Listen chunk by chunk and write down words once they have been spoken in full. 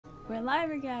We're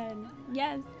live again.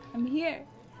 Yes, I'm here.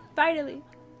 Finally.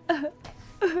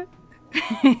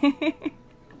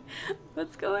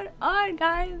 What's going on,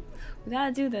 guys? We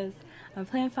gotta do this. I'm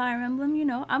playing Fire Emblem, you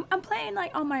know. I'm playing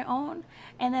like on my own,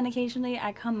 and then occasionally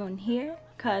I come on here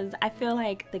because I feel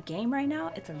like the game right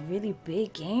now, it's a really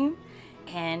big game,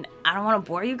 and I don't want to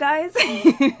bore you guys.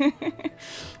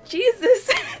 Jesus.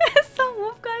 So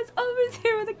Wolf guys always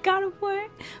here with a God of War,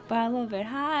 but I love it.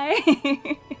 Hi.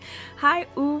 Hi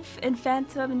Oof and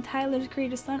Phantom and Tyler's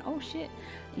creator son. Oh shit.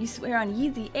 You swear on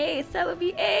Yeezy. A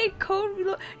Celebi. A code. He's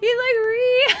like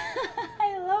Ree.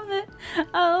 I love it.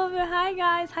 I love it. Hi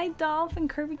guys. Hi Dolph and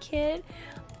Kirby Kid.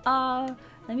 Let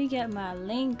me get my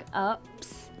link up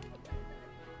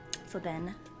so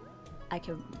then I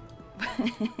can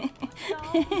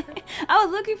I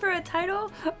was looking for a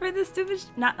title for this stupid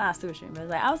not stupid stream, but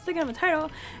like I was thinking of a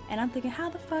title and I'm thinking, how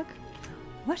the fuck,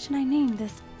 what should I name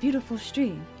this beautiful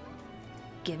stream?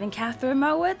 Giving Catherine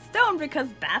my whetstone, because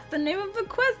that's the name of the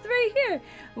quest right here.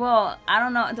 Well, I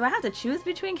don't know, do I have to choose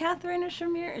between Catherine and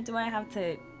Shamir, or do I have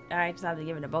to, I just have to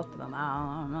give it to both of them?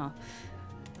 I don't know.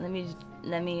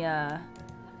 Let me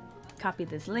copy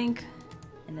this link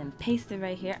and then paste it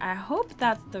right here. I hope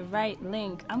that's the right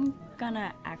link. I'm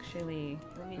gonna actually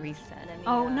reset.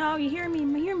 Oh no, you hear me?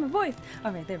 You hear my voice.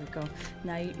 All right, there we go.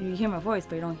 Now you hear my voice,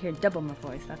 but you don't hear double my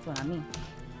voice. That's what I mean.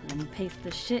 Let me paste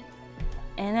this shit,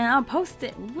 and then I'll post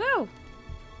it. Woo!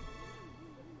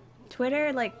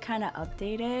 Twitter like kind of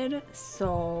updated,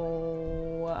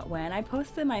 so when I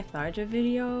posted my Tharja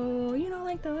video, you know,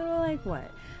 like the little like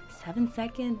what?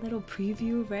 7-second little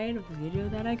preview, right, of a video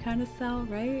that I kind of sell,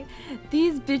 right?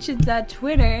 These bitches at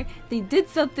Twitter, they did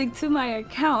something to my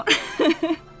account.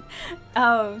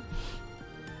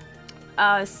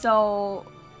 So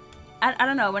I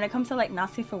don't know, when it comes to like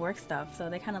not safe for work stuff,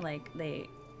 so they kind of like they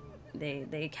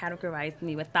categorized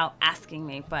me without asking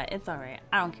me, but it's all right,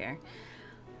 I don't care.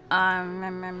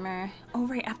 Oh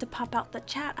right, I have to pop out the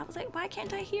chat. I was like, why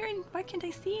can't I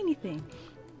see anything?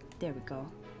 There we go.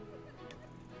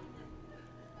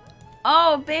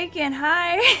 Oh, Bacon,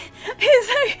 hi. He's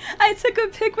like, I took a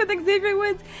pic with Xavier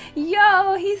Woods.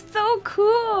 Yo, he's so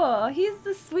cool. He's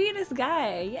the sweetest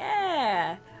guy.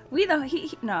 Yeah. He the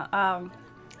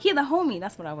homie.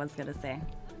 That's what I was gonna say.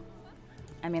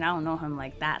 I mean, I don't know him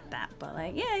like that, but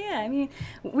like, yeah. I mean,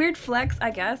 weird flex,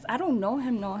 I guess. I don't know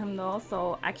him though,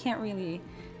 so I can't really.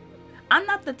 I'm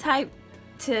not the type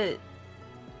to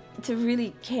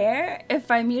really care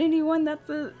if I meet anyone that's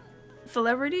a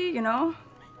celebrity, you know.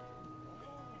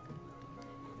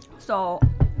 So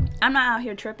I'm not out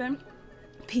here tripping.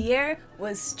 Pierre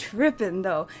was tripping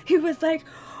though. He was like,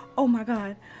 oh my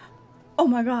god,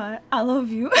 I love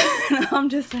you. And I'm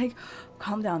just like,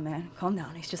 calm down, man, calm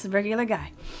down. He's just a regular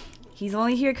guy. He's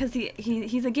only here because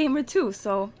he's a gamer too,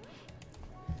 so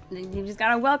you just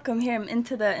gotta welcome him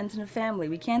into the family.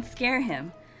 We can't scare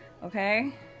him,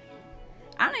 okay?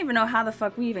 I don't even know how the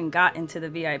fuck we even got into the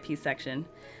VIP section.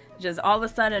 Just all of a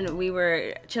sudden we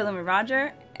were chilling with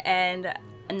Roger, and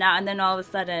then all of a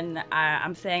sudden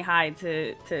I'm saying hi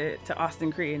to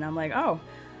Austin Cree, and I'm like, oh,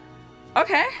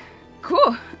 okay,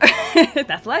 cool.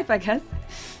 That's life, I guess.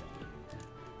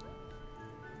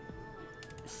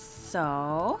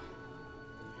 So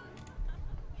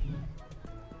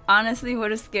honestly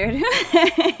would have scared him.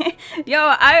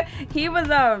 Yo,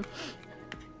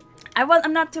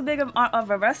 I'm not too big of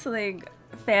a wrestling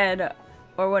fan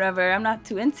or whatever. I'm not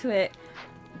too into it,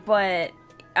 but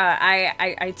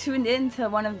I tuned into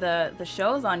one of the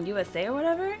shows on USA or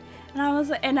whatever, and I was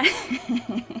like, and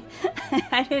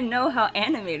I didn't know how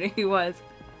animated he was.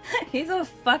 He's a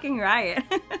fucking riot.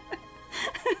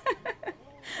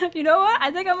 You know what?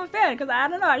 I think I'm a fan, because I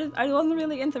don't know, I wasn't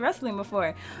really into wrestling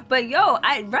before. But yo,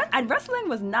 wrestling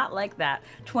was not like that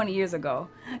 20 years ago.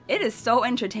 It is so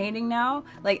entertaining now.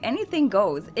 Like, anything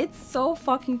goes. It's so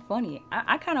fucking funny.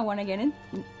 I kind of want to get in.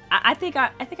 I think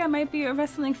I might be a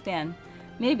wrestling stan.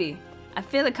 Maybe. I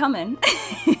feel it coming.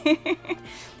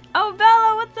 Oh,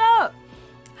 Bella, what's up?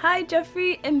 Hi,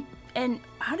 Jeffrey, and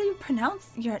how do you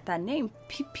pronounce that name?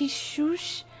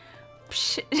 Pishush?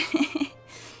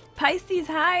 Pisces,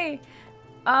 hi.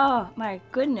 Oh my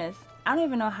goodness. I don't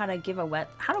even know how to give a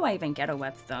how do I even get a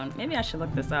whetstone? Maybe I should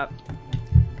look this up,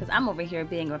 because I'm over here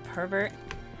being a pervert.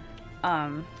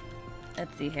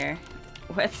 Let's see here.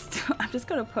 Whetstone. I'm just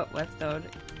gonna put whetstone.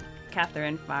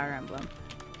 Catherine Fire Emblem.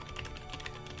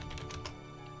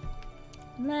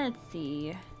 Let's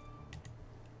see.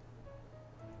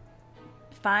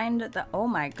 Find the, oh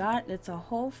my god, it's a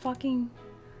whole fucking,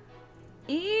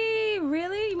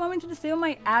 really? You want me to disable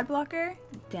my ad blocker?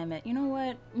 Damn it. You know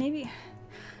what? Maybe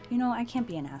You know, I can't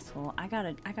be an asshole. I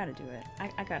gotta do it.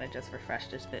 I gotta just refresh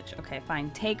this bitch. Okay, fine.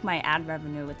 Take my ad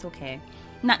revenue. It's okay.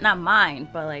 Not mine,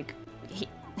 but like,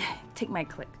 take my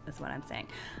click. That's what I'm saying.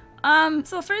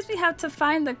 So first we have to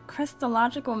find the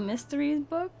Christological Mysteries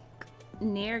book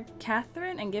near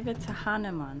Catherine and give it to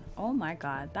Hanuman. Oh my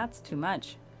god, that's too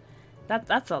much.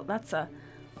 That's a.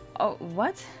 Oh,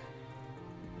 what?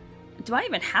 Do I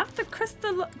even have the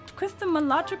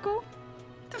Christological?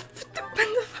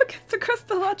 When the fuck is the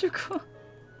Christological?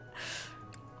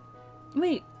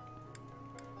 Wait.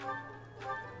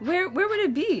 Where would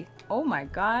it be? Oh my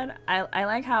god. I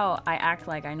like how I act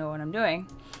like I know what I'm doing.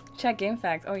 Check game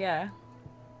facts. Oh yeah.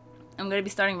 I'm gonna be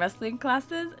starting wrestling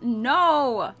classes?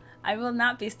 No! I will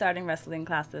not be starting wrestling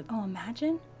classes. Oh,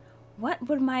 imagine? What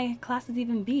would my classes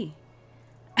even be?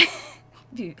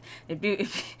 It'd be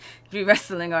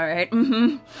wrestling, alright.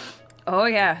 Oh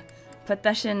yeah. Put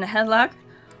that shit in the headlock.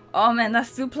 Oh man,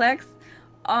 that's suplex.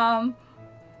 I'll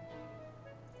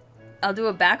do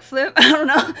a backflip. I don't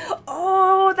know.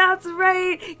 Oh, that's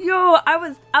right. Yo, I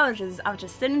was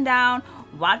just sitting down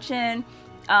watching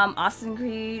Austin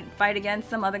Creed fight against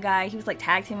some other guy. He was like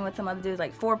tag teaming with some other dudes,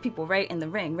 like 4 people, right, in the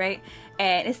ring, right?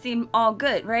 And it seemed all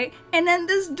good, right? And then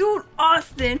this dude,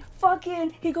 Austin,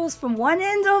 he goes from one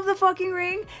end of the fucking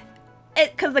ring,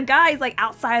 because the guy's like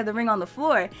outside of the ring on the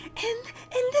floor, and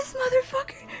this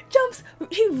motherfucker jumps,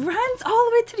 he runs all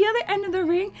the way to the other end of the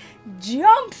ring,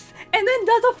 jumps, and then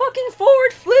does a fucking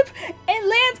forward flip and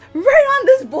lands right on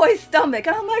this boy's stomach.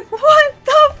 And I'm like, what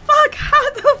the fuck? How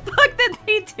the fuck did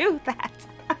he do that?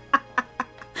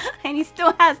 And he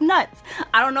still has nuts.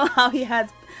 I don't know how he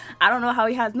has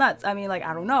nuts. I mean, like,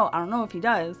 I don't know if he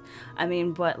does. I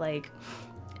mean, but like,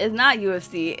 it's not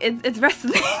UFC. It's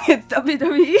wrestling. It's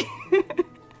WWE.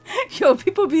 Yo,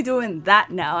 people be doing that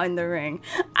now in the ring.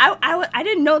 I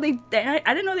didn't know they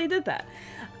did that.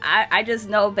 I just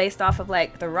know based off of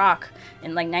like The Rock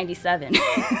in like '97.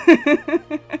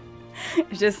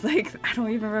 It's just like, I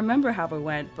don't even remember how it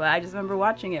went, but I just remember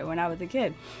watching it when I was a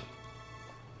kid.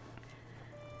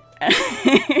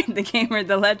 The gamer,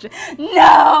 the legend.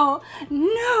 No,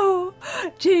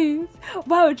 jeez,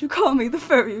 why would you call me the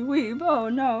furry weeb? Oh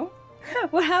no,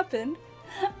 what happened?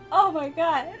 Oh my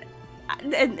god.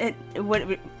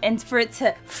 And for it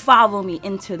to follow me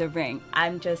into the ring,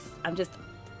 I'm just,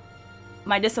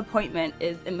 my disappointment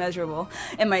is immeasurable,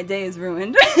 and my day is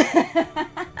ruined.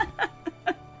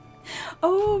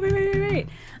 Oh, wait.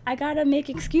 I gotta make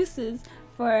excuses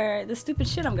for the stupid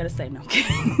shit I'm gonna say. No, I'm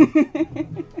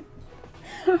kidding.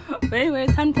 But anyway,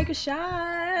 it's time to take a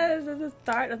shot. This is the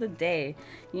start of the day.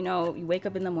 You know, you wake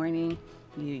up in the morning,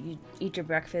 you eat your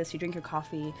breakfast, you drink your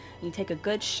coffee, and you take a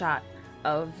good shot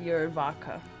of your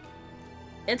vodka.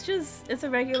 It's a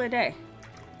regular day.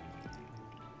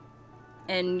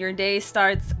 And your day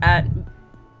starts at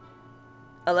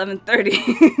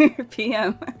 11:30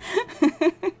 p.m.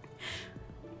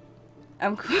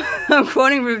 I'm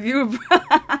quoting review.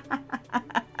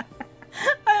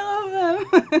 I love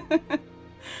them.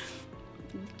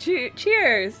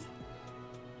 Cheers.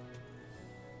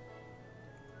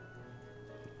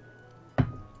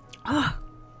 Oh.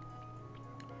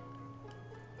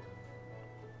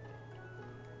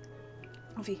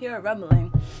 If you hear a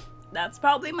rumbling, that's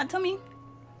probably my tummy.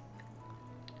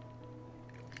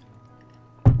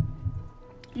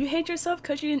 You hate yourself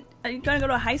because are you gonna go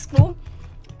to high school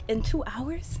in 2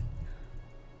 hours?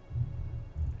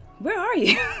 Where are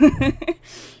you?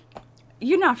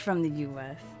 You're not from the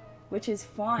US, which is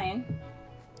fine,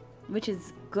 which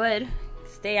is good.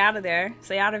 Stay out of there.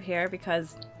 Stay out of here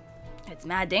because it's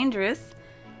mad dangerous.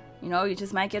 You know, you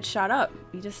just might get shot up.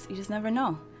 You just never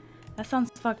know. That sounds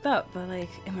fucked up, but like,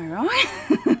 am I wrong?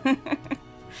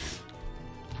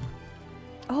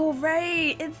 Oh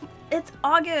right, it's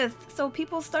August, so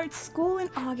people start school in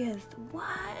August.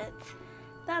 What?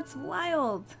 That's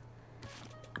wild.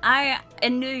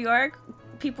 In New York,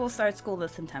 people start school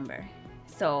this September,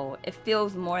 so it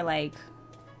feels more like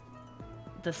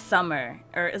the summer,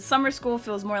 or summer school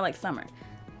feels more like summer,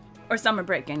 or summer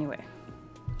break anyway.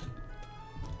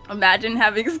 Imagine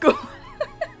having school.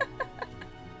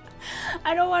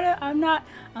 I don't want to. I'm not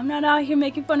out here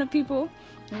making fun of people,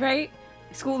 right?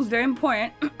 School is very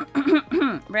important,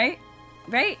 right?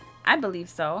 Right? I believe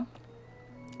so.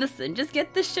 Listen, just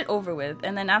get this shit over with,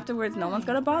 and then afterwards, no one's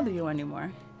gonna bother you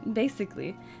anymore.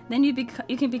 Basically, then you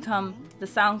can become the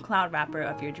SoundCloud rapper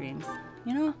of your dreams.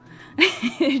 You know,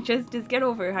 just get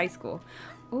over high school.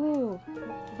 Ooh,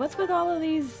 what's with all of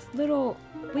these little?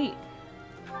 Wait,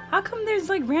 how come there's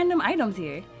like random items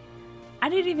here? I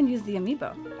didn't even use the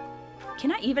amiibo.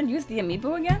 Can I even use the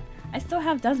amiibo again? I still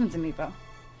have Desmond's amiibo.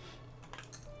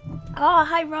 Oh,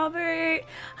 hi Robert.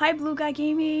 Hi Blue Guy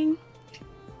Gaming.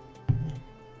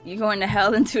 You going to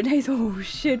hell in 2 days? Oh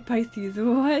shit, Pisces.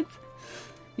 What?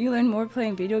 You learn more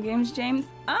playing video games, James?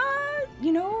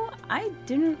 You know, I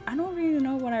don't really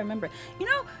know what I remember. You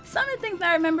know, some of the things that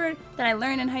I remembered that I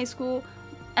learned in high school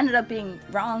ended up being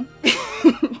wrong.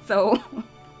 So,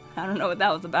 I don't know what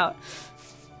that was about.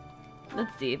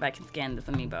 Let's see if I can scan this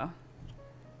amiibo.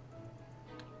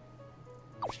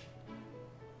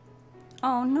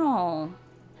 Oh no.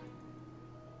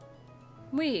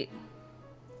 Wait.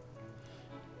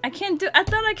 I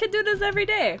thought I could do this every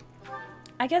day.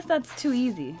 I guess that's too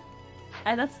easy.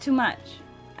 That's too much.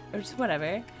 Or just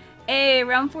whatever. Hey,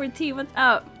 round 14, what's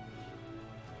up?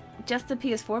 Just a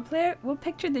PS4 player? What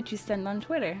picture did you send on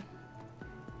Twitter?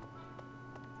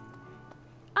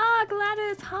 Ah,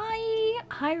 Gladys, hi!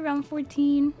 Hi, round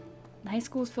 14. High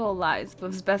school's full of lies,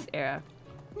 but it's best era.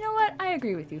 You know what? I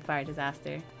agree with you, Fire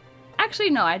Disaster.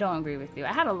 Actually, no, I don't agree with you.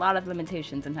 I had a lot of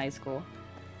limitations in high school.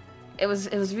 It was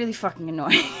really fucking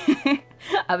annoying.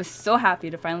 I was so happy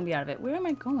to finally be out of it. Where am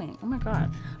I going? Oh my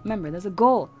god. Remember, there's a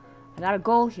goal. I got a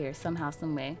goal here somehow,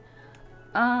 some way.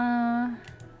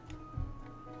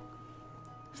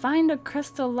 Find a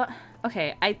crystal.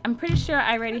 Okay, I'm pretty sure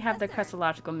I already have the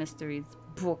Crystological Mysteries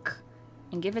book.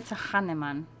 And give it to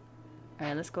Haneman.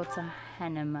 Alright, let's go to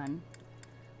Haneman.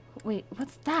 Wait,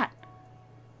 what's that?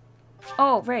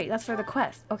 Oh, right, that's for the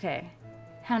quest. Okay.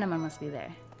 Haneman must be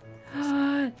there.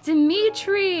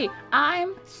 Dimitri!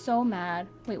 I'm so mad.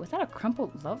 Wait, was that a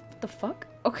crumpled love? What the fuck?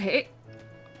 Okay.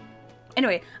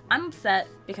 Anyway, I'm upset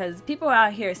because people are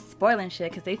out here spoiling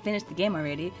shit because they finished the game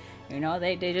already. You know,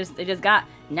 they just got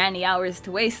 90 hours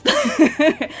to waste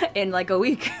in like a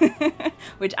week,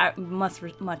 which I much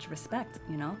respect,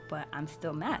 you know. But I'm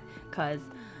still mad because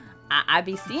I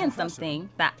be seeing something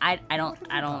that I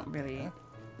wasn't really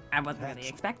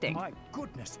expecting. My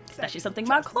goodness, especially something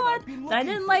about Claude that I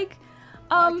didn't like.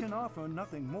 I can offer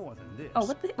nothing more than this. Oh,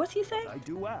 what's he saying? I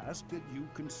do ask that you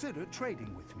consider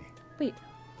trading with me. Wait.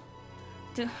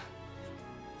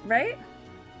 Right?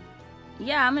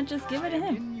 Yeah, I'm gonna just give it to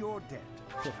him. In your debt,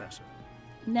 Professor.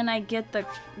 And then I get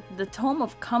the Tome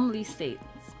of Comely States.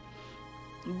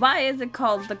 Why is it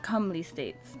called the Comely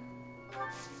States?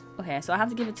 Okay, so I have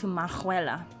to give it to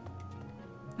Majuela.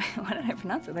 Why did I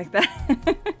pronounce it like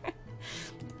that?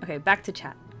 Okay, back to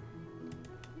chat.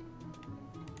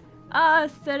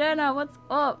 Serena, what's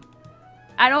up?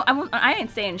 I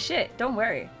ain't saying shit. Don't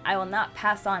worry. I will not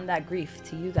pass on that grief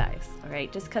to you guys.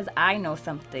 Alright? Just because I know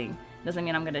something doesn't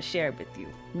mean I'm gonna share it with you.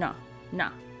 No. No.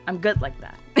 I'm good like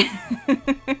that.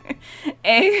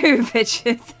 Hey,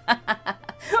 bitches.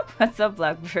 What's up,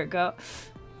 Black Virgo?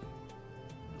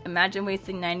 Imagine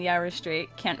wasting 90 hours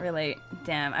straight. Can't relate.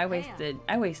 Damn, I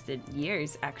wasted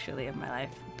years actually of my life.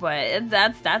 But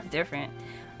that's different.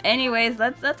 Anyways,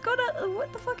 let's go to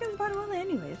what the fuck is Manuela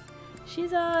anyways?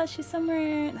 She's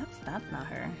somewhere. That's not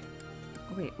her.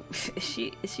 Wait, is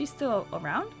she still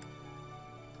around?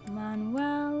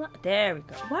 Manuela. There we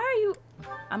go. Why are you?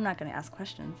 I'm not gonna ask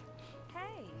questions.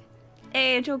 Hey.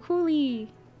 Hey, Joe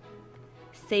Cooley.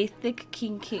 Say thick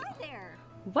king king. Hi there.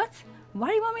 What? Why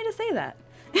do you want me to say that?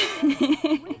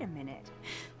 Wait a minute.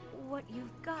 What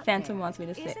you've got Phantom there, wants me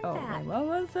to say. isn't Oh, that... wait, what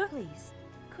was that? Please,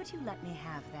 could you let me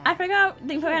have that? I forgot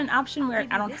they put an option where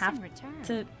I don't this have in return.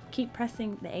 to keep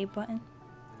pressing the A button.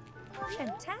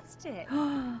 Fantastic.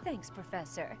 Thanks,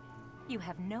 Professor. You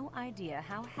have no idea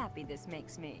how happy this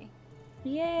makes me.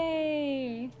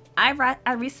 Yay! I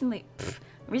recently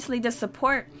did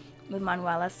support with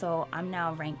Manuela, so I'm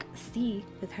now rank C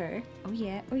with her. Oh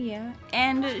yeah, oh yeah.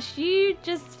 And she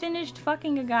just finished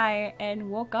fucking a guy and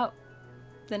woke up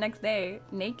the next day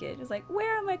naked. It's like,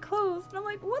 where are my clothes? And I'm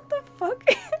like, what the fuck?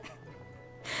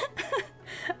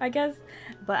 I guess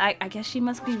she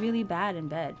must be really bad in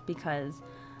bed because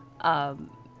my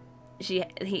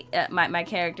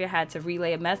character had to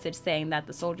relay a message saying that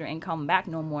the soldier ain't coming back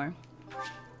no more.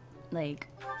 Like,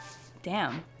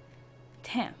 damn.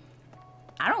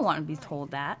 I don't want to be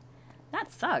told that.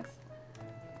 That sucks.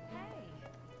 Hey.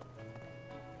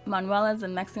 Manuela's a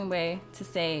Mexican way to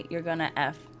say you're gonna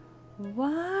F.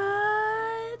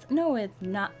 What? No, it's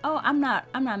not. Oh, I'm not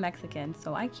Mexican,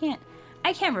 so I can't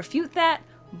refute that,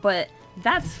 but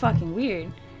that's fucking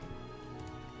weird.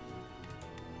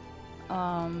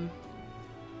 What?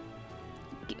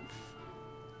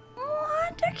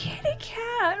 The kitty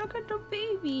cat. Look at the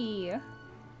baby.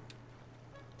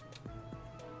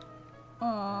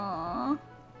 Aww.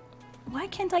 Why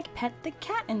can't I pet the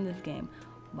cat in this game?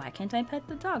 Why can't I pet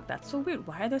the dog? That's so weird.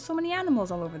 Why are there so many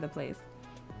animals all over the place?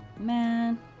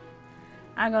 Man.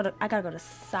 I gotta go to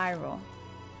Cyril.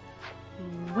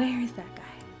 Where is that guy?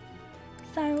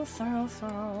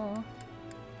 So.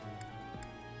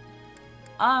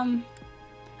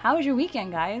 How was your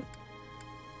weekend, guys?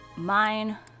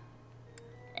 Mine,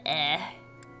 bleh.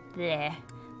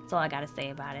 That's all I gotta say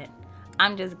about it.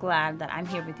 I'm just glad that I'm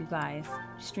here with you guys,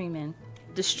 streaming,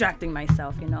 distracting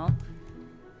myself, you know?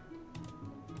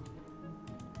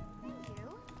 Thank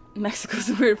you. Mexico's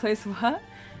a weird place, what?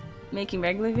 Making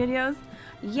regular videos?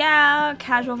 Yeah,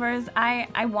 casual verse,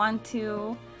 I want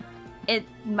to.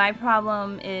 My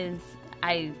problem is,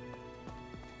 I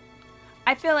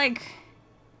feel like,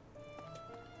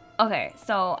 okay,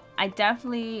 so I've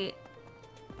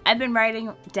been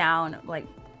writing down, like,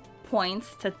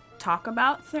 points to talk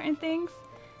about certain things.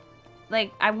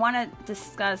 Like, I want to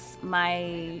discuss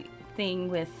my thing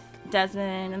with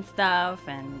Desmond and stuff,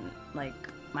 and, like,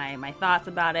 my thoughts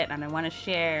about it, and I want to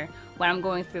share what I'm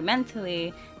going through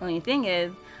mentally. The only thing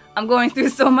is, I'm going through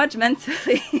so much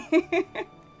mentally.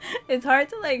 It's hard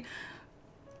to, like,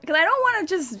 because I don't want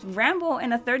to just ramble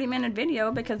in a 30-minute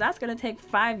video, because that's going to take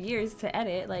 5 years to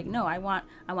edit. Like, no, I want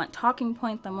talking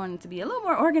points. I want it to be a little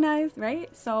more organized,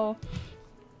 right? So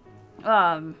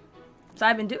I've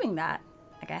been doing that.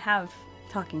 Like, I have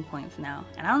talking points now,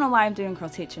 and I don't know why I'm doing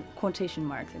quotation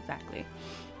marks exactly.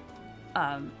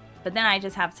 But then I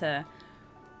just have to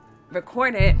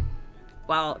record it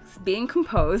while it's being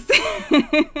composed,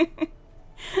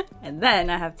 and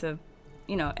then I have to,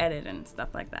 you know, edit and stuff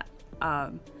like that.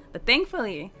 But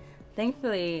thankfully,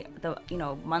 the, you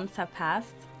know, months have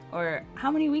passed, or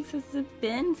how many weeks has it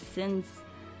been since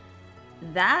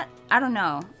that? I don't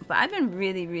know, but I've been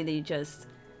really just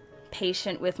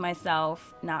patient with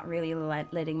myself, not really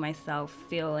letting myself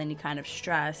feel any kind of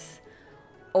stress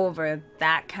over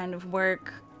that kind of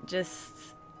work.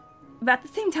 But at the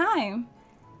same time,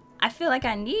 I feel like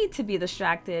I need to be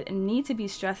distracted and need to be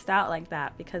stressed out like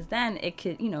that, because then it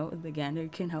could, you know, again,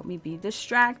 it can help me be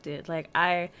distracted. Like,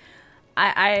 it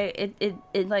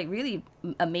like really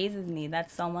amazes me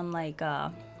that someone like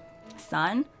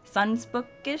Sun's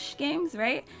Bookish Games,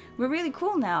 right? We're really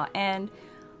cool now, and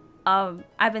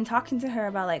I've been talking to her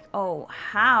about, like, oh,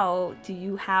 how do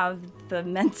you have the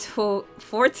mental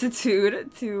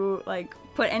fortitude to, like,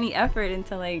 put any effort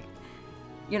into, like,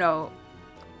 you know,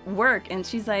 work? And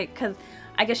she's like, because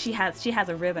I guess she has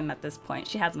a rhythm at this point.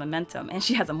 She has momentum, and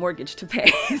she has a mortgage to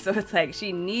pay. So it's like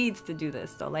she needs to do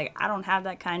this. So, like, I don't have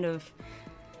that kind of,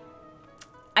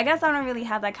 I guess I don't really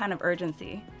have that kind of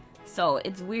urgency. So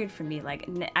it's weird for me. Like,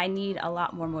 I need a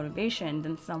lot more motivation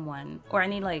than someone, or I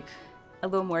need, like, a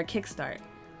little more kickstart,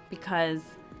 because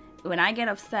when I get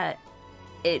upset,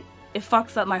 it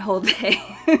fucks up my whole day.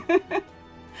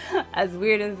 As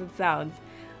weird as it sounds.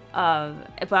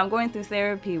 But I'm going through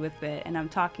therapy with it, and I'm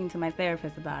talking to my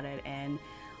therapist about it, and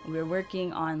we're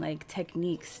working on, like,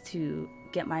 techniques to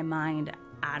get my mind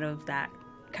out of that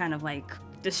kind of, like,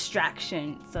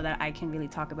 distraction, so that I can really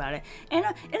talk about it. And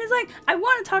it is like, I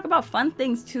want to talk about fun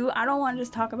things too. I don't want to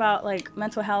just talk about, like,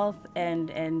 mental health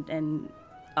and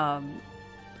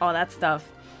all that stuff.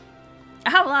 I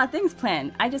have a lot of things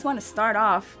planned. I just want to start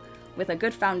off with a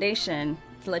good foundation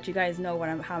to let you guys know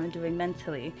how I'm doing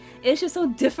mentally. It's just so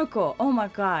difficult. Oh my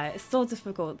god, it's so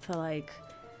difficult to, like,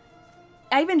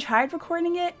 I even tried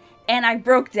recording it and I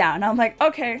broke down. I'm like,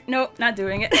 okay, nope, not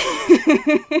doing it.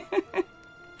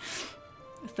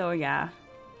 So yeah.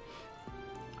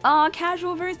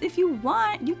 Casual verse, if you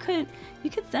want, you could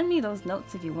send me those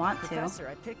notes if you want to. Professor,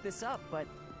 I picked this up, but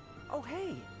oh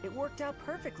hey, it worked out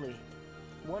perfectly.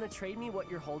 Want to trade me what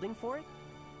you're holding for it?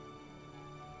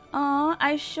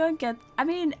 I should get, I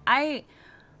mean, I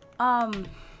don't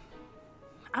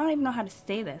even know how to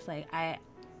say this. Like,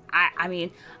 I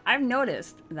mean, I've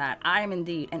noticed that I'm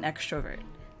indeed an extrovert.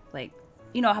 Like,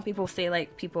 you know how people say,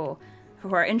 like, people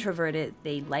who are introverted,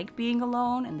 they like being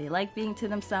alone and they like being to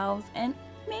themselves, and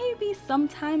maybe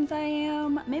sometimes I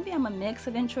am. Maybe I'm a mix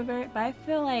of introvert, but I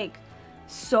feel like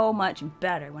so much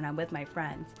better when I'm with my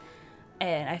friends.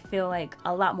 And I feel like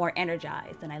a lot more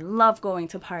energized, and I love going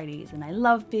to parties, and I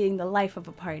love being the life of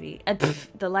a party,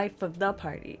 the life of the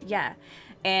party, yeah.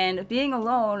 And being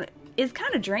alone is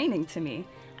kind of draining to me.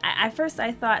 At first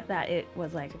I thought that it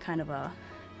was like a kind of that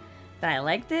I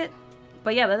liked it,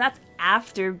 but yeah, but that's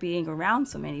after being around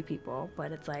so many people.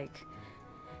 But it's like,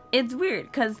 it's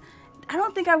weird, because I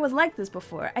don't think I was like this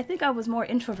before. I think I was more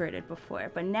introverted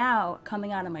before, but now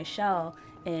coming out of my shell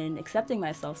and accepting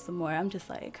myself some more, I'm just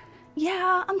like,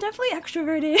 yeah, I'm definitely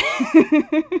extroverted.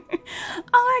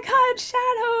 Oh my god,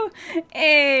 Shadow!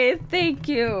 Hey, thank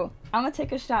you. I'm gonna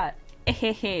take a shot.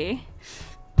 Hey.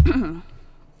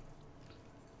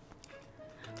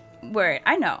 Word,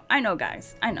 I know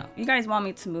guys. I know. You guys want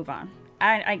me to move on.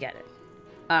 I get it.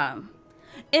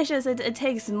 It's just it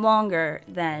takes longer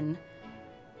than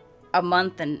a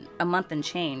month and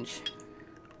change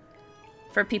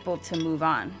for people to move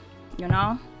on, you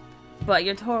know? But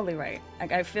you're totally right.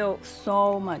 Like, I feel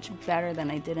so much better than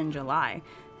I did in July.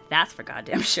 That's for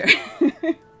goddamn sure.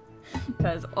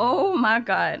 Because, oh my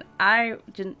god, I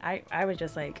was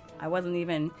just like, I wasn't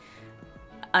even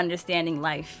understanding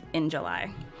life in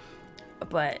July.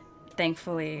 But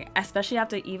thankfully, especially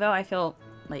after Evo, I feel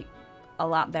like a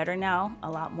lot better now.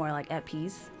 A lot more like at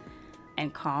peace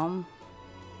and calm.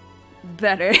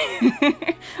 Better.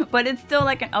 But it's still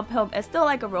like an uphill, it's still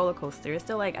like a roller coaster. It's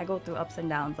still like I go through ups and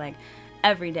downs like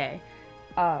every day.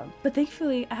 But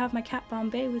thankfully I have my cat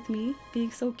Bombay with me,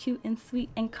 being so cute and sweet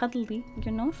and cuddly,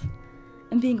 you know,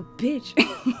 and being a bitch.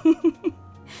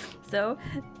 So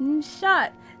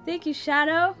shot. Thank you,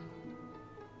 Shadow.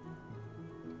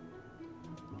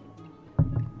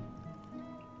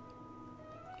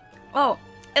 Oh,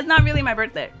 it's not really my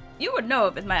birthday. You would know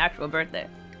if it's my actual birthday.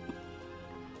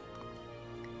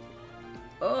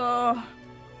 Oh,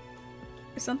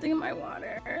 there's something in my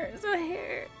water. There's a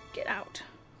hair. Get out.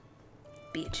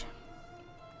 Bitch.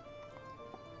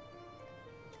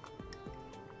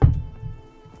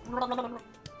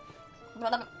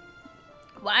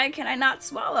 Why can I not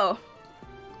swallow?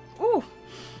 Ooh,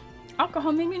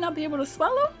 alcohol made me not be able to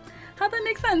swallow? How'd that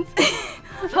make sense?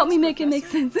 Help me make it make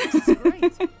sense.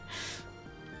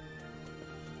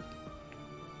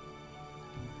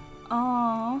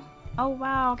 Oh. Oh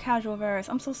wow, casual verse.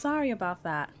 I'm so sorry about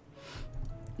that.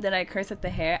 Did I curse at the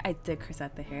hair? I did curse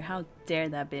at the hair. How dare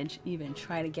that bitch even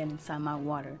try to get inside my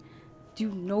water? Do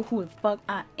you know who the fuck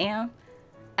I am?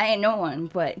 I ain't no one,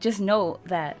 but just know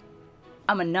that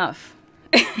I'm enough.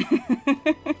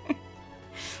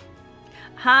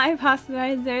 Hi,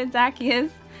 Posterizer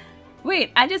Zacchaeus.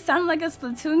 Wait, I just sound like a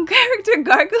Splatoon character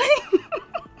gargling?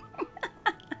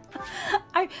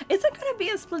 Is it gonna be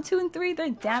a Splatoon 3? There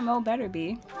damn well better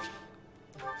be.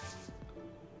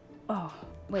 Oh,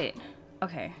 wait.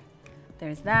 Okay.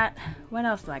 There's that. What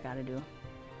else do I gotta do?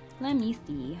 Let me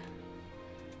see.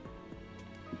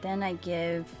 Then I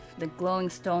give the glowing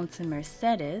stone to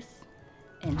Mercedes,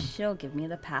 and she'll give me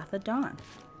the Path of Dawn.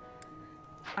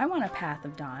 I want a Path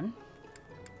of Dawn.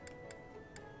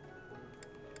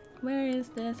 Where is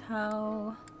this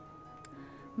hoe?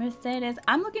 Mercedes.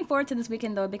 I'm looking forward to this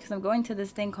weekend though because I'm going to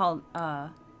this thing called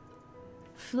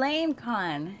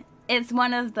FlameCon. It's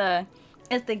one of the,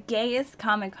 it's the gayest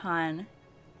Comic-Con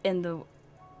in the,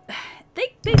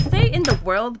 they say in the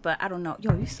world, but I don't know.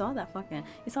 Yo, you saw that fucking,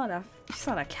 you saw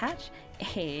that catch?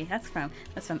 Hey, that's from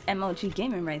MLG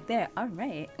Gaming right there. All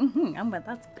right. I'm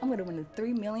gonna win a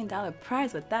 $3 million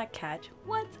prize with that catch.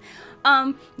 What?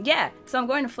 Yeah. So I'm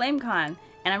going to FlameCon,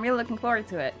 and I'm really looking forward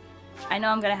to it. I know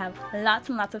I'm gonna have lots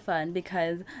and lots of fun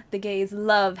because the gays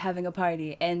love having a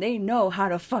party and they know how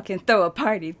to fucking throw a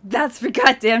party. That's for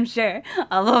goddamn sure.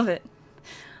 I love it.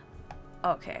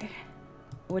 Okay.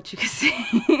 What you can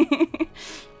see?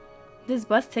 This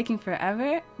bus taking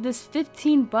forever? This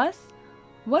 15 bus?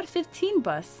 What 15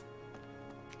 bus?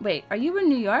 Wait, are you in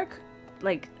New York?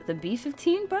 Like the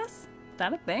B15 bus? Is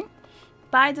that a thing?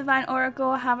 Bye, Divine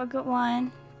Oracle. Have a good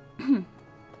one.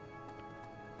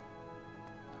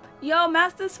 Yo,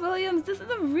 Masters Williams, this is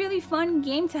a really fun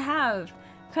game to have.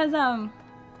 Cause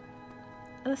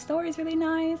the story is really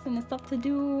nice and it's stuff to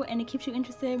do and it keeps you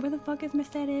interested. Where the fuck is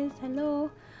Mercedes? Hello?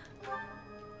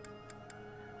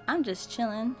 I'm just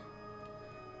chilling.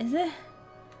 Is it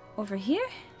over here?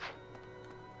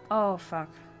 Oh fuck.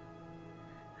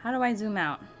 How do I zoom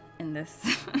out in this?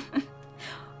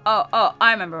 oh,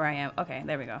 I remember where I am. Okay,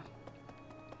 there we go.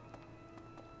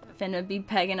 Finna be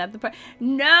pegging at the party.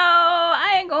 No,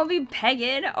 I ain't gonna be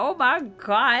pegging. Oh my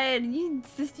god, you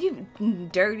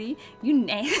dirty, you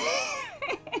nasty.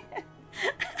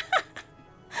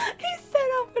 He said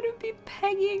I'm gonna be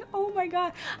pegging. Oh my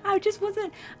god, I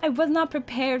was not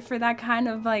prepared for that kind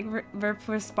of like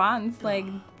response. Like,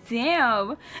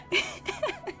 damn.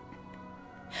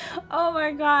 Oh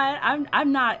my god,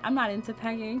 I'm not into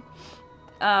pegging.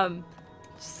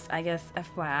 I guess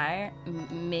FYI,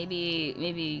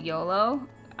 maybe YOLO.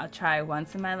 I'll try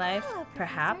once in my life,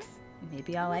 perhaps.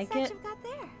 Maybe I'll like it.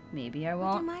 Maybe I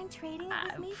won't. Would you mind trading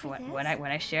it with me for this? When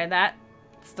I share that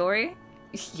story,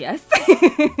 yes.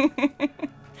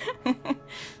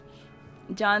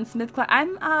 John Smith Clark.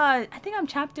 I think I'm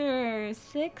chapter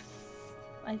 6.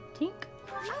 I think.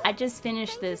 I just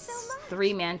finished this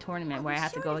 3-man tournament where I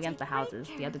had to go against the houses,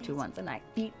 the other 2 ones, and I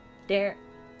beat their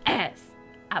ass.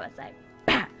 I was like,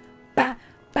 bah, bah,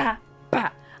 bah, bah.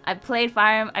 I played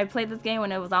this game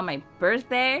when it was on my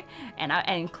birthday,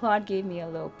 and Claude gave me a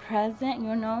little present,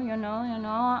 you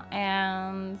know,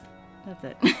 and That's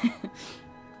it.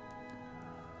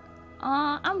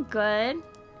 I'm good.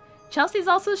 Chelsea's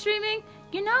also streaming.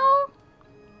 You know,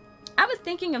 I was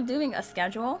thinking of doing a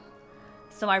schedule.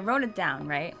 So I wrote it down,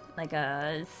 right? Like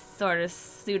a sort of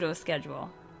pseudo schedule.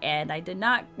 And I did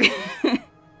not...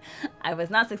 I was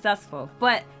not successful.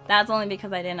 But that's only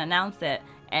because I didn't announce it.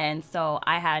 And so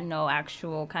I had no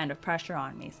actual kind of pressure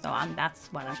on me. So that's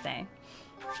what I'm saying.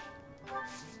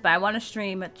 But I want to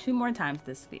stream 2 more times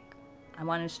this week. I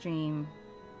want to stream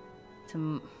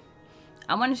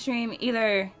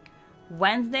either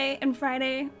Wednesday and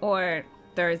Friday or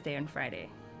Thursday and Friday.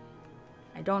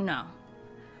 I don't know.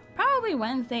 Probably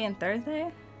Wednesday and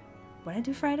Thursday. Would I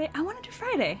do Friday? I want to do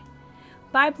Friday.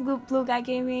 Bye, Blue Guy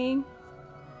Gaming.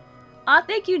 Aw,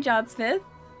 thank you, John Smith.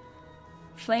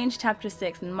 Flange Chapter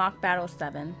 6 and Mock Battle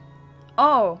 7.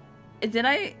 Oh, did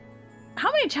I...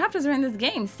 How many chapters are in this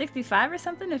game? 65 or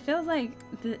something? It feels like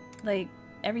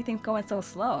everything's going so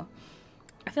slow.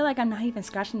 I feel like I'm not even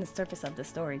scratching the surface of the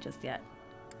story just yet.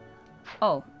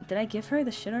 Oh, did I give her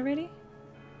the shit already?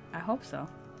 I hope so.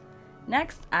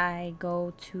 Next, I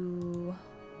go to...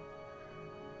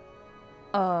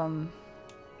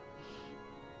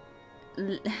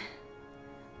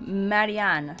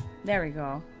 Marianne. There we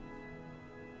go.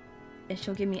 And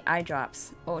she'll give me eye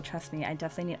drops. Oh, trust me, I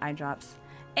definitely need eye drops.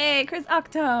 Hey, Chris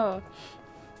Octo!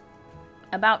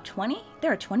 About 20?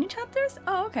 There are 20 chapters?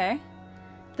 Oh, okay.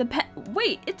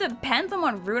 Wait, it depends on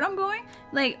what route I'm going?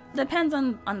 Like, depends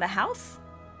on the house?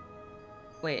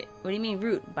 Wait, what do you mean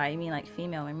route? You mean like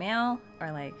female or male?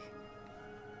 Or like...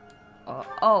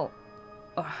 Oh.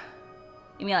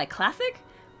 You mean like classic?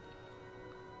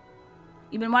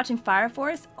 You've been watching Fire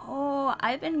Force? Oh,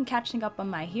 I've been catching up on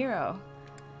My Hero.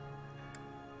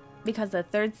 Because the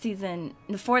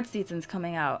 4th season's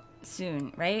coming out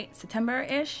soon, right?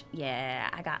 September-ish? Yeah,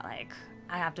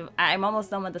 I'm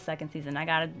almost done with the 2nd season. I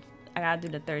gotta do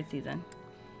the 3rd season.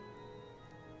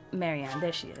 Marianne,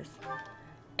 there she is.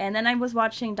 And then I was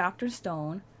watching Dr.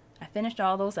 Stone. I finished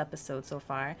all those episodes so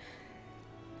far.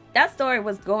 That story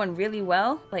was going really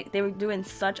well. Like, they were doing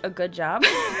such a good job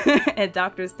at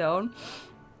Dr. Stone.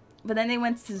 But then they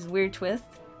went to this weird twist,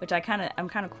 which I'm kind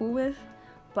of cool with.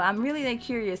 But I'm really like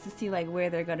curious to see like where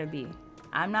they're gonna be.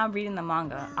 I'm not reading the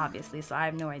manga, obviously, so I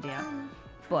have no idea.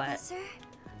 But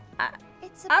I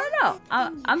don't know.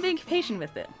 I'm being patient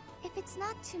with it. If it's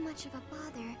not too much of a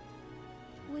bother,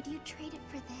 would you trade it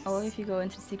for this? Oh, if you go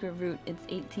into secret route, it's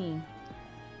 18.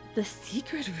 The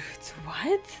secret route?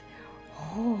 What?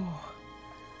 Oh.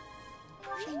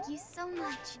 Thank you so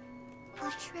much.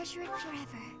 I'll treasure it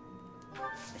forever.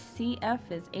 CF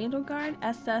is Edelgard,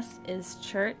 SS is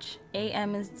Church,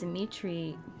 AM is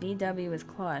Dimitri, BW is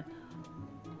Claude.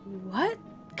 What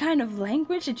kind of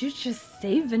language did you just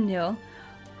say, Vanille?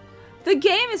 The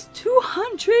game is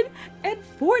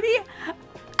 240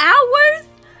 hours?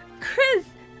 Chris,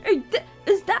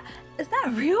 is that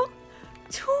real?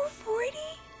 240?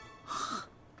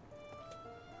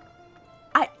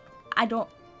 I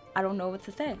don't know what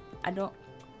to say.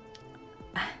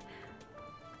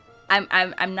 I'm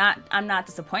not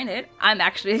disappointed. I'm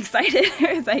actually excited.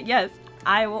 It's like, yes,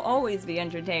 I will always be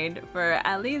entertained for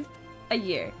at least a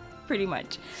year, pretty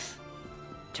much.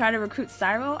 Try to recruit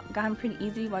Cyril. Got him pretty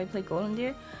easy while you play Golden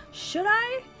Deer. Should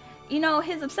I? You know,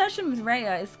 his obsession with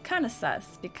Rhea is kind of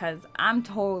sus because I'm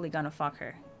totally gonna fuck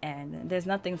her. And there's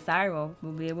nothing Cyril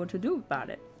will be able to do about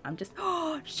it. I'm just,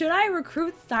 should I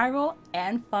recruit Cyril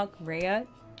and fuck Rhea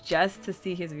just to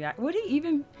see his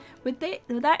reaction? Would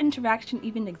that interaction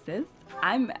even exist?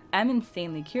 I'm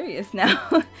insanely curious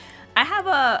now. I have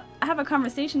a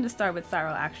conversation to start with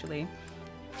Cyril actually.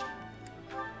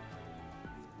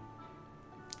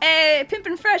 Hey,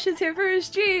 Pimpin' Fresh is here for his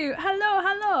stream.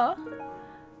 Hello.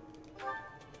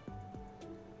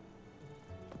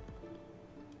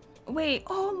 Wait,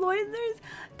 oh Loisers,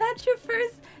 that's your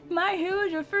first My Hero,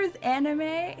 your first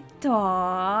anime?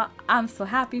 Aw, I'm so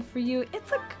happy for you.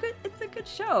 It's a good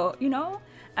show, you know?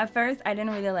 At first I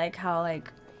didn't really like how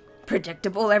like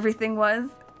predictable everything was,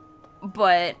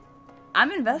 but I'm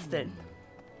invested.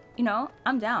 You know,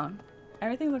 I'm down.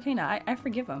 Everything's okay now. I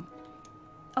forgive him.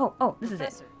 Oh, this is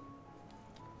it.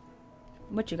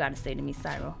 What you gotta say to me,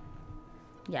 Cyril?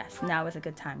 Yes, now is a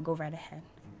good time. Go right ahead.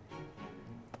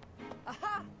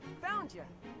 Aha! Found you.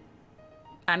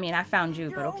 I mean, I found you,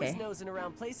 but okay. You're always nosing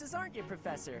around places, aren't you,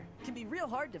 Professor? Can be real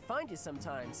hard to find you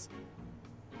sometimes.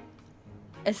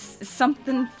 Is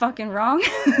something fucking wrong?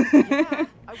 Yeah,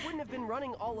 I wouldn't have been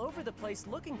running all over the place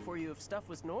looking for you if stuff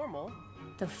was normal.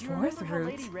 The Do you fourth remember how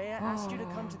route. Lady Rhea asked you to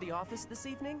come to the office this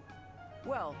evening?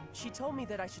 Well, she told me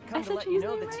that I should I come to said let she you was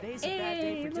know doing that right. today's a bad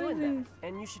day for doing that,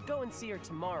 and you should go and see her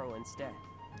tomorrow instead.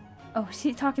 Oh,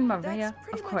 she's talking about That's Rhea?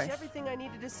 pretty Of course. much everything I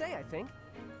needed to say, I think.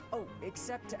 Oh,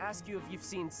 except to ask you if you've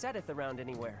seen Sedith around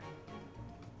anywhere.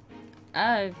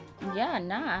 Yeah,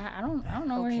 nah, I don't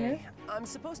know where he is. Okay, I'm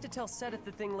supposed to tell Sedith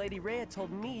the thing Lady Rhea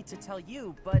told me to tell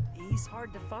you, but he's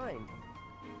hard to find.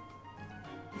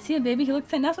 See a baby? He looks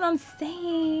 10. That's what I'm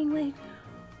saying. Like,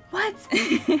 what?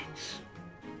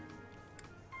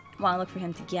 Want to look for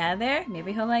him together?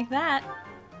 Maybe he'll like that.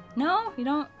 No, you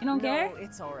don't care? No,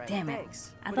 it's all right. Damn it!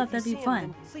 Thanks. I But thought if you that'd be see him, fun.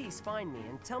 then please find me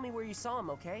and tell me where you saw him,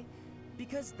 okay?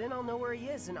 Because then I'll know where he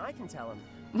is and I can tell him.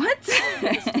 What? I'll be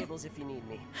in the stables if you need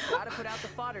me. Gotta put out the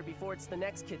fodder before it's the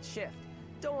next kid's shift.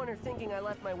 Don't want her thinking I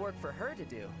left my work for her to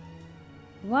do.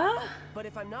 What? But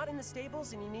if I'm not in the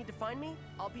stables and you need to find me,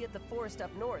 I'll be at the forest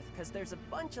up north, because there's a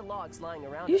bunch of logs lying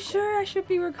around. You up there. sure I should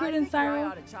be recruiting Cyril?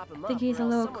 I think he's a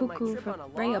little cuckoo for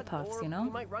Rhea puffs, you know? We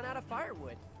might run out of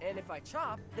firewood, and if I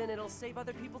chop, then it'll save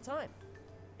other people time.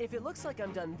 If it looks like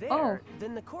I'm done there,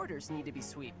 then the quarters need to be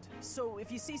swept. So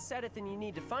if you see Sedith and you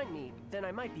need to find me, then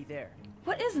I might be there.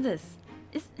 What is this?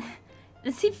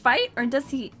 Does he fight or does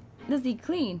he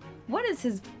clean? What is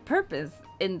his purpose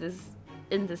in this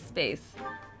space?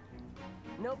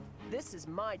 Nope, this is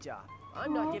my job.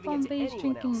 I'm not Oh, giving it to Bombay's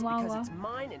anyone drinking else because Wawa. it's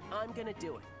mine and I'm gonna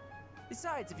do it.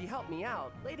 Besides, if you help me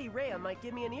out, Lady Rhea might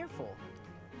give me an earful.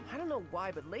 I don't know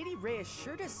why, but Lady Rhea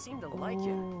sure does seem to like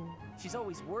you. Oh. She's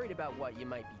always worried about what you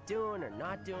might be doing or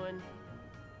not doing.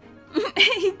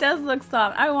 He does look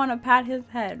soft. I want to pat his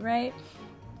head, right?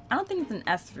 I don't think it's an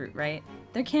S root, right?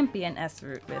 There can't be an S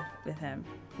root with him.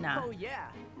 Nah. Oh yeah,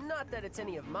 not that it's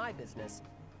any of my business.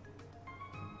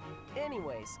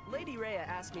 Anyways, Lady Rhea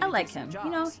asked me I to like do some him. jobs,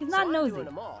 You know, he's so not I'm nosy. doing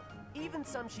them all. Even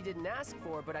some she didn't ask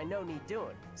for, but I know need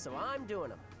doing. So I'm doing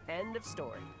them. End of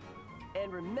story.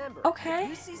 And remember, Okay. if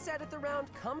you see Sedith around,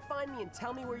 come find me and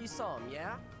tell me where you saw him,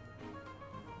 yeah?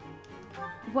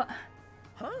 What?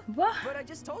 Huh? What? But I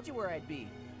just told you where I'd be.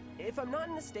 If I'm not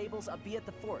in the stables, I'll be at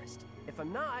the forest. If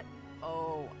I'm not,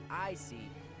 oh, I see.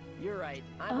 You're right.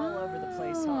 I'm all over the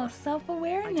place, Oh, huh? I don't want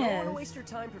self-awareness. to waste your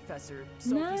time, Professor.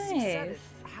 So if you see Nice. Sedith,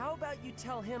 how about you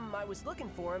tell him I was looking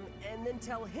for him, and then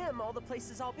tell him all the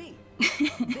places I'll be?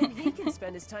 Then he can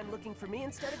spend his time looking for me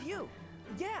instead of you.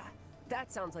 Yeah,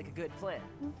 that sounds like a good plan.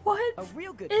 What A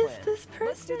real good is plan. this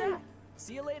Let's do person? that.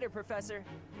 See you later, Professor.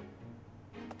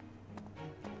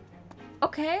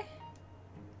 Okay.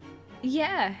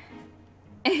 Yeah.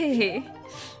 Hey.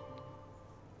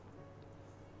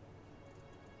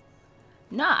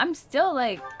 Nah, I'm still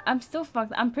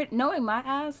fucked. Knowing my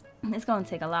ass, it's gonna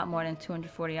take a lot more than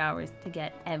 240 hours to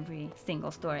get every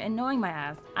single story. And knowing my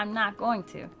ass, I'm not going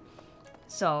to.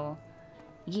 So,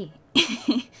 yeah.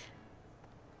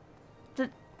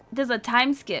 There's a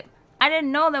time skip. I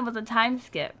didn't know there was a time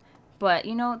skip. But,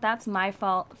 you know, that's my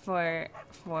fault for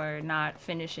not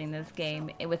finishing this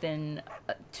game within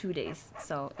 2 days.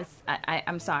 So,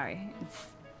 I'm sorry.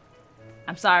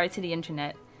 I'm sorry to the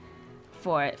internet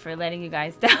for letting you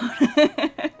guys down.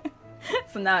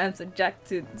 So now I'm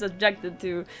subjected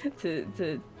to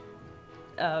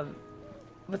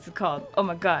what's it called? Oh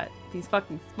my god, these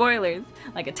fucking spoilers,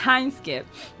 like a time skip.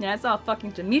 And I saw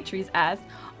fucking Dimitri's ass.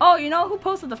 Oh, you know who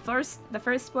posted the first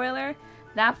spoiler?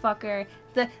 That fucker,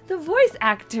 the voice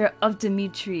actor of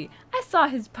Dimitri. I saw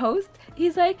his post.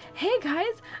 He's like, hey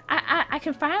guys, I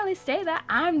can finally say that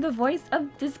I'm the voice of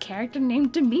this character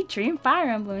named Dimitri in Fire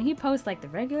Emblem. And he posts like the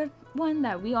regular one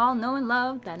that we all know and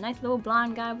love, that nice little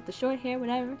blonde guy with the short hair,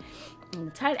 whatever, and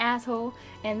the tight asshole.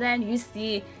 And then you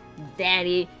see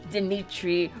Daddy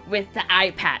Dimitri with the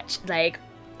eye patch. Like,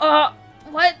 oh,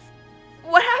 what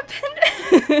happened?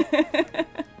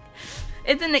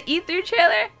 It's in the E3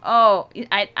 trailer? Oh,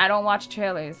 I don't watch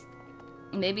trailers.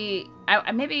 Maybe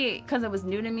because it was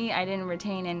new to me, I didn't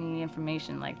retain any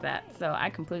information like that. So I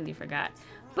completely forgot.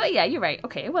 But yeah, you're right.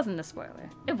 Okay, it wasn't a spoiler.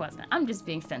 It wasn't. I'm just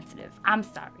being sensitive. I'm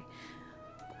sorry.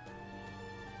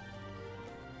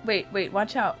 Wait,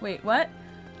 watch out. Wait, what?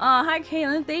 Oh, hi,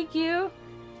 Kaylin. Thank you.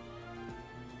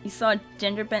 You saw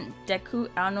gender bent Deku.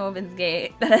 I don't know if it's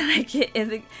gay that I like it.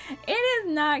 It is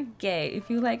not gay if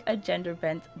you like a gender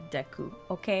bent Deku,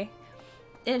 okay?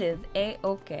 It is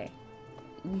a-okay.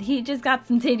 He just got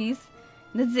some titties.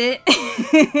 That's it.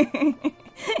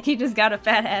 He just got a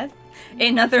fat ass.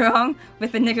 Ain't nothing wrong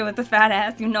with a nigga with a fat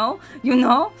ass, you know? You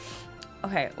know?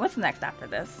 Okay, what's next after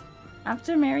this?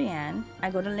 After Marianne, I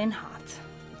go to Linhart.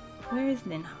 Where is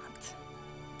Linhart?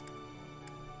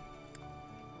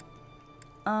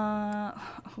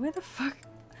 Where the fuck?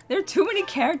 There are too many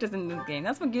characters in this game.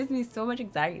 That's what gives me so much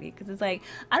anxiety, because it's like,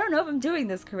 I don't know if I'm doing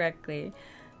this correctly.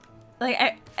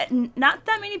 Like, not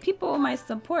that many people in my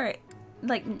support,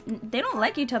 like, they don't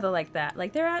like each other like that.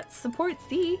 Like, they're at support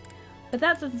C, But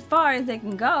that's as far as they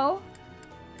can go.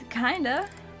 Kinda.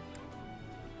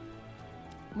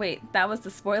 Wait, that was the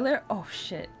spoiler? Oh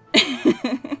shit.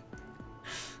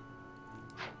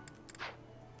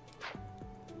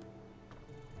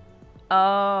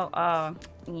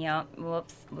 Yeah,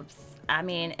 whoops. I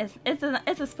mean,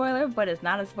 it's a spoiler, but it's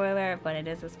not a spoiler, but it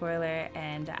is a spoiler,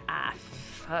 and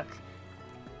fuck.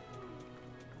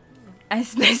 My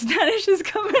Spanish is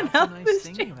coming out nice this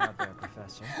thing stream. you have there,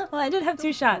 Professor. Well, I did have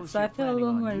 2 shots, so I You're feel a planning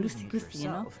little on more using it loosey-goosey, you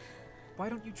know? yourself. Why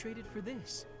don't you trade it for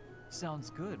this? Sounds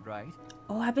good, right?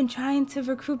 Oh, I've been trying to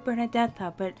recruit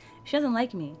Bernadetta, but she doesn't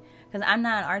like me because I'm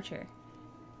not an archer.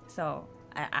 So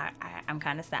I'm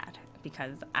kind of sad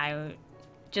because I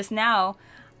just now,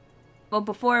 well,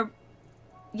 before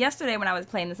yesterday when I was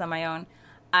playing this on my own,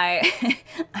 I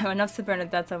went up to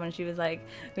Bernadetta when she was like,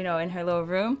 you know, in her little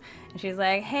room, and she was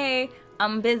like, "Hey,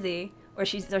 I'm busy," or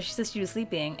she said she was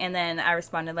sleeping, and then I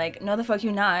responded like, "No, the fuck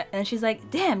you not," and then she's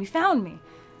like, "Damn, you found me."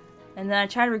 And then I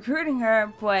tried recruiting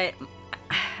her, but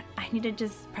I need to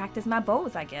just practice my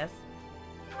bows, I guess.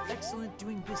 Excellent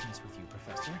doing business with you,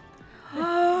 Professor.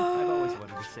 I've always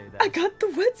wanted to say that. I got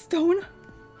the whetstone.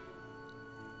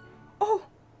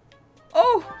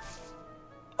 Oh,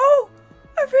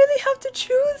 I really have to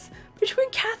choose between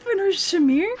Catherine or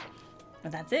Shamir?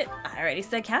 Well, that's it. I already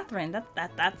said Catherine.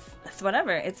 That's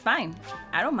whatever. It's fine.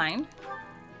 I don't mind.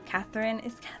 Catherine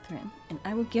is Catherine, and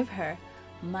I will give her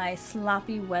my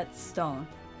sloppy wet stone.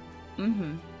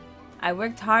 I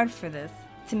worked hard for this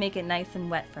to make it nice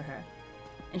and wet for her.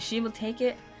 And she will take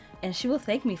it and she will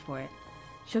thank me for it.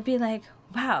 She'll be like,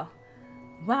 wow,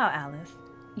 Alice,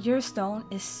 your stone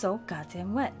is so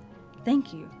goddamn wet.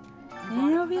 Thank you.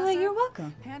 And I'll be like, you're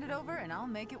welcome. Hand it over and I'll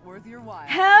make it worth your while.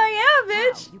 Hell yeah,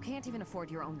 bitch. Wow, you can't even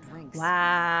afford your own drinks.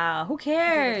 Wow, who Give it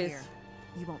cares? here.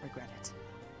 You won't regret it.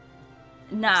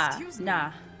 Nah.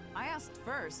 I asked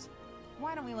first.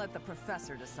 Why don't we let the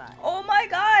professor decide? Oh my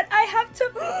god, I have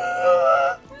to. No,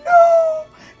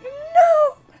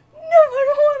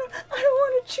 I don't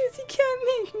want to choose. He can't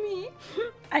make me.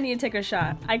 I need to take a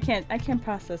shot. I can't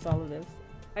process all of this.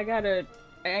 I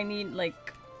need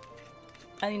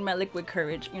my liquid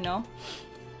courage, you know?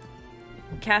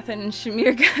 Catherine and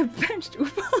Shamir got benched.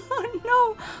 Oh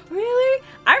no, really?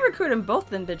 I recruited both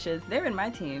them bitches. They're in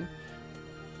my team.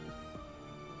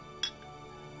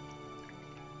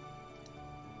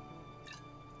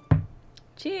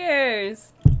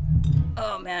 Cheers!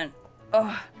 Oh man.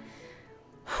 Oh.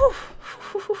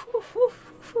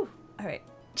 Alright.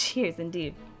 Cheers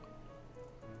indeed.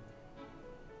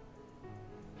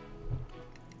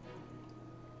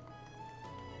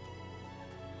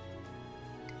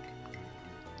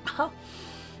 Oh.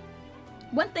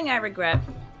 One thing I regret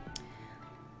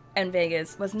in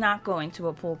Vegas was not going to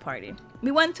a pool party.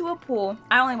 We went to a pool.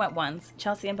 I only went once.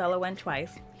 Chelsea and Bella went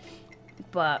twice.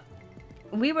 But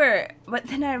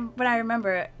then I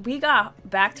remember we got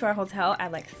back to our hotel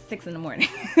at like 6 in the morning,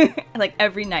 like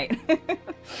every night.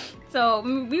 So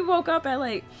we woke up at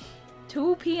like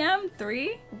 2 p.m.,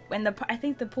 3, and I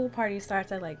think the pool party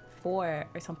starts at like 4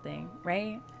 or something,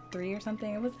 right? 3 or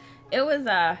something. It was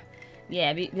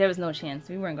yeah, there was no chance.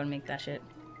 We weren't gonna make that shit.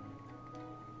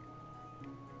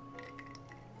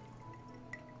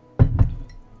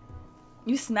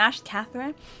 You smashed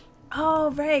Catherine?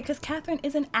 Oh, right, because Catherine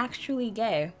isn't actually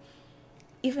gay.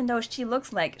 Even though she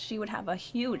looks like she would have a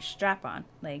huge strap on.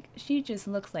 Like, she just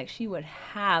looks like she would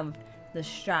have the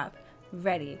strap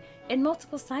ready. In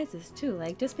multiple sizes, too.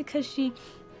 Like, just because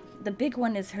the big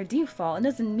one is her default, it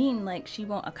doesn't mean, like, she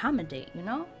won't accommodate, you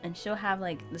know? And she'll have,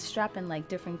 like, the strap in, like,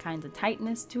 different kinds of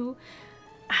tightness, too.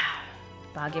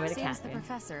 But I'll give it to Catherine. Seems the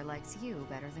professor likes you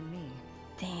better than me.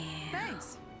 Damn.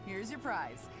 Thanks. Here's your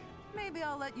prize. Maybe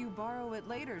I'll let you borrow it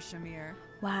later, Shamir.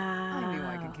 Wow. I knew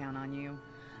I could count on you.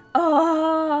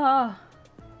 Oh.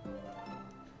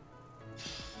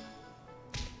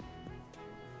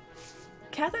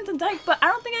 Catherine's a dyke, but I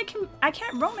don't think I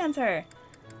can't romance her.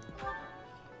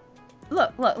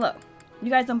 Look. You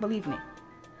guys don't believe me.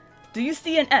 Do you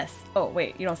see an S? Oh,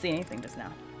 wait, you don't see anything just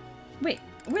now. Wait,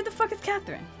 where the fuck is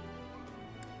Catherine?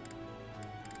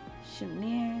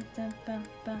 Shamir,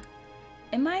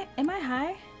 Am I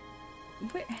high?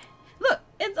 Wait, look,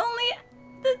 it's only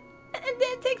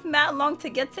it takes mad long to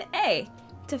get to A,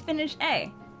 to finish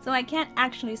A, so I can't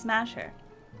actually smash her.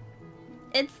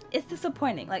 It's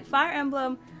disappointing. Like Fire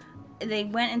Emblem, they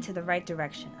went into the right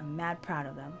direction. I'm mad proud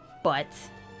of them, but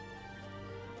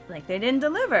like they didn't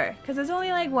deliver because there's only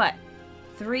like what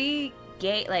 3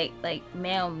 gay like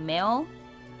male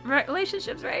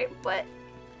relationships, right? But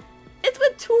it's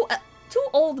with two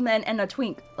old men and a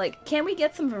twink. Like, can we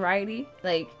get some variety?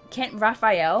 Like, can't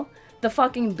Raphael, the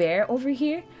fucking bear over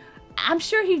here, I'm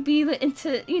sure he'd be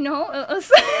into, you know,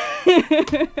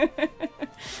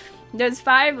 there's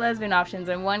 5 lesbian options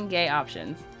and 1 gay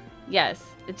options. Yes.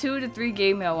 The 2 to 3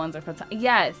 gay male ones are platonic.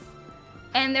 Yes.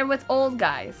 And they're with old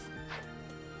guys.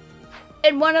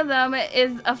 And one of them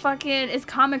is is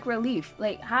comic relief.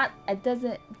 Like, it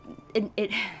doesn't,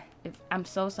 I'm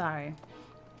so sorry.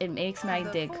 It makes my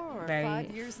dick 4 or very,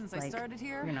 5 years since I started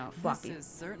here, you know, floppy. This is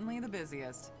certainly the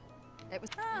busiest. It was.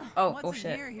 Oh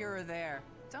shit. A year here or there?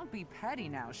 Don't be petty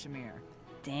now, Shamir.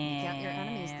 Damn. Count your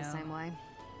enemies the same way.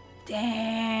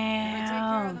 Damn. If I take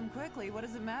care of them quickly, what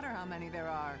does it matter how many there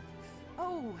are?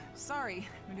 Oh, sorry.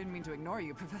 I didn't mean to ignore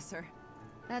you, Professor.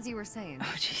 As you were saying,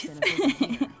 Oh, it's been a jeez. busy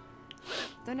year.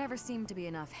 There never seemed to be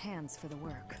enough hands for the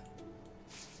work.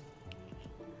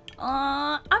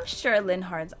 I'm sure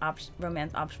Linhard's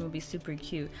romance option would be super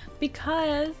cute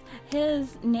because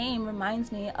his name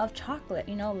reminds me of chocolate.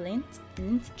 You know, Lint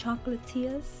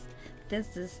chocolatiers.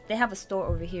 They have a store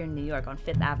over here in New York on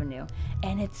 5th Avenue,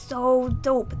 and it's so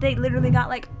dope. They literally got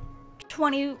like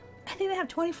 20. I think they have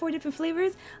 24 different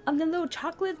flavors of the little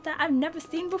chocolates that I've never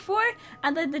seen before.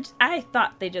 And I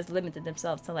thought they just limited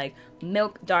themselves to like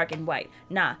milk, dark, and white.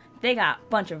 Nah, they got a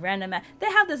bunch of random.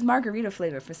 They have this margarita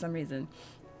flavor for some reason.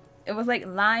 It was like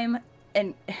lime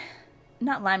and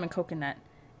not lime and coconut.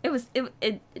 They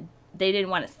didn't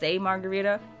want to say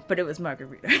margarita, but it was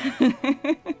margarita.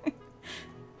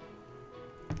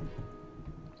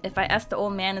 If I asked the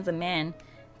old man as a man,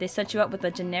 they set you up with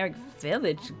a generic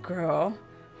village girl.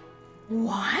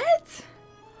 What?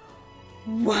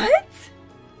 What?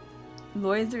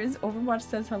 Loiser's Overwatch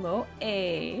says hello.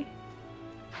 A.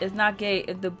 It's not gay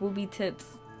if the booby tips.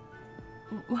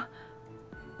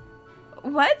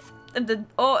 What? If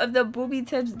the booby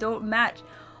tips don't match.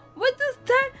 What does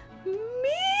that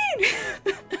mean?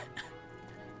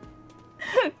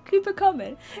 Keep it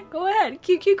coming. Go ahead.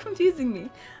 Keep confusing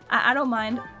me. I don't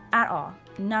mind at all.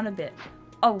 Not a bit.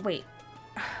 Oh wait.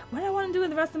 What do I want to do with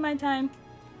the rest of my time?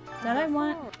 That I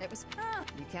want. It was.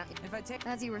 You can't. If I take.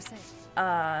 As you were saying.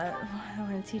 I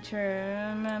want to teach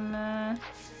her.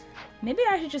 Maybe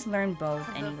I should just learn both,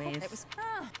 anyways. It was.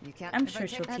 You can't. I'm sure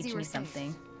she'll teach me saying.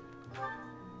 something.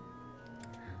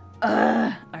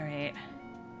 Alright.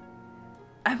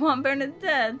 I want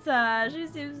Bernadette. She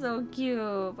seems so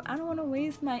cute. But I don't want to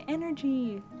waste my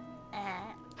energy.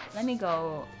 Let me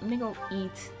go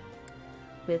eat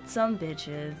with some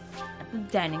bitches at the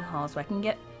dining hall so I can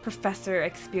get professor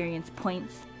experience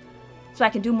points. So I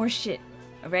can do more shit.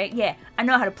 Alright? Yeah, I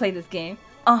know how to play this game.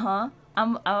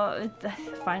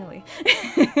 Finally.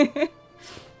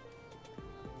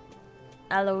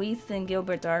 Eloise and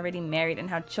Gilbert are already married and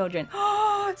have children.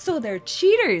 Oh, so they're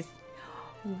cheaters.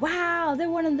 Wow, they're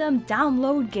one of them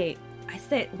download gate.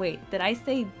 Wait, did I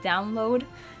say download?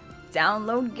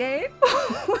 Download gate?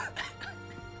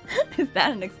 Is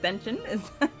that an extension?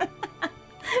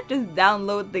 Just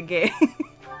download the game.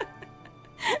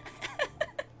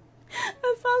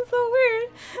 That sounds so weird.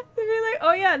 To be like,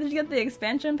 oh yeah, did you get the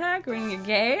expansion pack when you're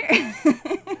gay?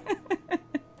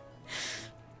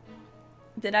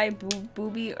 Did I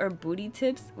booby or booty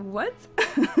tips? What?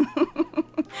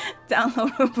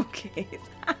 Download bouquets.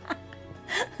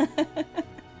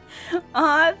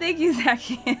 Aw, thank you,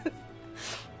 Zacchaeus.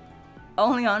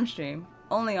 Only on stream.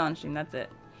 Only on stream, that's it.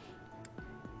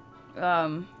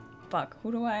 Fuck.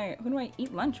 Who do I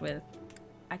eat lunch with?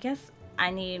 I guess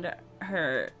I need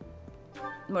her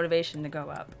motivation to go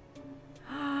up.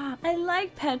 I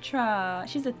like Petra.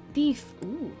 She's a thief.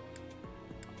 Ooh.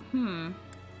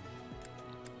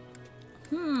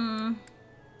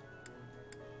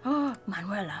 Oh,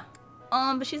 Manuela.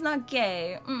 But she's not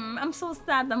gay. I'm so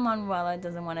sad that Manuela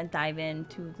doesn't want to dive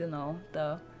into, you know,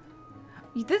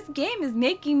 this game is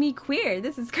making me queer.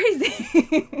 This is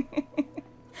crazy.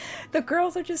 The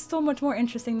girls are just so much more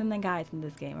interesting than the guys in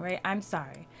this game, right? I'm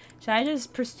sorry. Should I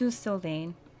just pursue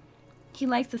Sylvain? He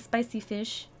likes the spicy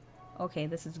fish. Okay,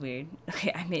 this is weird.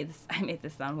 Okay, I made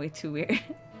this sound way too weird.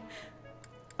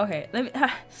 Okay, let me.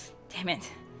 Damn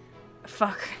it.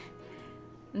 Fuck.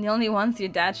 And the only one's your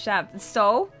dad's shaft.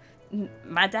 So,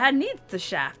 my dad needs the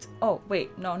shaft. Oh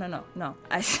wait, no.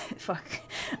 Fuck.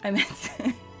 I meant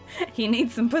he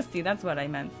needs some pussy. That's what I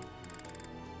meant.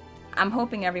 I'm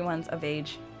hoping everyone's of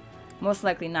age. Most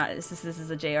likely not. This is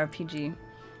a JRPG.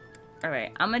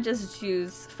 Alright, I'm gonna just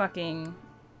choose fucking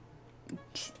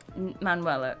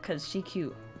Manuela, because she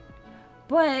cute.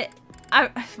 But,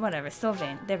 whatever,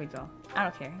 Sylvain. There we go. I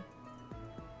don't care.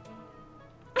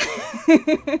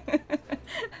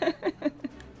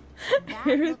 That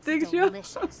looks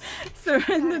delicious.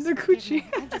 Surrender the coochie.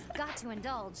 I just got to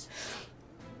indulge.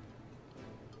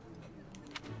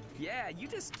 Yeah, you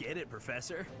just get it,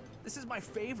 Professor. This is my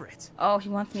favorite. Oh, he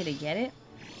wants me to get it?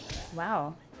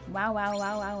 Wow. Wow, wow,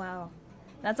 wow, wow, wow.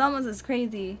 That's almost as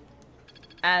crazy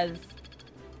as,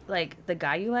 like, the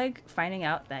guy you like finding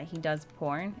out that he does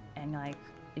porn and, like,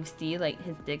 you see, like,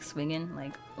 his dick swinging,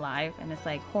 like, live, and it's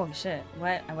like, holy shit,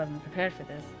 what? I wasn't prepared for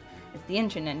this. It's the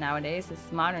internet nowadays.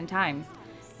 It's modern times.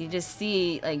 You just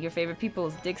see, like, your favorite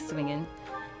people's dicks swinging.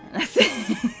 And that's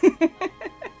it.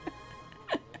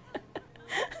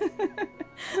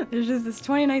 There's just this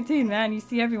 2019, man. You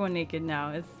see everyone naked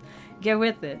now. It's get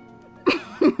with it.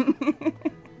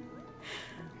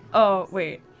 Oh,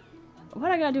 wait.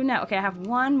 What I gotta do now? Okay, I have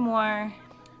one more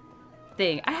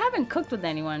thing. I haven't cooked with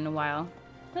anyone in a while.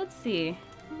 Let's see.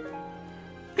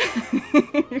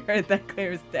 You heard that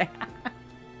clear as day.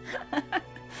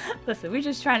 Listen, we're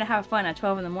just trying to have fun at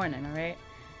 12 in the morning, alright?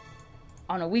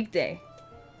 On a weekday.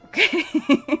 Okay?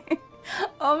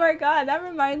 Oh my god, that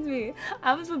reminds me.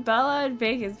 I was with Bella in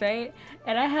Vegas, right?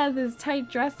 And I had this tight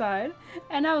dress on.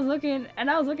 And I was looking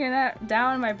at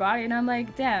down my body and I'm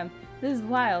like, damn, this is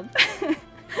wild.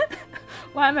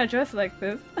 Why am I dressed like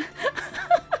this?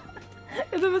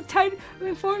 Because it was tight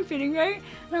and form-fitting, right?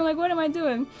 And I'm like, what am I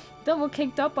doing? Double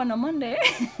caked up on a Monday.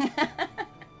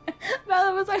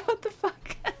 Bella was like, what the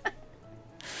fuck?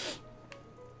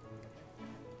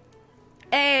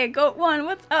 Hey, Goat One,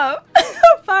 what's up?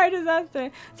 Fire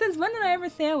disaster. Since when did I ever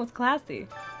say I was classy?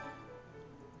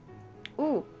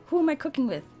 Ooh, who am I cooking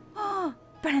with? Oh,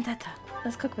 Benedetta.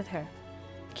 Let's cook with her.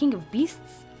 King of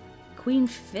Beasts? Queen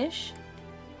Fish?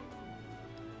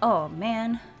 Oh,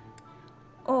 man.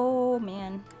 Oh,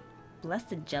 man.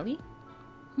 Blessed Jelly?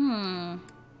 I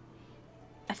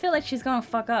feel like she's gonna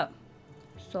fuck up.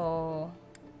 So...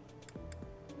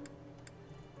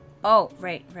 Oh,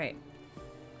 right.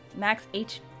 Max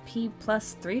HP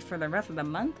plus 3 for the rest of the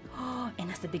month? Oh, and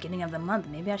that's the beginning of the month.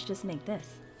 Maybe I should just make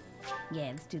this.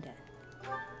 Yeah, let's do that.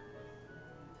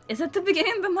 Is it the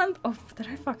beginning of the month? Oh, did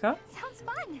I fuck up? Sounds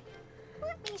fun.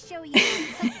 Let me show you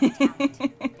some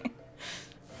talent.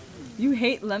 You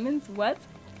hate lemons? What?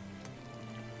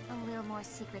 A little more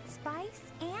secret spice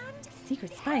and...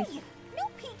 Secret spice? Hey, no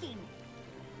peeking.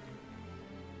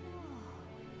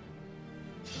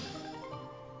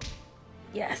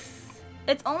 Yes.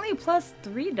 It's only plus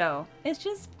 3 though. It's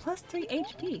just plus 3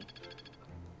 HP.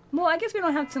 Well, I guess we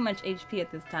don't have too much HP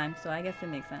at this time, so I guess it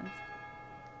makes sense.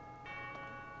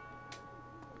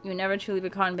 You never truly be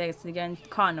caught in Vegas again.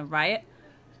 Caught in a riot?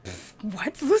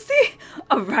 What, Lucy?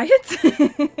 A riot?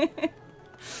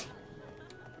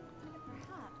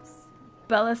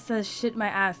 Bella says, shit my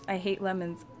ass. I hate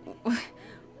lemons.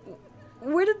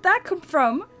 Where did that come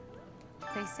from?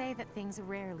 They say that things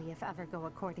rarely, if ever, go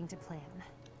according to plan.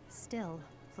 Still,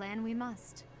 plan we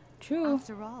must. True.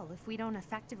 After all, if we don't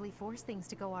effectively force things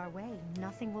to go our way,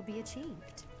 nothing will be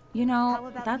achieved. You know, How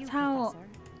about that's you, how... Professor?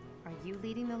 Are you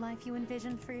leading the life you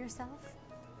envisioned for yourself?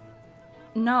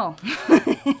 No.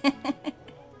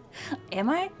 Am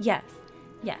I? Yes.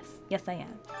 Yes, I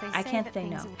am. I can't say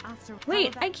no.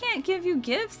 Wait, I can't give you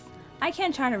gifts? I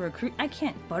can't try to recruit. I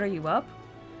can't butter you up.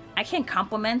 I can't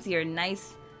compliment your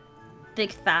nice,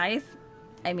 thick thighs.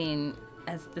 I mean,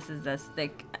 as this is as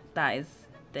thick thighs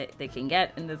that they can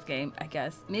get in this game, I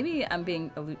guess. Maybe I'm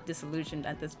being disillusioned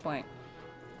at this point.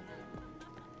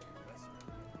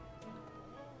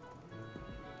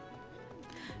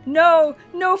 No,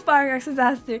 no, Fire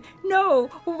Disaster. No,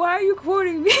 why are you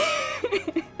quoting me?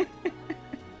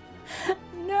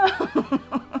 No.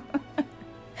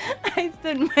 I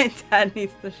said my dad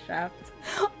needs the shaft.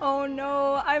 Oh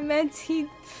no, I meant he...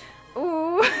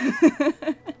 Ooh.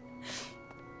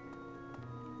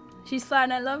 She's flat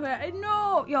and I love her. I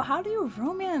know. Yo, how do you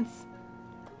romance?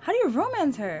 How do you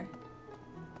romance her?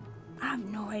 I have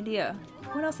no idea.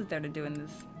 What else is there to do in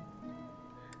this?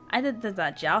 I did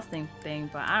that jousting thing,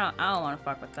 but I don't want to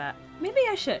fuck with that. Maybe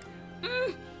I should.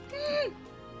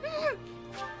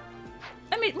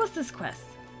 I mean, what's this quest?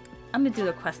 I'm gonna do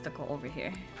the questicle over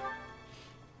here.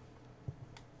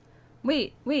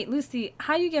 Wait, Lucy,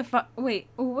 how you get wait,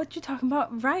 what you talking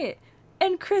about? Riot.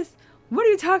 And Chris, what are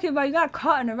you talking about? You got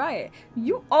caught in a riot.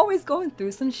 You always going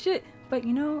through some shit. But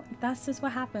you know, that's just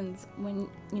what happens when,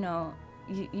 you know,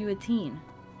 you a teen.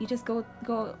 You just go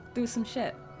through some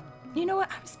shit. You know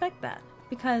what? I respect that.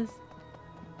 Because,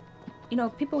 you know,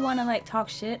 people want to, like, talk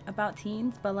shit about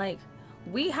teens. But, like,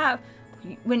 we have...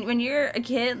 When you're a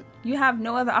kid, you have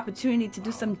no other opportunity to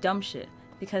do some dumb shit.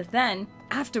 Because then,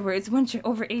 afterwards, once you're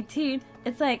over 18,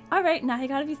 it's like, alright, now you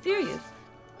gotta be serious.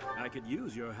 I could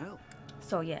use your help.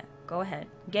 So, yeah, go ahead.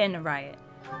 Get in a riot.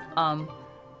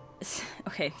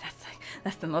 Okay,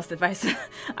 that's the most advice.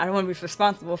 I don't want to be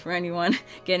responsible for anyone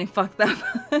getting fucked up.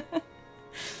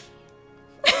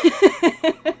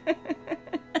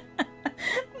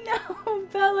 No,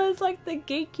 Bella's like the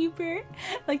gatekeeper,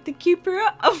 like the keeper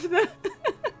of the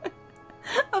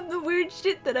of the weird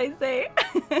shit that I say.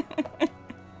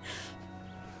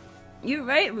 You're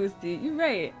right, Lucy. You're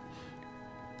right.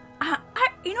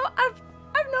 You know, I've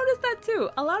noticed that too.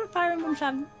 A lot of Fire Emblem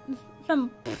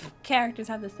some characters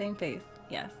have the same face.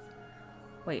 Yes.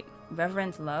 Wait,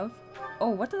 Reverend Love? Oh,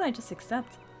 what did I just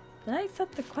accept? Did I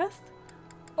accept the quest?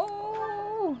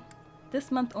 Oh,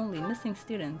 this month only, missing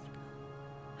students.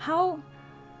 How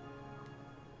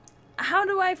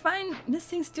do I find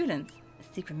missing students? A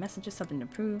secret message or something to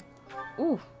prove?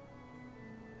 Ooh.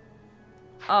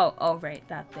 Oh, right,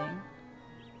 that thing.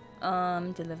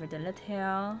 Deliver the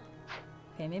letter.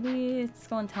 Okay, maybe it's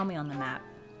going to tell me on the map.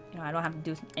 You know, I don't have to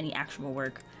do any actual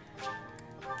work.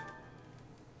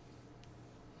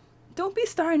 Don't be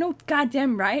starting no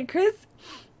goddamn riot, Chris.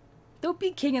 Don't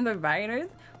be king of the rioters.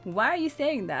 Why are you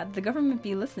saying that? The government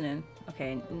be listening.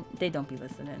 Okay, they don't be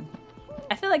listening.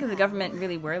 I feel like if the government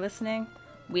really were listening,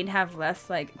 we'd have less,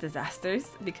 like, disasters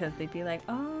because they'd be like,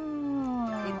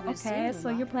 oh, okay, so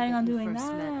you're planning on doing that.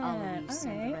 Alois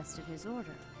and the rest of his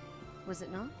order. Was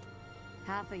it not?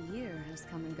 Half a year has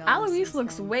come and gone. Alois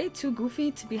looks way too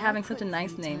goofy to be having such a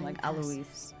nice name like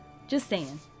Alois. Just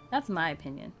saying. That's my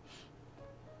opinion.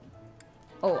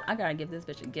 Oh, I gotta give this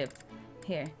bitch a gift.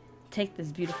 Here, take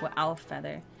this beautiful owl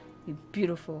feather. You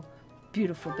beautiful,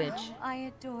 beautiful bitch. Oh,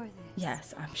 I adore this.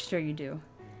 Yes, I'm sure you do.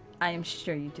 I am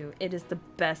sure you do. It is the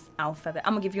best owl feather.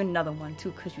 I'm gonna give you another one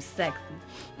too, cause you sexy.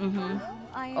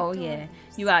 Oh yeah,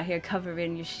 you out here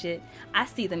covering your shit. I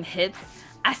see them hips.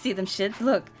 I see them shits.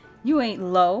 Look, you ain't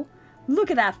low.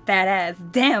 Look at that fat ass.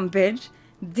 Damn, bitch.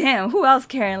 Damn, who else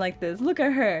carrying like this? Look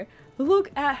at her. Look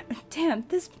at. Damn,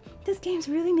 this game's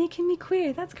really making me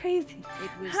queer. That's crazy.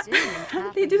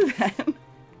 How did they do that?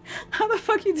 How the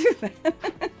fuck you do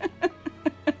that?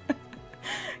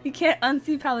 You can't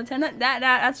unsee Palutena?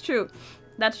 That's true.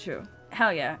 That's true.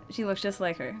 Hell yeah. She looks just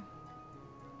like her.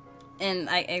 And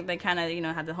they kind of, you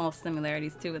know, have the whole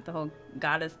similarities too with the whole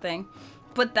goddess thing.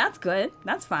 But that's good.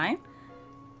 That's fine.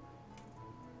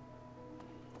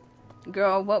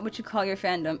 Girl, what would you call your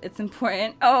fandom? It's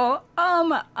important. Oh,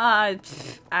 I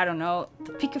don't know.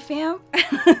 The Pika fam?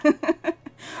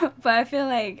 But I feel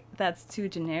like that's too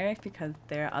generic because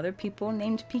there are other people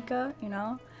named Pika, you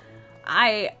know?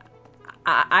 I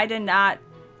did not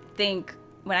think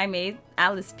when I made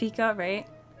Alice Pika, right?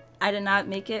 I did not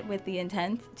make it with the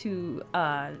intent to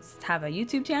have a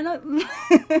YouTube channel.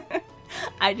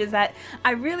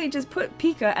 I really just put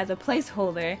Pika as a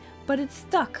placeholder, but it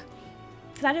stuck.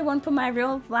 Because I didn't want to put my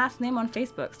real last name on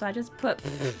Facebook, so I just put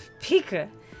Pika.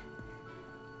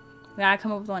 We gotta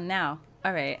come up with one now.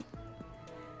 Alright.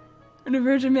 On the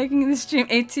verge of making this stream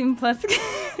 18 plus.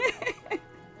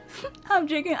 I'm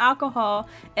drinking alcohol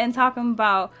and talking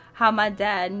about how my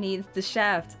dad needs the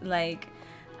shaft. Like,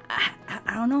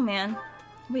 I don't know, man.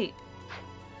 Wait.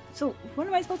 So, what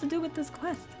am I supposed to do with this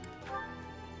quest?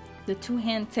 The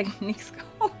two-hand techniques.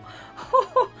 Vanille!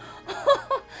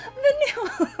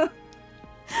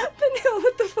 Vanille,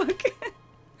 what the fuck?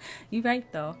 You right,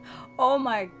 though. Oh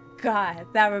my god,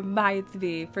 that reminds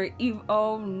me.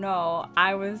 Oh no,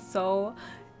 I was so...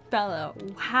 Bella,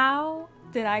 how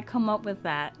did I come up with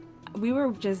that? We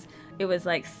were just... It was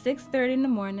like 6:30 in the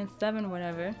morning, 7,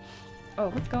 whatever. Oh,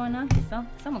 what's going on?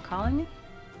 Someone calling me?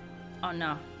 Oh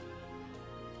no.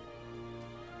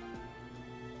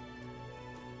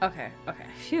 Okay.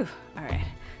 Phew. Alright.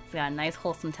 So got a nice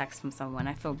wholesome text from someone.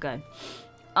 I feel good.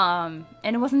 And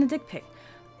it wasn't a dick pic.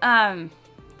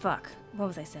 Fuck. What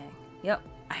was I saying? Yep.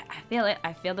 I feel it.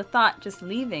 I feel the thought just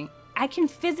leaving. I can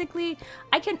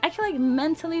like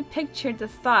mentally picture the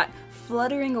thought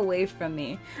fluttering away from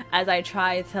me as I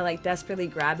try to like desperately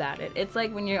grab at it. It's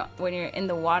like when you're in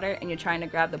the water and you're trying to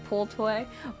grab the pool toy,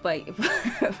 but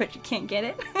you can't get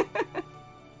it.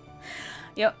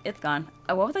 Yep, it's gone.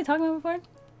 What was I talking about before?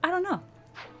 I don't know.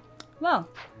 Well,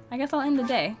 I guess I'll end the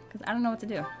day because I don't know what to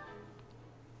do.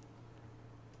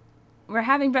 We're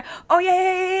having oh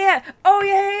yeah. Oh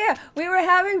yeah. We were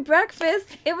having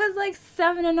breakfast. It was like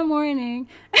 7 in the morning.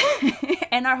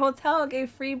 And our hotel gave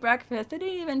free breakfast. They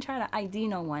didn't even try to ID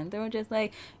no one. They were just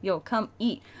like, yo, come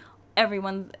eat.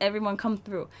 Everyone come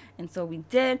through. And so we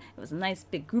did. It was a nice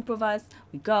big group of us.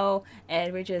 We go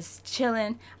and we're just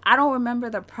chilling. I don't remember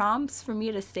the prompts for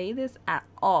me to say this at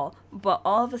all. But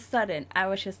all of a sudden, I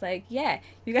was just like, yeah,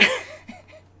 you got...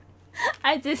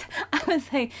 I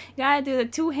was like, you gotta do the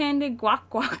two-handed guac.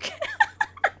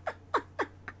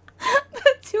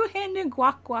 The two-handed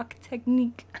guac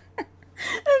technique.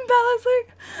 And Bella's like,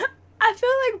 I feel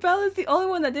like Bella's the only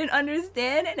one that didn't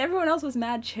understand, and everyone else was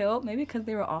mad chill. Maybe because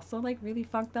they were also like really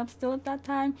fucked up still at that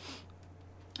time.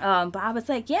 But I was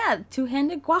like, yeah,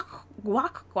 two-handed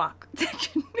guac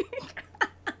technique.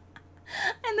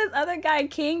 And this other guy,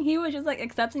 King, he was just like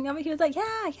accepting of it. He was like, yeah,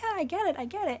 I get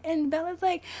it. And Bella's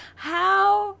like,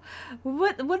 how?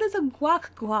 What is a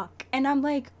guac? And I'm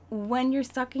like, when you're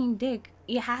sucking dick,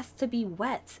 it has to be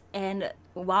wet. And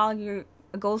while it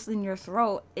goes in your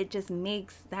throat, it just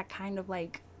makes that kind of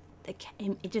like, it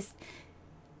just,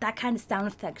 that kind of sound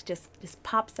effect just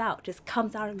pops out, just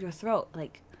comes out of your throat.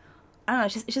 Like, I don't know,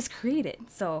 it's just created.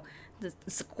 So,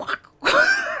 this guac.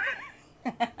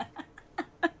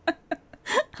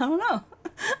 I don't know.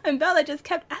 And Bella just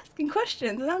kept asking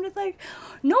questions. And I'm just like,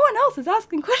 no one else is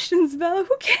asking questions, Bella.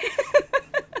 Who cares?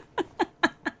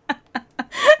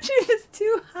 She was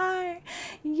too high.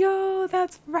 Yo,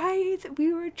 that's right.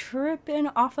 We were tripping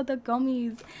off of the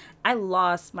gummies. I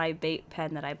lost my vape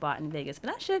pen that I bought in Vegas.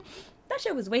 But that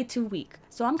shit was way too weak.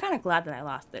 So I'm kind of glad that I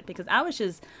lost it. Because I was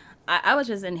just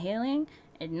inhaling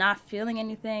and not feeling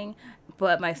anything,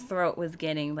 but my throat was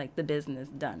getting like the business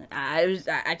done. I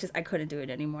couldn't do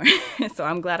it anymore. So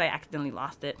I'm glad I accidentally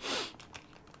lost it.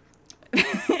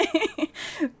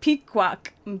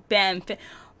 Peacock, bam,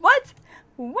 what?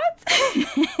 What's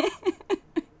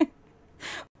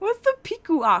the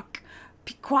peacock?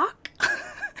 Peacock?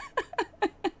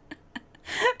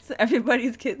 So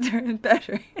everybody's kids are in bed,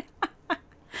 right?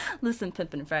 Listen,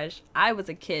 Pimpin' Fresh, I was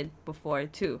a kid before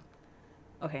too.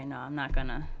 Okay, no, I'm not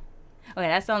gonna. Okay,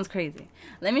 that sounds crazy.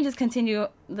 Let me just continue.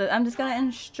 I'm just gonna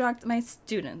instruct my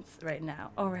students right now.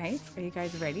 All right, are you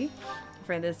guys ready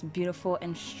for this beautiful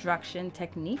instruction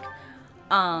technique?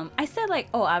 I said like,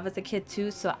 oh, I was a kid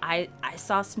too, so I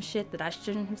saw some shit that I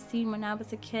shouldn't have seen when I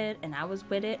was a kid, and I was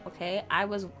with it. Okay, I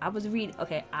was reading.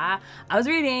 Okay, I was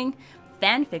reading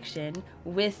fan fiction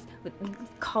with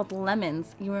called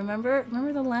Lemons. You remember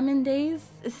the lemon days?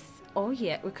 Oh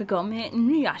yeah, we could go meet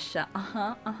Inuyasha.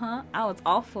 I was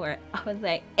all for it. I was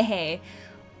like, hey.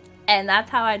 And that's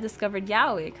how I discovered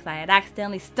yaoi, because I had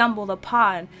accidentally stumbled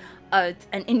upon an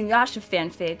Inuyasha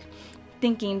fanfic,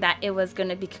 thinking that it was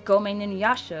gonna be Kagome and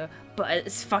Inuyasha, but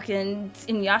it's fucking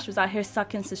Inuyasha was out here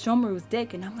sucking Sesshomaru's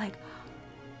dick, and I'm like,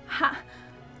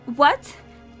 what?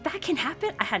 That can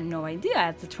happen? I had no idea.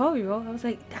 As a 12-year-old, I was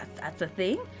like, that's a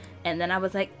thing? And then I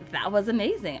was like, that was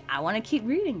amazing. I want to keep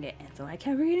reading it. And so I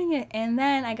kept reading it. And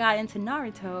then I got into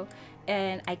Naruto,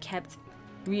 and I kept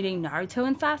reading Naruto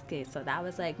and Sasuke. So that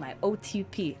was like my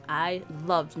OTP. I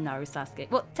loved Naruto Sasuke.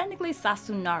 Well, technically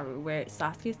Sasunaru, where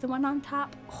Sasuke is the one on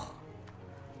top. Oh,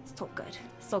 so good.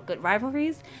 So good.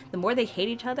 Rivalries, the more they hate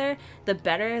each other, the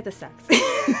better the sex.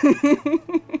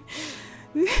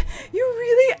 You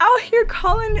really out here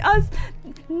calling us?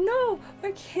 No,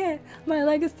 I can't. My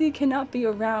legacy cannot be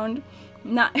around.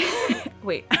 Not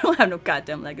wait, I don't have no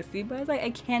goddamn legacy, but it's like I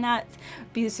cannot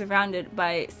be surrounded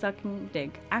by sucking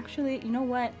dick. Actually, you know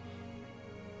what?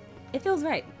 It feels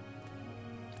right.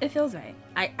 It feels right.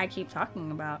 I keep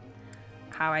talking about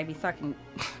how I be sucking.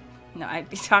 No, I'd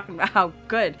be talking about how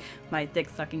good my dick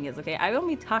sucking is, okay? I won't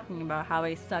be talking about how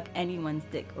I suck anyone's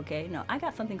dick, okay? No, I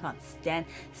got something called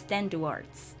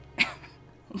standards.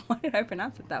 Why did I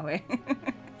pronounce it that way?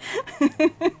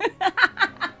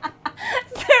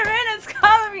 Serena's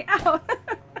calling me out.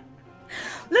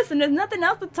 Listen, there's nothing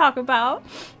else to talk about.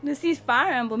 You see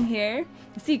Fire Emblem here.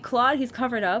 You see Claude, he's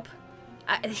covered up.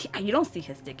 You don't see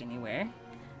his dick anywhere.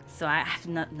 So I have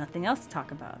nothing else to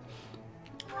talk about.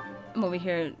 I'm over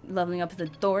here leveling up his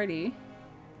authority.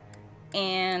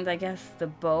 And I guess the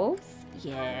bows?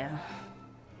 Yeah.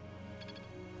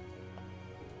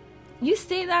 You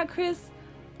say that, Chris,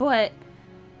 but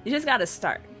you just gotta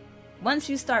start. Once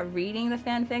you start reading the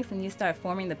fanfics and you start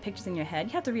forming the pictures in your head,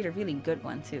 you have to read a really good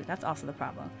one too. That's also the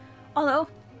problem. Although,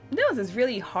 there was this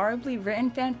really horribly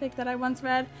written fanfic that I once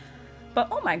read. But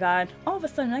oh my god, all of a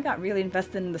sudden I got really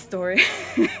invested in the story.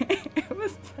 It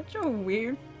was such a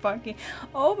weird fucking...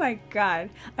 Oh my god.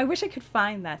 I wish I could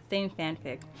find that same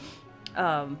fanfic.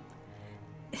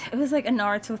 It was like a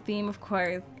Naruto theme, of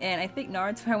course. And I think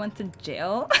Naruto went to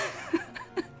jail.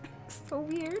 So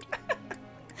weird.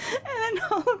 And then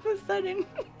all of a sudden,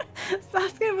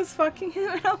 Sasuke was fucking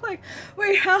him. And I'm like,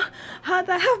 wait, how'd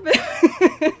that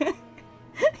happen?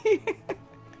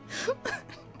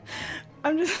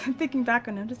 I'm just thinking back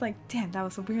on it. I'm just like, damn, that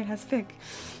was a weird ass fic.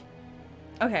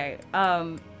 Okay,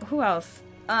 who else?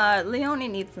 Leonie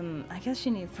needs some, I guess she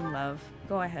needs some love.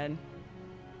 Go ahead.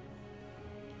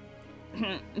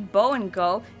 Bo and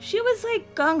Go, she was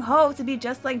like gung-ho to be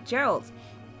just like Gerald.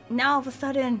 Now all of a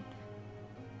sudden,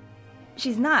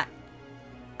 she's not.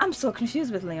 I'm so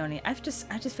confused with Leonie. I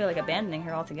just feel like abandoning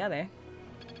her altogether.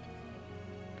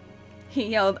 He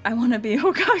yelled, I want to be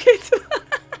Hokage too.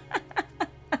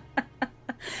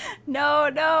 No,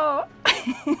 no.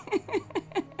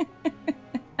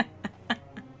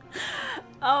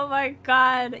 Oh my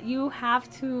god. You have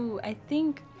to, I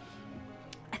think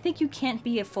you can't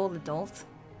be a full adult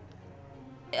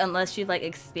unless you've like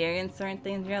experienced certain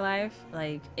things in your life.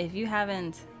 Like if you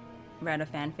haven't read a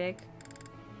fanfic,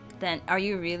 then are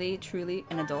you really truly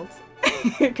an adult?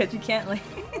 Because you can't like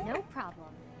No problem.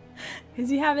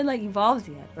 because you haven't like evolved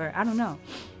yet, or I don't know.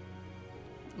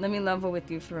 Let me level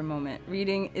with you for a moment.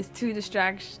 Reading is too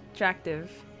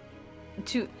distractive.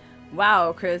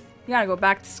 Wow, Chris, you gotta go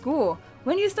back to school.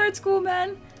 When do you start school,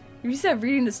 man? You said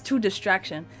reading is too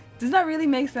distraction. Does that really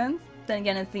make sense? Then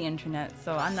again, it's the internet,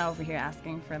 so I'm not over here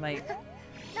asking for like.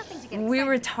 Nothing to get We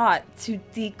were excited taught to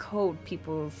decode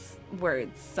people's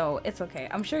words, so it's okay.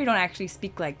 I'm sure you don't actually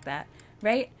speak like that,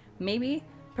 right? Maybe,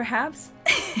 perhaps.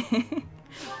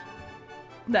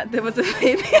 That there was a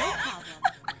baby.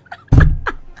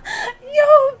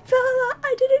 Yo, Bella,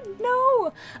 I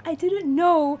didn't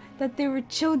know that there were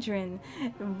children,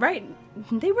 right?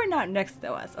 They were not next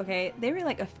to us, okay? They were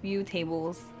like a few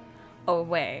tables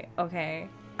away, okay?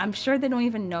 I'm sure they don't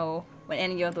even know what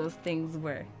any of those things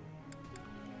were.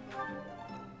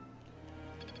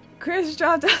 Chris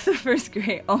dropped out of first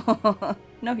grade. Oh,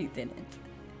 no he didn't.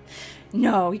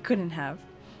 No, he couldn't have.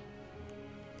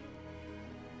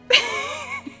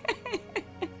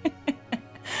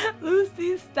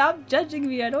 Lucy, stop judging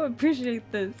me. I don't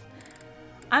appreciate this.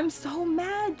 I'm so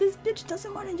mad. This bitch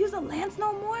doesn't want to use a lance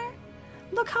no more.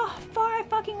 Look how far I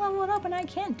fucking leveled up and I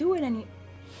can't do it any.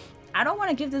 I don't want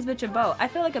to give this bitch a bow. I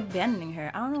feel like abandoning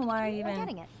her. I don't know why I even. I'm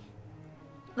getting it.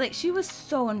 Like, she was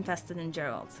so invested in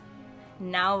Gerald.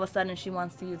 Now all of a sudden she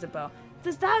wants to use a bow.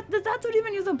 Does that dude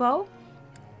even use a bow?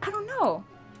 I don't know.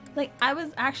 Like, I was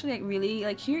actually like really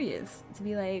like curious to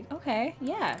be like, okay,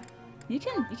 yeah. You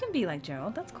can be like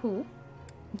Gerald. That's cool.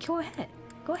 Go ahead.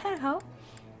 Go ahead, ho.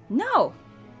 No.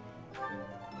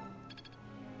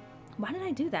 Why did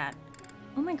I do that?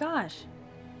 Oh my gosh.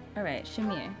 All right,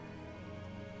 Shamir.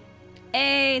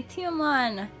 Hey,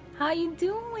 Tiaman. How you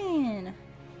doing?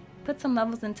 Put some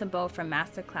levels into bow for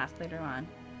master class later on.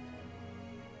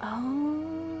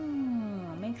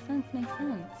 Oh, makes sense, makes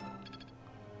sense.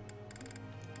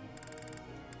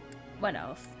 What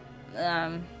else?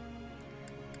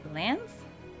 Lance?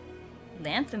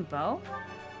 Lance and bow?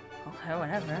 Okay,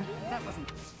 whatever. That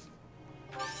wasn't.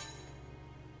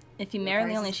 If you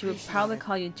marry Leonie, she would probably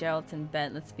call you Gerald in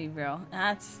bed, let's be real.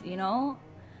 That's, you know,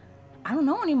 I don't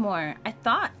know anymore. I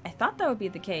thought that would be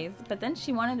the case, but then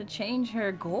she wanted to change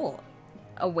her goal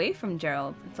away from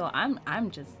Gerald. So I'm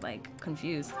just like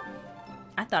confused.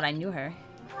 I thought I knew her.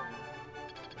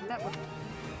 That was.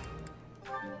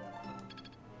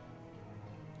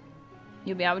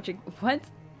 You'll be out with your what?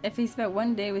 If he spent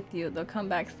one day with you, they'll come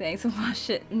back saying some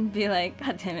bullshit and be like,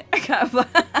 God damn it, I got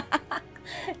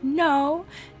No,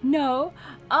 no.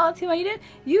 Oh, Tima, you did?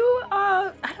 You,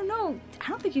 I don't know. I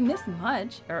don't think you missed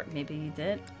much. Or maybe you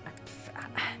did.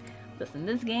 Listen,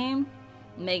 this game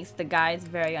makes the guys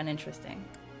very uninteresting.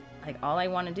 Like, all I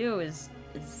want to do is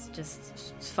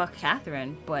just fuck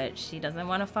Catherine, but she doesn't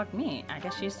want to fuck me. I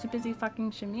guess she's too busy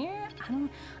fucking Shamir?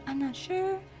 I'm not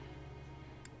sure.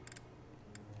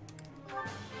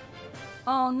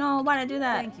 Oh no, why'd I do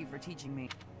that? Thank you for teaching me.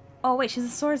 Oh wait, she's a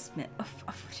swordsmith. Oh,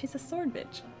 she's a sword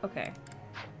bitch. Okay,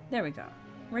 there we go.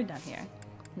 We're done here.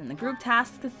 And then the group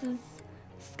task, this is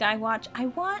Skywatch.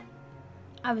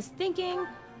 I was thinking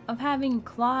of having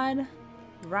Claude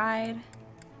ride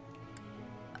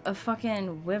a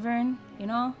fucking wyvern, you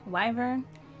know, wyvern.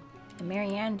 And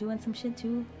Marianne doing some shit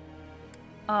too.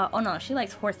 Oh no, she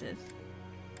likes horses.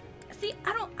 See,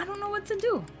 I don't know what to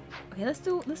do. Okay, let's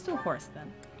do horse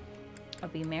then. I'll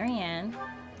be Marianne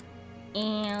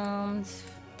and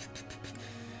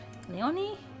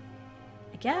Leonie,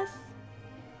 I guess.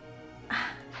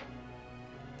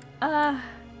 I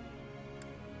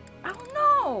don't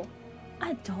know.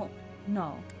 I don't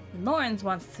know. Lawrence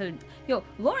wants to. Yo,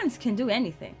 Lawrence can do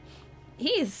anything. He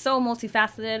is so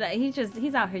multifaceted.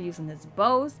 He's out here using his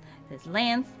bows, his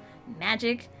lance,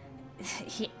 magic.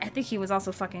 I think he was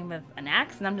also fucking with an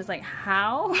axe, and I'm just like,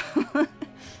 how?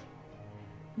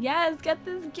 Yes, get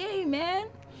this game, man.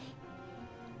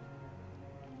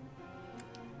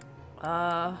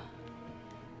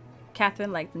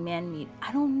 Catherine likes man meat.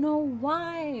 I don't know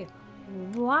why.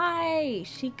 Why?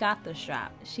 She got the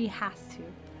strap. She has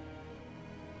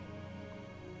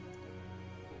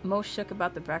to. most shook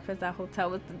about the breakfast at hotel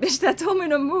was the bitch that told me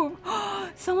to move.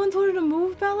 Someone told her to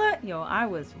move, Bella? Yo, I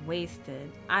was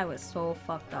wasted. I was so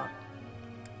fucked up.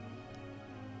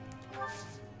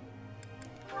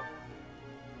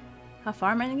 How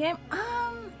far am I in the game?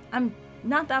 I'm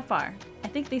not that far. I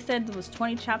think they said it was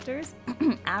 20 chapters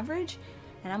average,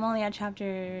 and I'm only at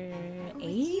chapter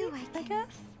 8, I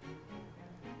guess.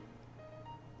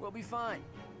 We'll be fine.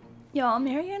 Yo,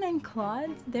 Marianne and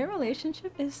Claude, their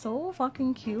relationship is so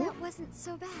fucking cute. That wasn't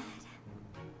so bad.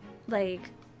 Like,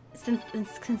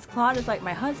 since Claude is like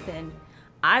my husband,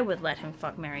 I would let him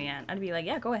fuck Marianne. I'd be like,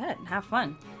 yeah, go ahead, have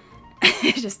fun.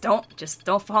 just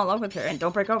don't fall in love with her and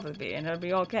don't break up with me, and it'll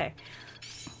be okay.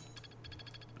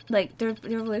 Like their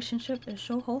relationship is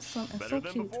so wholesome and so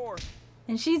cute.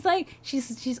 And she's like,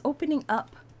 she's opening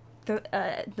up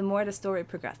the more the story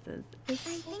progresses. I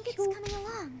think it's coming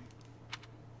along.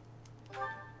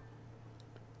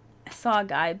 I saw a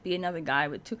guy be another guy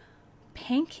with 2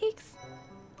 pancakes.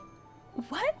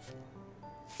 What?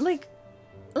 Like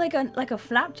a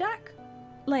flapjack?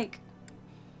 Like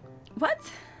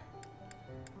what?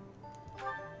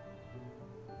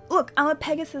 Look, I'm a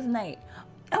Pegasus Knight.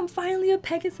 I'm finally a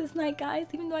Pegasus Knight, guys.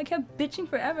 Even though I kept bitching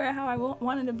forever how I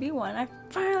wanted to be one, I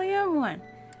finally am one.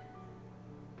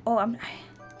 Oh,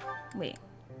 wait.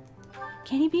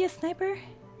 Can he be a sniper?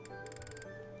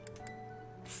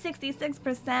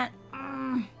 66%.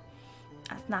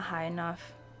 That's not high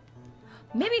enough.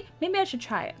 Maybe I should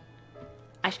try it.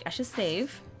 I should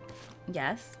save.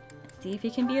 Yes. See if he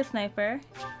can be a sniper.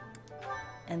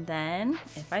 And then,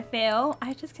 if I fail,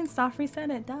 I just can soft reset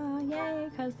it. Duh, yay,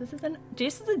 because this is a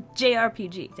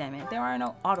JRPG, damn it. There are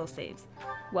no autosaves.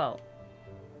 Well,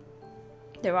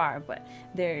 there are, but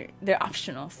they're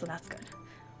optional, so that's good.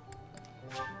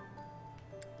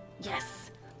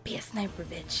 Yes, be a sniper,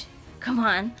 bitch. Come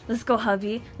on, let's go,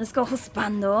 hubby. Let's go,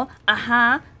 husbando.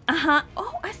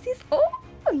 Oh, I see. Oh,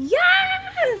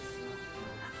 yes!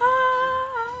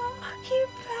 He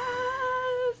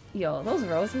passed. Yo, those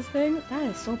roses thing, that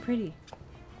is so pretty.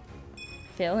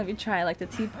 Fail, let me try like the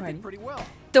tea party. I did pretty well.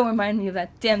 Don't remind me of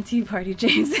that damn tea party,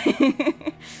 James.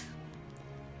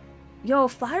 Yo,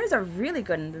 flyers are really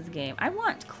good in this game. I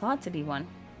want Claude to be one.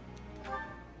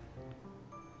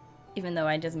 Even though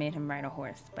I just made him ride a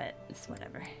horse, but it's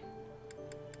whatever.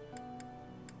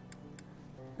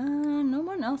 No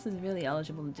one else is really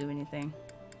eligible to do anything.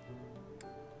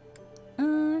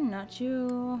 Not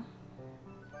you.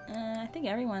 I think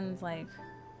everyone's like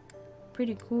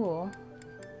pretty cool.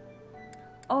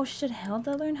 Oh, should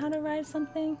Hilda learn how to ride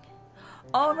something?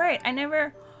 Oh, right, I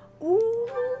never. Ooh,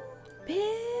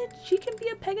 bitch, she can be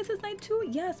a Pegasus Knight too.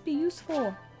 Yes, be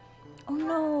useful. Oh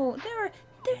no,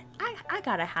 I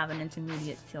gotta have an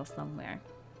intermediate seal somewhere.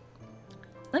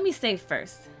 Let me save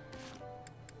first.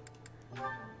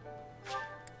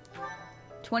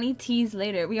 20 T's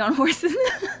later, we on horses.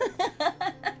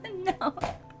 No.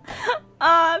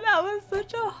 That was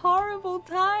such a horrible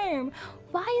time.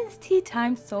 Why is tea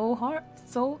time so hard,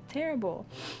 so terrible?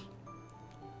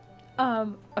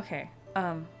 Okay.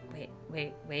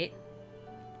 Wait.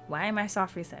 Why am I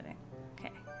soft resetting?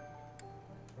 Okay.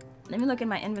 Let me look at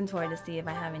my inventory to see if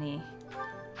I have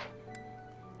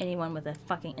anyone with a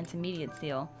fucking intermediate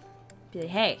seal. Be like,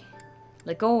 hey,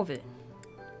 let go of it.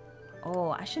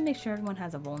 Oh, I should make sure everyone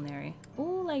has a vulnerary. Oh,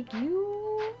 like you?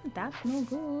 That's no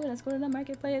good. Let's go to the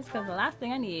marketplace, because the last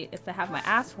thing I need is to have my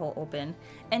asshole open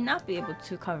and not be able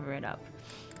to cover it up.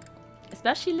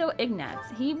 Especially little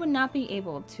Ignatz. He would not be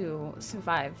able to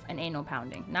survive an anal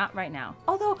pounding. Not right now.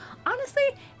 Although,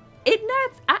 honestly,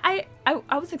 Ignatz, I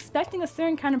was expecting a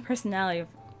certain kind of personality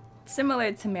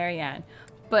similar to Marianne,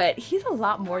 but he's a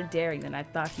lot more daring than I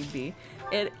thought he'd be.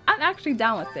 I'm actually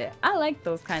down with it. I like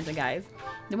those kinds of guys.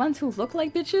 The ones who look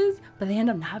like bitches, but they end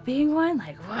up not being one.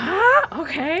 Like, what?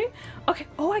 Okay.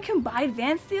 Oh, I can buy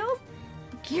advanced seals?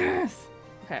 Yes.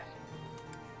 Okay.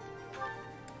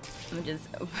 Let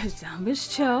me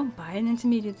just chill. Buy an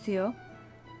intermediate seal.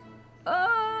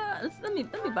 Let me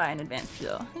buy an advanced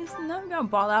seal. I'm gonna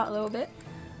ball out a little bit.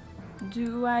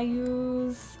 Do I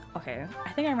use? Okay, I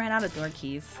think I ran out of door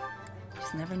keys.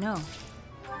 Just never know.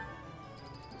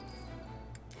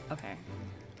 Okay,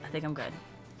 I think I'm good.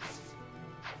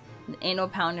 The anal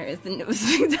pounder is the newest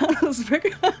McDonald's burger.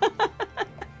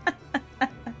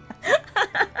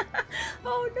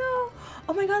 Oh no!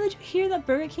 Oh my god, did you hear that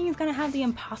Burger King is gonna have the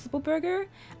Impossible Burger?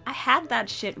 I had that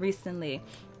shit recently.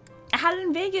 I had it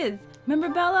in Vegas.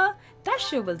 Remember, Bella? That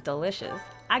shit was delicious.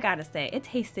 I gotta say, it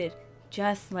tasted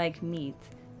just like meat,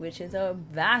 which is a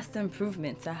vast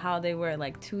improvement to how they were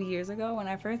like 2 years ago when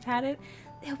I first had it.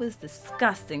 it was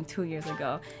disgusting 2 years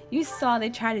ago. You saw they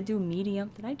tried to do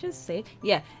medium. Did I just say?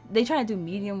 Yeah, they tried to do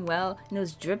medium well, and it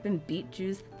was dripping beet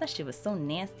juice. That shit was so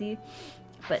nasty.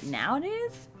 But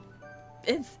nowadays,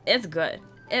 it's good.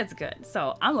 It's good.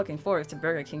 So I'm looking forward to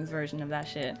Burger King's version of that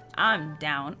shit. I'm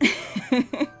down.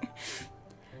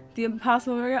 The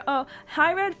Impossible Burger. Oh,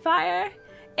 hi Red Fire.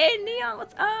 Hey Neon,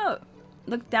 what's up?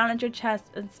 Look down at your chest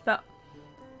and spell.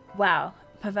 Wow.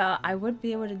 Pavel, I would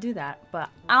be able to do that, but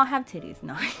I don't have titties.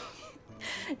 No.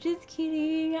 Just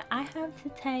kidding. I have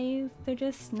titties. They're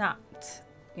just not,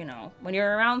 you know, when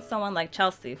you're around someone like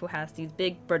Chelsea who has these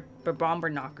big bomber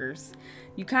knockers,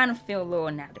 you kind of feel a little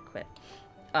inadequate.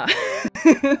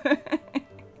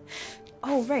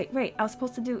 Oh, right. I was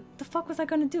supposed to do, the fuck was I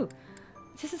gonna do?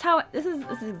 This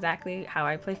is exactly how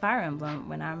I play Fire Emblem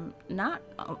when I'm not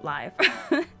live.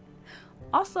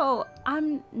 Also,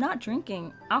 I'm not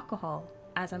drinking alcohol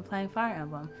as I'm playing Fire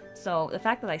Emblem. So the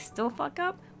fact that I still fuck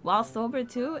up while sober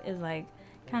too is like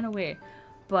kind of weird.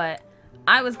 But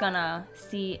I was gonna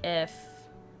see if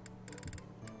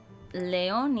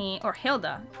Leonie or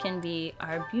Hilda can be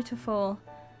our beautiful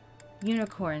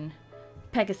unicorn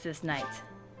Pegasus Knight.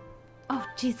 Oh,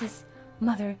 Jesus,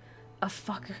 mother of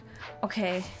fucker.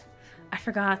 Okay, I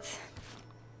forgot.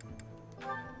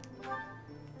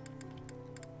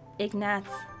 Ignatz,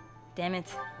 damn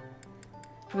it.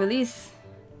 Release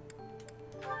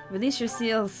your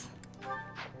seals.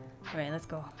 Alright, let's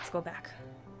go. Let's go back.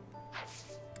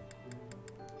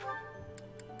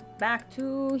 Back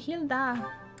to Hilda.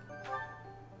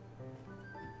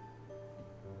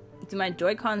 Do my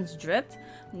Joy-Cons dripped?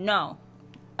 No.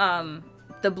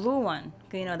 The blue one.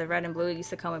 You know, the red and blue used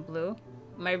to come with blue.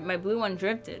 My blue one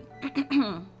drifted.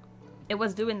 It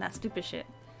was doing that stupid shit.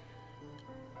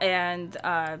 And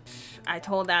I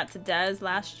told that to Des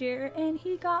last year, and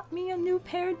he got me a new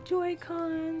pair of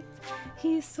Joy-Cons.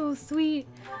 He's so sweet.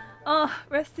 Oh,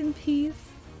 rest in peace.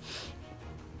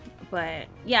 But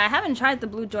yeah, I haven't tried the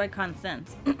blue Joy-Con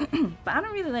since. But I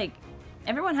don't really like.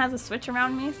 Everyone has a Switch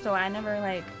around me, so I never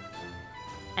like.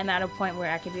 I'm at a point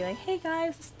where I could be like, hey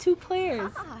guys, it's 2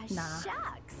 players. Oh, nah.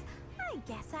 Shucks. I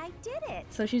guess I did it.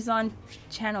 So she's on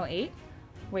channel 8?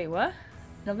 Wait, what?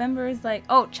 November is like,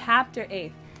 oh, chapter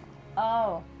 8.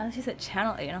 Oh, I thought she said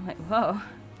channel 8. I'm like, whoa.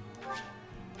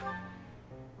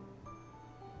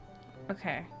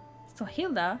 Okay. So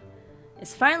Hilda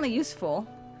is finally useful.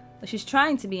 But she's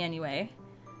trying to be anyway.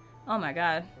 Oh my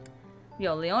god.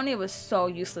 Yo, Leonie was so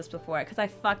useless before because I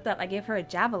fucked up. I gave her a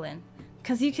javelin.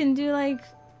 Because you can do like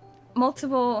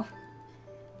multiple,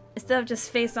 instead of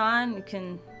just face on, you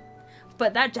can,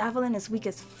 but that javelin is weak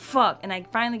as fuck, and I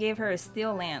finally gave her a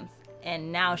steel lance,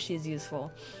 and now she's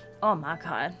useful. Oh my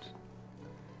god.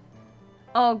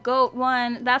 Oh, Goat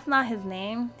One, that's not his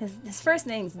name. His first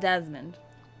name's Desmond,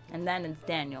 and then it's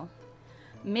Daniel.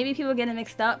 Maybe people get it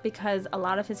mixed up because a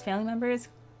lot of his family members,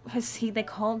 they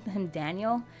called him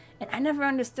Daniel, and I never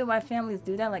understood why families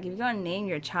do that. Like, if you're gonna name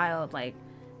your child, like,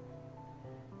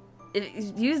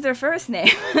 use their first name.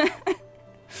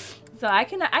 So I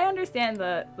understand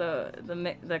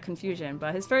the confusion,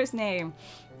 but his first name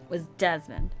was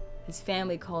Desmond. His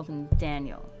family called him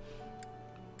Daniel.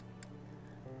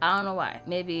 I don't know why.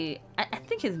 Maybe I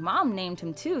think his mom named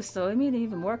him too, so it made me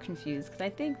even more confused because I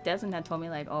think Desmond had told me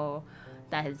like, oh,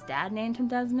 that his dad named him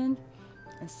Desmond.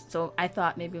 And so I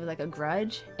thought maybe it was like a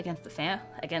grudge against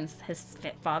against his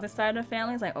father's side of the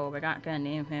family. It's like, oh, we're not gonna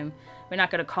name him. We're not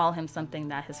gonna call him something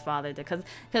that his father did,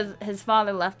 because his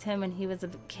father left him when he was a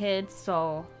kid.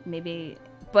 So maybe,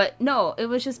 but no, it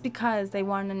was just because they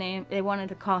wanted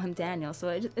to call him Daniel. So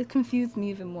it confused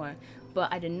me even more.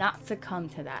 But I did not succumb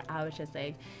to that. I was just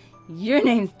like, your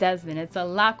name's Desmond. It's a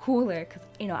lot cooler because,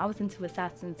 you know, I was into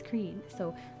Assassin's Creed.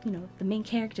 So, you know, the main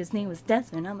character's name was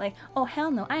Desmond. I'm like, oh, hell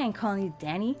no, I ain't calling you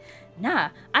Danny. Nah,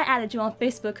 I added you on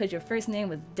Facebook because your first name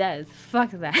was Des.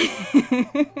 Fuck that.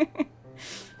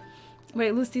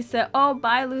 Wait, Lucy said, oh,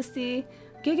 bye, Lucy.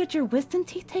 You get your wisdom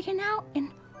teeth taken out?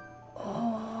 And,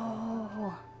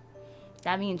 oh,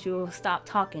 that means you'll stop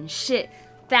talking shit.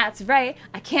 That's right.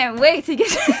 I can't wait to get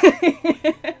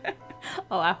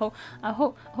Oh, I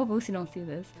hope Lucy don't see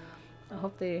this. I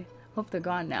hope they're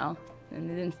gone now and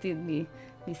they didn't see me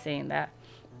saying that.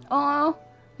 Oh,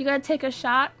 you gotta take a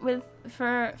shot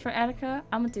for Attica?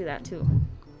 I'm gonna do that too.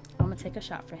 I'm gonna take a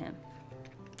shot for him.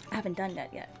 I haven't done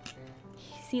that yet.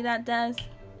 See that, Des?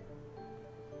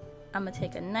 I'm gonna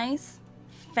take a nice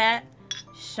fat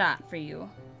shot for you.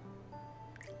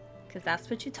 Cause that's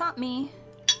what you taught me.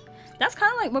 That's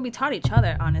kind of like what we taught each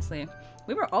other, honestly.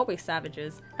 We were always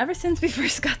savages ever since we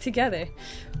first got together.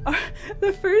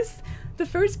 The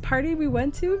first party we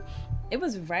went to, it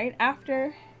was right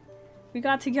after we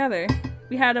got together.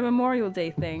 we had a Memorial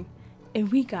Day thing,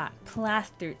 and we got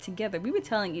plastered together. We were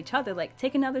telling each other, like,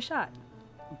 take another shot.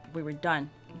 We were done.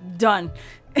 Done.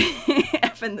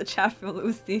 F in the chat for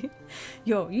Lucy.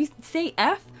 Yo, you say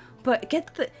F, but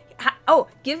get the... Oh,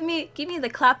 give me the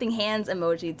clapping hands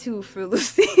emoji, too, for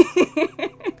Lucy.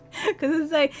 Because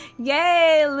it's like,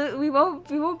 yay, we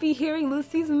won't be hearing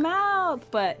Lucy's mouth.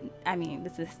 But, I mean,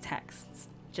 this is text.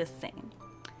 Just saying.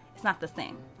 It's not the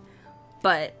same.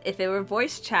 But if it were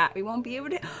voice chat, we won't be able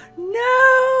to...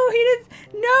 No! He didn't...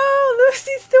 No!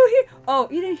 Lucy's still here! Oh,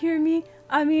 you didn't hear me?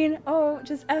 I mean, oh,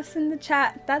 just F's in the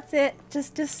chat. That's it.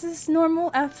 Just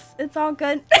normal F's. It's all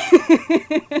good.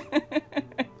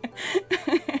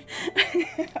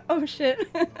 Oh, shit.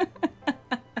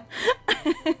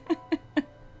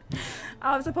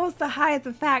 I was supposed to hide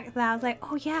the fact that I was like,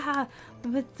 oh, yeah,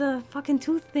 with the fucking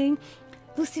tooth thing,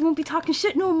 Lucy won't be talking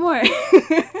shit no more.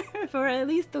 For at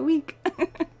least a week.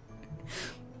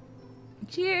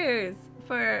 Cheers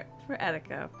for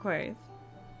Etika, of course.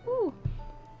 Ooh.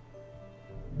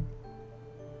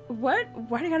 What?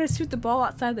 Why do I gotta shoot the ball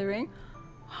outside the ring?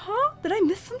 Huh? Did I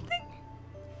miss something?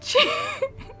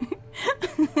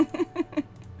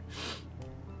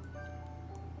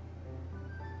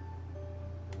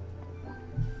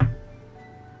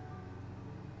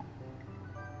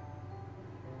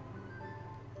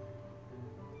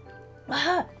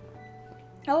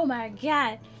 Oh my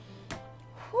god.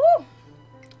 Whew.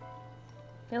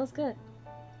 Feels good.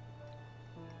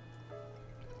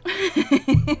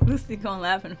 Lucy gonna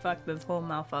laugh and fuck this whole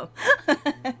mouth up.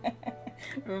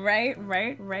 Right.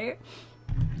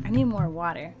 I need more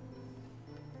water.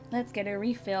 Let's get a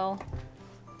refill.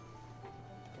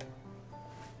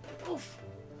 Oof.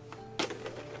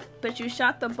 But you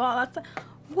shot the ball outside.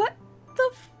 What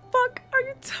the fuck are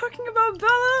you talking about,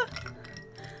 Bella?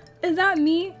 Is that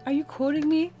me? Are you quoting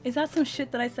me? Is that some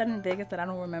shit that I said in Vegas that I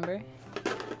don't remember?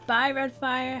 Bye,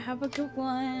 Redfire. Have a good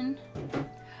one.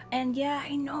 And yeah,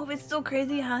 I know it's so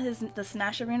crazy how the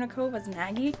Smash Arena code was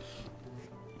Maggie.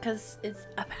 Because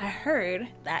I heard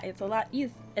that it's a lot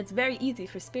easy. It's very easy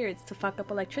for spirits to fuck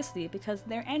up electricity because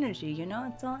they're energy, you know?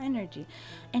 It's all energy.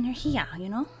 Energia, you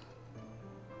know?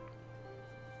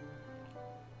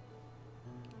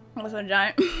 What's a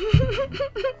giant?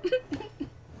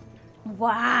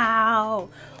 Wow.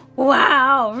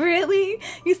 Wow, really?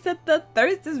 You said the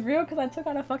thirst is real because I took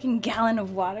out a fucking gallon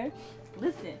of water?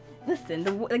 Listen,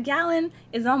 the gallon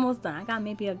is almost done. I got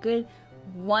maybe a good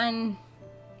one,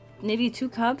 maybe 2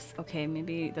 cups. Okay,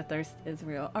 maybe the thirst is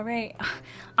real. All right.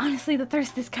 Honestly, the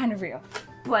thirst is kind of real.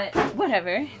 But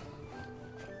whatever.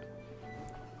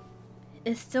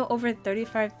 It's still over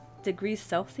 35 degrees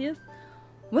Celsius?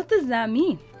 What does that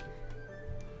mean?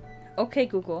 Okay,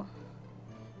 Google.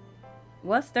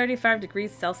 What's 35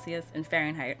 degrees Celsius in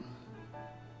Fahrenheit?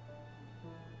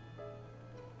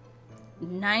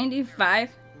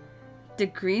 95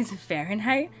 degrees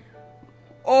Fahrenheit?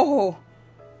 Oh,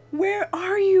 where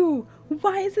are you?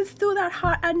 Why is it still that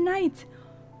hot at night?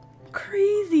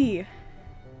 Crazy.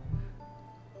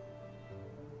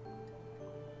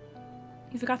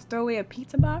 You forgot to throw away a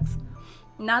pizza box?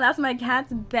 Now that's my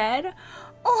cat's bed.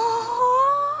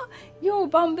 Oh, yo,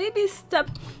 Bomb Baby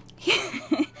stepped.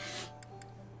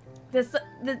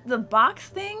 The box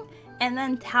thing and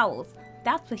then towels.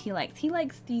 That's what he likes. He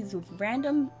likes these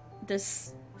random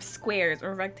squares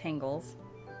or rectangles.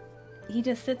 He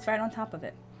just sits right on top of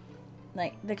it.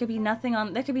 Like there could be nothing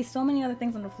on. There could be so many other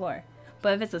things on the floor,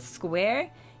 but if it's a square,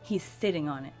 he's sitting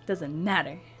on it. Doesn't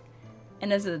matter.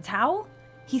 And if it's a towel,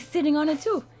 he's sitting on it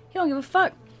too. He don't give a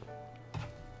fuck.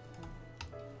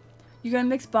 You're gonna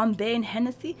mix Bombay and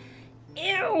Hennessy?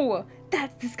 Ew!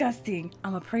 That's disgusting.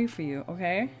 I'ma pray for you,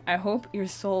 okay? I hope your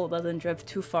soul doesn't drift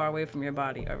too far away from your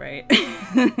body, alright?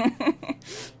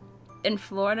 In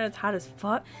Florida, it's hot as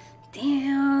fuck.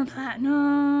 Damn,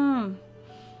 Platinum.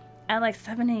 At like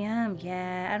 7 a.m.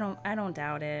 Yeah, I don't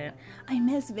doubt it. I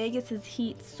miss Vegas's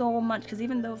heat so much because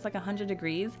even though it's like 100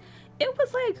 degrees, it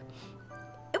was like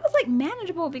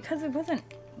manageable because it wasn't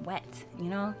wet, you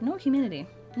know? No humidity.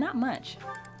 Not much.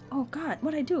 Oh god,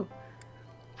 what'd I do?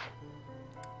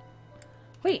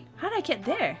 Wait, how did I get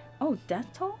there? Oh,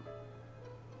 death toll?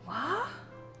 What?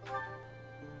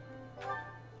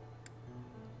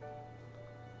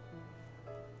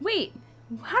 Wait,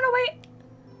 how do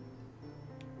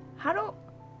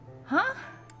huh?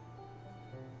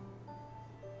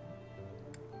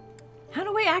 How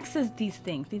do I access these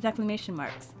things, these exclamation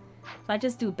marks? So I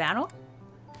just do battle?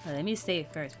 Oh, let me save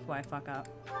first before I fuck up.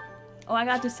 Oh, I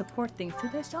gotta do support things too.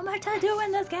 There's so much to do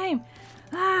in this game.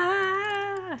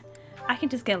 Ah! I can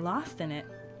just get lost in it.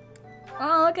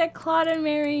 Oh, look at Claude and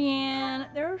Marianne.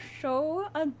 They're so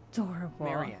adorable.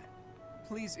 Marianne,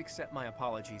 Please accept my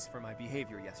apologies for my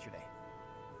behavior yesterday.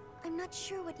 I'm not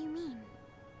sure what you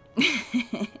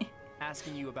mean.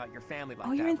 Asking you about your family like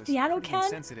Oh, you're that in was Seattle, pretty Ken?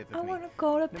 insensitive of I me. want to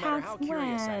go to No matter PAX how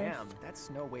curious I West. am, that's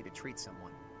no way to treat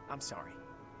someone. I'm sorry.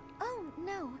 Oh,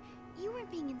 no. You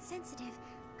weren't being insensitive.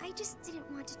 I just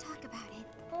didn't want to talk about it.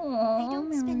 Aww, I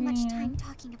don't spend much Marianne. time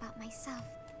talking about myself.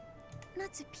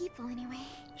 Not to people, anyway.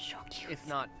 So cute. If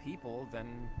not people,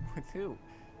 then with who?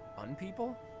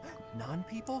 Unpeople?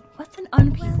 Non-people? What's an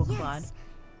unpeople, Well, Claude? yes.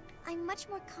 I'm much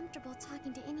more comfortable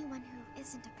talking to anyone who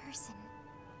isn't a person.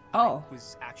 Oh. I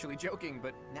was actually joking,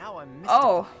 but now I'm mystified.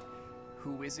 Oh.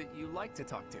 Who is it you like to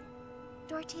talk to?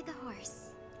 Dorte the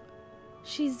horse.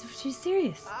 She's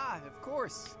serious. Ah, of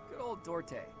course. Good old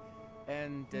Dorte.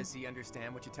 And does he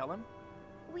understand what you tell him?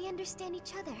 We understand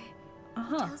each other. He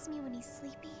Uh-huh. tells me when he's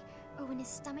sleepy, or when his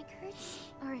stomach hurts,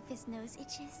 or if his nose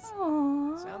itches.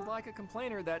 Aww. Sounds like a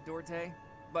complainer, that Dorte.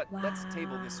 But let's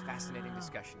table this fascinating Wow.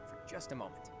 discussion for just a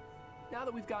moment. Now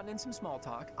that we've gotten in some small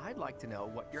talk, I'd like to know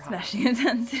what you're Smashing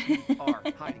intensity. hiding. You are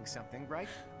hiding something, right?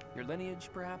 Your lineage,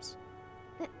 perhaps?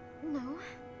 No.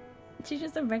 She's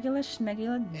just a regular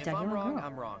schmegular If regular I'm wrong, girl.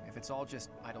 I'm wrong. If it's all just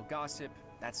idle gossip,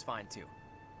 that's fine too.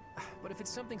 But if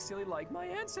it's something silly like, my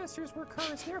ancestors were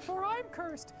cursed, therefore I'm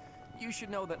cursed, you should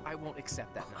know that I won't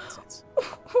accept that nonsense.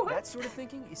 That sort of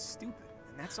thinking is stupid,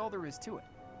 and that's all there is to it.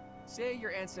 Say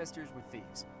your ancestors were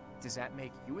thieves. Does that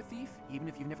make you a thief, even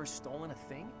if you've never stolen a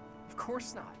thing? Of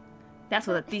course not. That's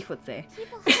what a thief would say.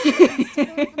 People have burdens to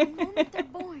bear from the moment they're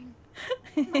born.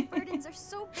 My burdens are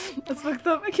so big. That's Dad. fucked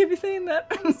up. I can't be saying that.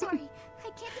 I'm sorry. I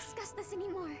can't discuss this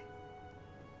anymore.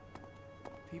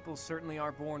 People certainly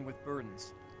are born with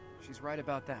burdens. She's right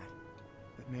about that.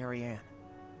 But Marianne,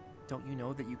 don't you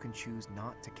know that you can choose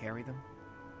not to carry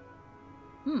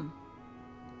them?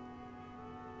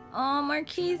 Oh,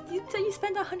 Marquise, you said you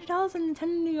spent $100 on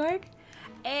Nintendo New York?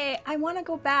 Hey, I want to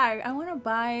go back. I want to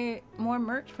buy more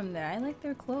merch from there. I like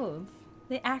their clothes.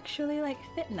 They actually, like,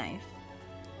 fit nice.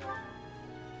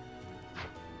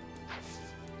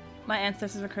 My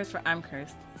ancestors were cursed for I'm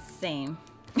cursed. Same.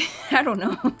 I don't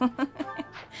know.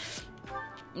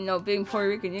 You know, being Puerto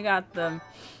Rican, you got the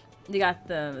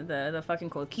fucking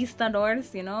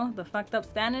conquistadors, you know, the fucked up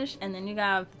Spanish, and then you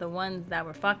got the ones that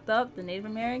were fucked up, the Native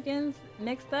Americans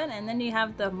mixed in, and then you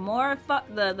have the more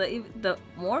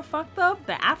more fucked up,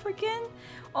 the African.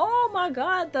 Oh my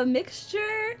god, the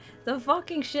mixture, the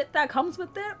fucking shit that comes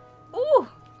with it. Ooh.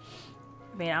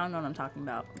 I mean, I don't know what I'm talking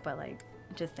about, but like,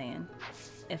 just saying,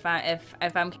 if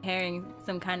I'm carrying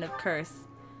some kind of curse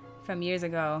from years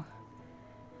ago,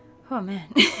 oh man.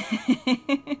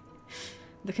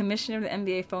 The commissioner of the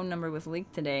NBA phone number was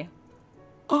leaked today.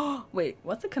 Oh, wait,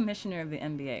 what's the commissioner of the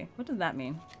NBA? What does that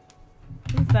mean?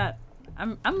 What is that?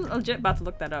 I'm legit about to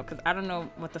look that up because I don't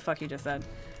know what the fuck you just said.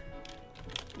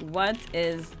 What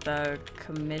is the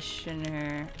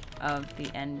commissioner of the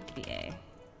NBA?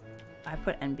 I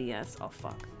put NBS. Oh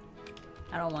fuck.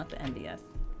 I don't want the NBS.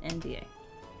 NBA.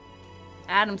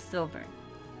 Adam Silver.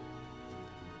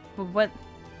 But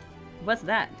what's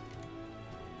that?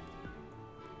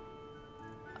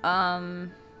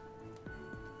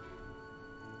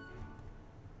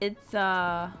 It's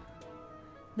the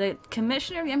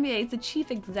commissioner of the NBA is the chief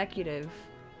executive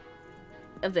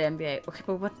of the NBA. Okay,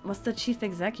 but what's the chief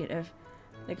executive?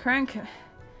 The current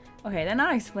okay, they're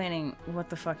not explaining what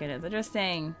the fuck it is. They're just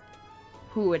saying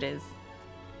who it is.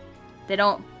 They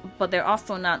don't, but they're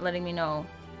also not letting me know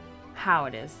how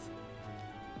it is.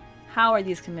 How are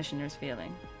these commissioners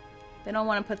feeling? They don't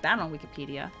want to put that on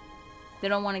Wikipedia. They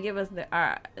don't want to give us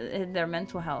their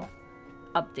mental health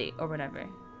update or whatever.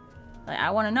 Like,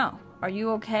 I want to know. Are you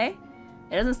okay?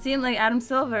 It doesn't seem like Adam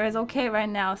Silver is okay right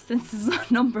now since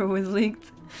his number was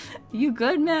leaked. You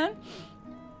good, man?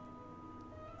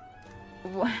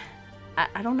 What?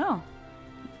 I don't know.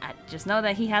 I just know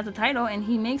that he has a title and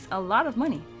he makes a lot of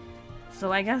money.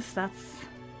 So I guess that's...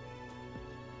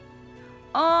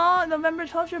 Oh, November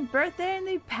 12th, your birthday, and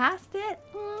they passed it?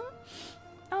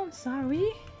 I'm sorry.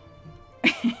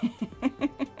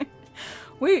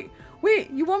 Wait,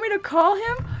 you want me to call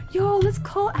him? Yo, let's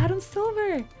call Adam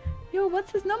Silver. Yo,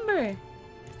 what's his number?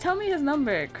 Tell me his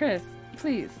number, Chris,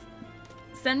 please.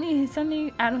 Send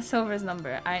me Adam Silver's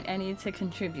number. I need to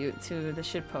contribute to the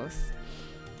shitpost.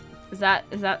 Is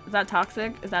that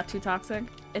toxic? Is that too toxic?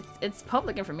 It's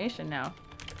public information now.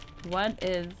 What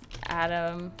is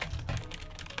Adam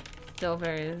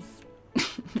Silver's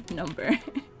number?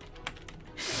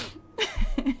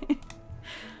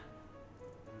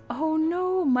 Oh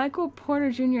no, Michael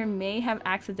Porter Jr. may have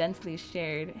accidentally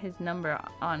shared his number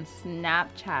on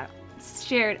Snapchat.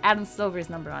 Shared Adam Silver's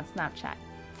number on Snapchat.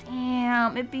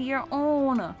 Damn, it be your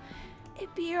own.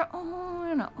 it be your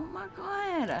own. Oh my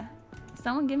god.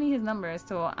 Someone give me his number,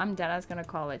 so I'm deadass gonna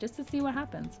call it just to see what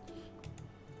happens.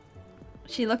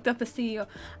 She looked up a CEO.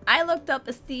 I looked up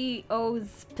a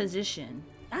CEO's position.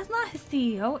 That's not his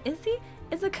CEO, is he?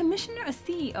 Is a commissioner a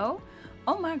CEO?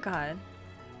 Oh my god.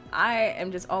 I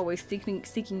am just always seeking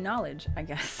knowledge, I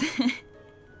guess.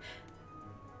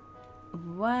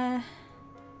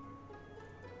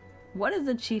 What is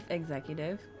the chief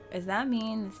executive? Does that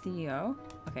mean the CEO?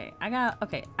 Okay, I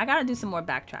gotta do some more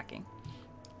backtracking.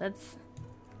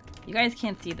 You guys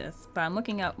can't see this, but I'm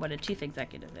looking up what a chief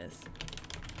executive is.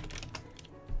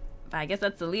 But I guess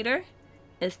that's the leader.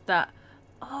 It's the,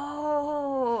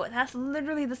 oh, that's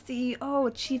literally the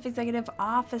CEO, chief executive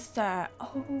officer.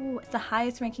 Oh, it's the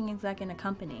highest ranking exec in a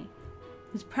company,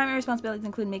 whose primary responsibilities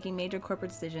include making major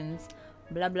corporate decisions,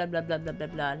 blah, blah, blah, blah, blah, blah,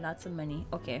 blah, lots of money.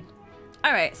 Okay.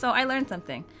 All right, so I learned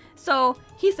something. So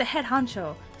he's the head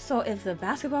honcho. So if the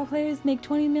basketball players make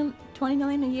 20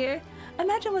 million a year,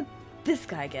 imagine what this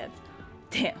guy gets.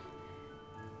 Damn.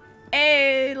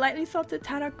 Hey, lightly salted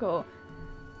tarako.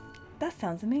 That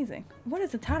sounds amazing. What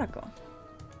is a tarako?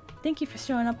 Thank you for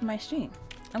showing up in my stream.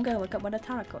 I'm gonna look up what a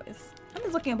tarako is. I'm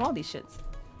just looking up all these shits.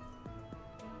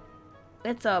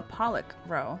 It's a pollock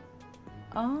roe.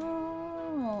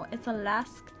 Oh, it's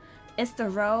Alaska. It's the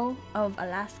roe of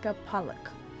Alaska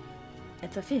pollock.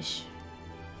 It's a fish.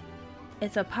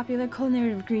 It's a popular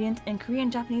culinary ingredient in Korean,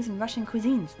 Japanese, and Russian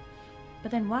cuisines. But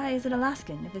then why is it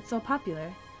Alaskan if it's so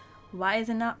popular? Why is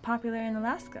it not popular in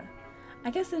Alaska?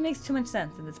 I guess it makes too much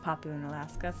sense if it's popular in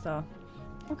Alaska, so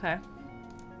okay.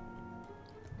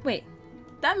 Wait,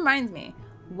 that reminds me.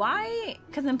 Why?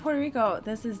 Because in Puerto Rico,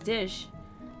 there's this dish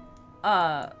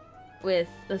with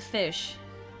the fish,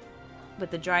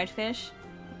 with the dried fish.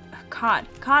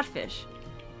 Codfish.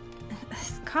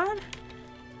 Cod?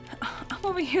 I'm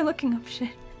over here looking up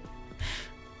shit.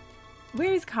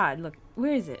 Where is cod? Look,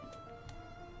 where is it?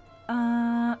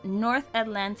 North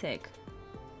Atlantic.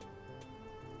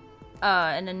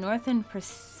 In the Northern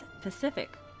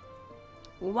Pacific.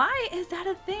 Why is that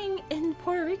a thing in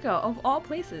Puerto Rico, of all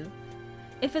places?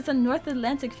 If it's a North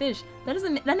Atlantic fish,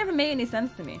 that never made any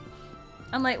sense to me.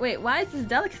 I'm like, wait, why is this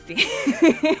delicacy?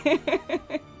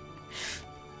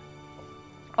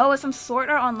 Oh, it's from Sword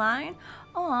Art Online?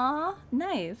 Aw,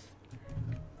 nice.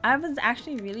 I was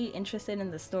actually really interested in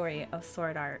the story of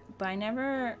Sword Art, but I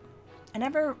never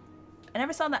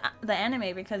saw the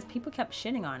anime because people kept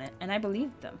shitting on it, and I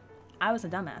believed them. I was a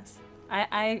dumbass.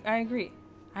 I agree.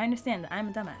 I understand that I'm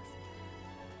a dumbass.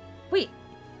 Wait.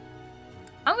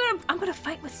 I'm gonna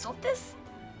fight with Sotis?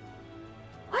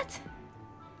 What?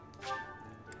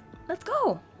 Let's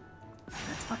go.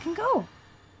 Let's fucking go.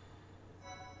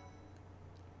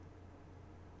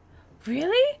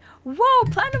 Really? Whoa,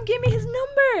 Platinum gave me his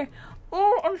number.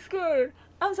 Oh, I'm scared.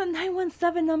 I was a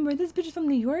 917 number. This bitch is from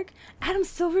New York. Adam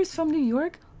Silver's from New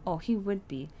York. Oh, he would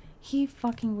be. He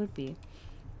fucking would be.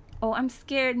 Oh, I'm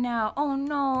scared now. Oh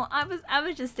no, I was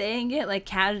just saying it like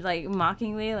casual, like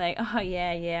mockingly, like, oh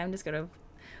yeah, I'm just gonna.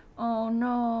 Oh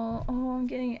no. Oh, I'm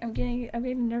getting a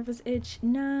nervous itch.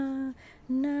 Nah.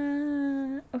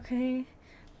 Okay.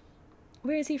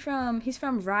 Where is he from? He's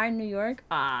from Rye, New York.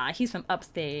 Ah, he's from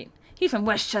upstate. He's from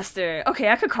Westchester. Okay,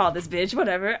 I could call this bitch,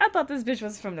 whatever. I thought this bitch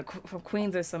was from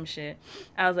Queens or some shit.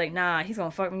 I was like, nah, he's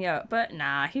gonna fuck me up. But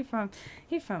nah, he from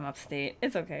upstate.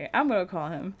 It's okay. I'm gonna call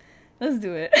him. Let's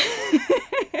do it.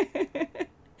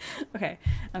 Okay,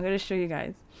 I'm gonna show you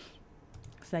guys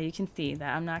so that you can see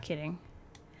that I'm not kidding.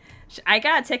 I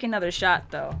gotta take another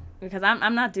shot though, because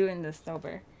I'm not doing this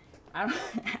sober.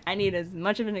 I need as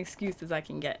much of an excuse as I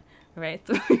can get. Right?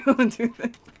 So we're gonna do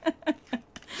this.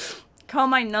 Call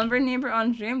my neighbor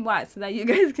on stream. Why? So that you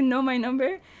guys can know my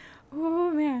number?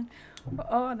 Oh man.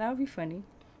 Oh, that would be funny.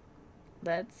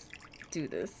 Let's do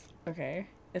this. Okay.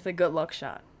 It's a good luck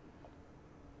shot.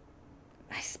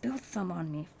 I spilled some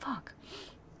on me. Fuck.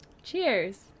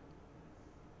 Cheers.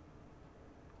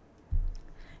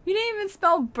 You didn't even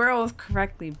spell Burrows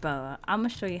correctly, Bella. I'm gonna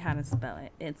show you how to spell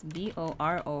it. It's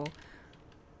BOROUGHS.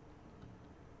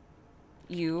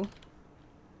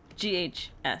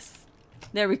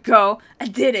 There we go. I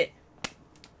did it.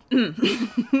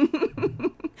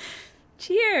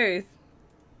 Cheers.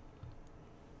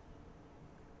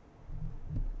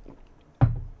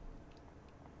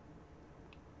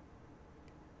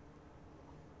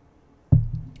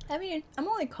 I mean, I'm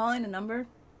only calling a number.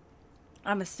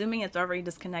 I'm assuming it's already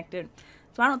disconnected,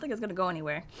 so I don't think it's gonna go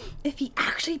anywhere. If he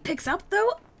actually picks up,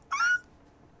 though,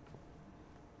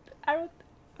 I'm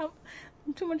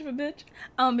too much of a bitch.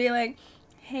 I'll be like,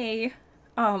 hey,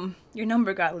 your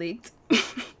number got leaked.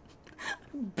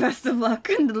 Best of luck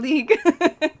in the league.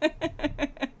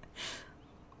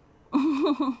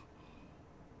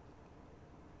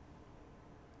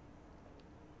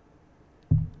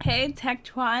 Hey, Tech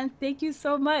Twan, thank you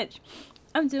so much.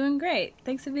 I'm doing great.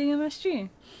 Thanks for being in my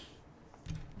stream.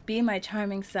 Be my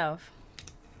charming self.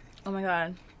 Oh my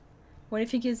god. What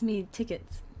if he gives me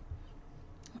tickets?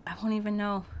 I won't even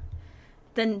know.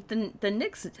 The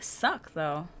Knicks suck,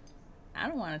 though. I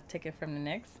don't want a ticket from the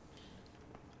Knicks.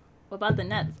 What about the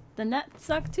Nets? The Nets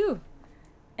suck, too.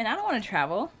 And I don't want to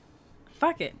travel.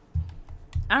 Fuck it.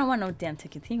 I don't want no damn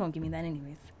tickets. He ain't gonna give me that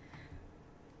anyways.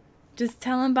 Just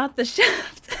tell him about the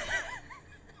shaft.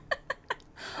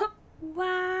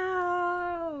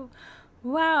 Wow.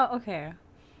 Wow. Okay.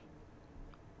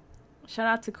 Shout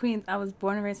out to Queens. I was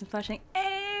born and raised in Flushing.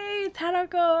 Hey,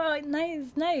 Tarako. Nice,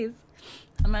 nice.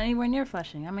 I'm not anywhere near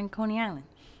Flushing. I'm in Coney Island.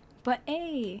 But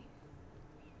hey.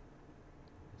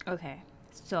 Okay.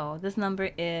 So this number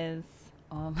is,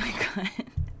 oh my god.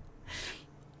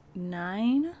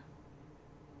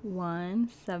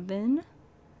 917.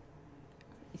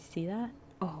 You see that?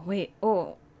 Oh wait.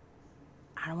 Oh.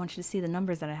 I don't want you to see the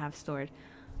numbers that I have stored.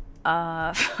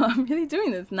 I'm really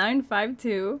doing this.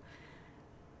 952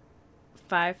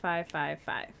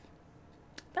 5555.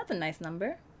 That's a nice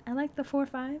number. I like the 4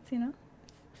 5s, you know?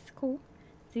 It's cool.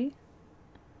 See?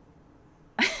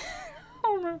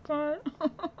 Oh my god.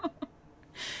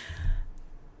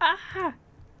 Ah.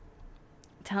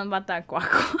 Tell him about that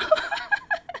guaco.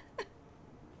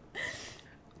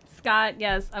 Scott,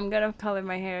 yes, I'm gonna color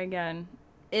my hair again.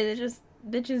 It just,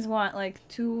 bitches want like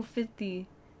 $250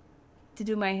 to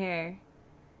do my hair,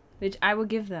 which I will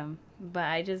give them, but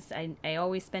I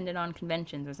always spend it on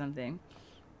conventions or something.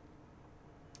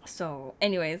 So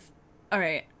anyways, all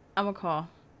right, I'm gonna call.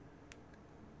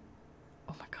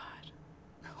 Oh my god.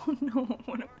 Oh no.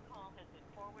 What Your call has been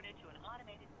forwarded to an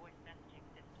automated voice messaging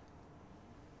system.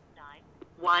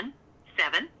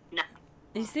 9179.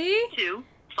 You see?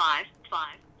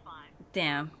 2555.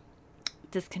 Damn.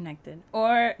 Disconnected.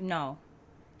 Or no.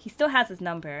 He still has his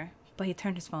number, but he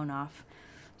turned his phone off.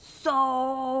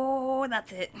 So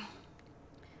that's it.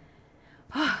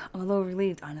 I'm a little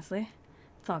relieved, honestly.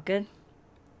 It's all good.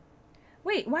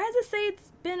 Wait, why does it say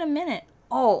it's been a minute?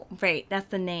 Oh, right, that's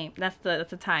the name. That's the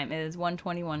time. It is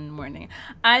 1:21 in the morning.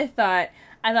 I thought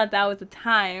that was the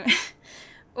time.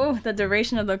 Oh, the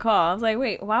duration of the call. I was like,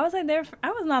 wait, why was I there?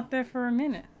 I was not there for a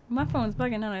minute. My phone's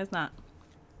bugging. No, it's not.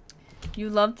 You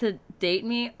love to date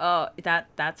me? Oh,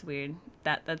 that's weird.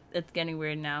 That it's getting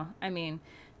weird now. I mean,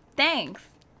 thanks.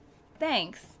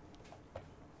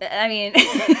 I mean,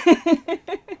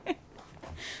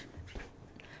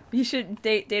 you should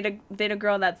date a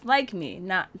girl that's like me,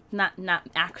 not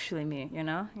actually me. You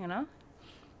know.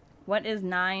 What is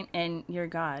 9 and your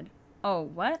God? Oh,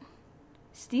 what?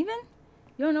 Steven?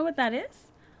 You don't know what that is?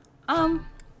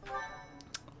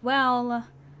 Well.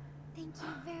 Thank you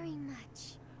very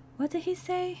much. What did he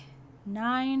say?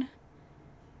 9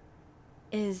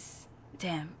 is,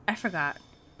 damn, I forgot.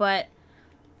 But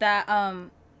that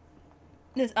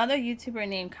this other YouTuber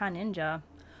named Kaninja.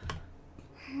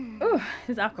 Ooh,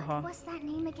 his alcohol. What's that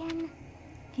name again?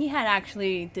 He had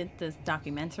actually did this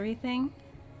documentary thing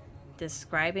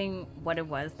describing what it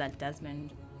was that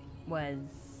Desmond was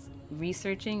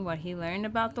researching, what he learned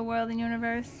about the world and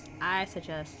universe. I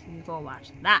suggest you go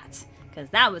watch that, because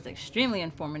that was extremely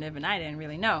informative and I didn't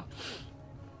really know.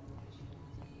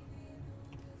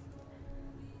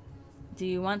 Do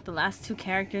you want the last 2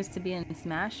 characters to be in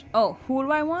Smash? Oh, who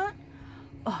do I want?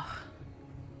 Oh,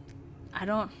 I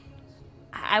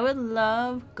would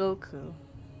love Goku.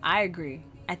 I agree.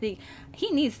 I think he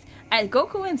needs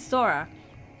Goku and Sora.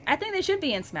 I think they should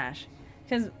be in Smash,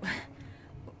 because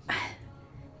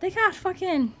they got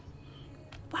fucking.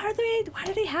 Why do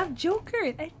they have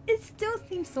Joker? It still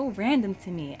seems so random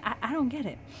to me. I don't get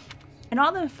it. And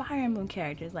all the Fire Emblem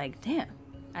characters, like, damn.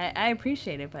 I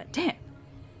appreciate it, but damn.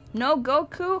 No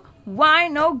Goku? Why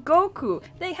no Goku?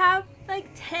 They have like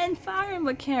 10 Fire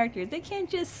Emblem characters. They can't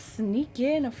just sneak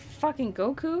in a fucking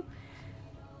Goku.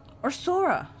 Or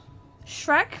Sora.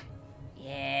 Shrek?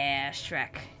 Yeah,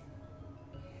 Shrek.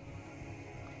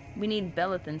 We need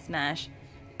Billith in Smash.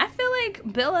 I feel like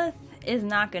Billith is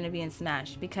not going to be in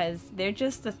Smash because they're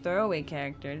just a throwaway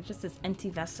character. They're just this empty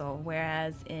vessel.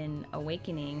 Whereas in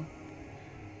Awakening...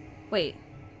 Wait.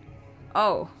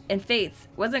 Oh, in Fates,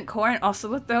 wasn't Corrin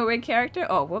also a throwaway character?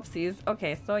 Oh, whoopsies.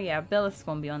 Okay, so yeah, Billith's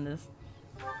gonna be on this.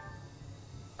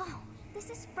 Oh, this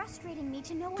is frustrating me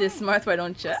to know. This smart, why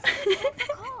don't you?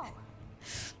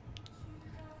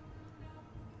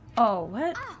 Oh,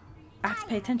 what? Oh, I have to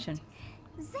pay attention.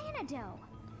 Xanadu.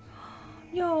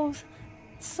 Yo,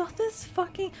 so this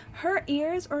fucking... Her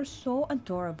ears are so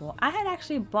adorable. I had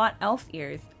actually bought elf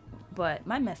ears But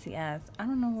my messy ass, I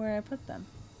don't know where I put them.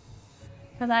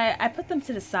 Because I put them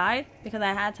to the side because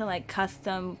I had to like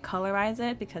custom colorize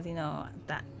it because, you know,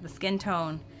 that the skin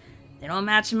tone, they don't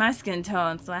match my skin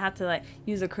tone. So I had to like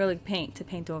use acrylic paint to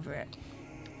paint over it.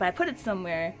 But I put it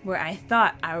somewhere where I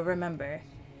thought I would remember.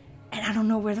 And I don't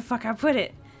know where the fuck I put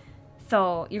it.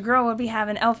 So your girl would be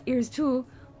having elf ears too,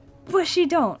 but she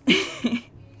don't.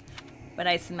 But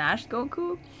I smashed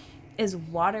Goku. Is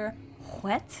water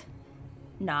Whet?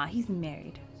 Nah, he's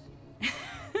married.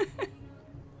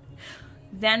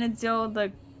 Xanadu,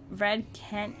 the red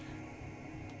can.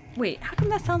 Wait, how come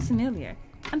that sounds familiar?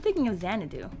 I'm thinking of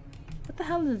Xanadu. What the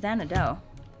hell is Xanadu?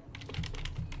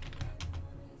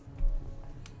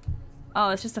 Oh,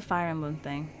 it's just a Fire Emblem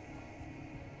thing.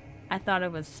 I thought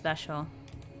it was special.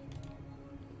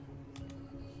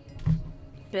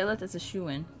 Billith is a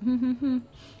shoo-in.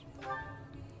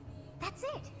 That's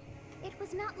it. It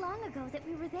was not long ago that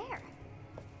we were there.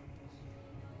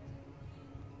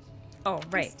 Oh,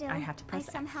 right. Still, I have to press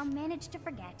I somehow managed to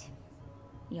forget.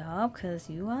 Yup, because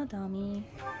you are dummy.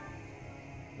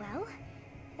 Well,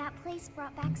 that place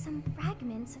brought back some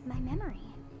fragments of my memory.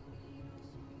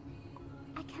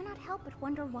 I cannot help but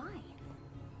wonder why.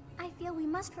 I feel we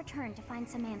must return to find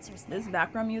some answers there. This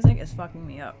background music is fucking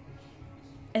me up.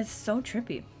 It's so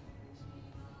trippy.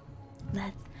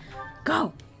 Let's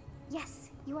go! Yes,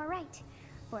 you are right.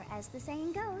 For as the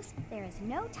saying goes, there is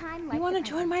no time like You want the to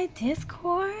join present. my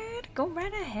Discord? Go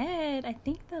right ahead. I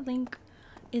think the link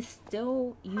is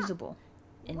still usable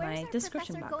in Where's my our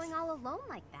description professor box. going all alone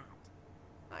like that?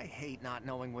 I hate not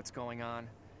knowing what's going on.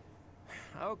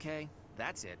 Okay,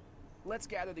 that's it. Let's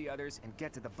gather the others and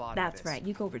get to the bottom of That's this. right.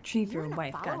 You go retrieve your wanna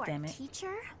wife, follow our goddammit.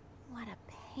 teacher? What a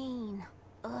pain.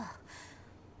 Ugh.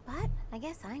 But I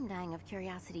guess I'm dying of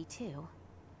curiosity too.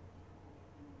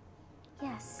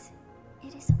 Yes,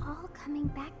 it is all coming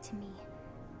back to me.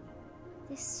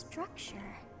 This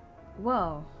structure.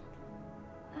 Whoa.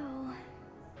 Oh,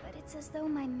 but it's as though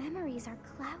my memories are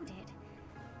clouded.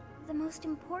 The most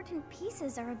important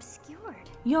pieces are obscured.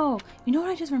 Yo, you know what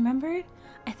I just remembered?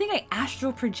 I think I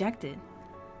astral projected.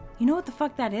 You know what the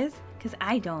fuck that is? Because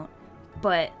I don't.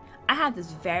 But I had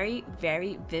this very,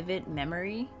 very vivid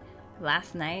memory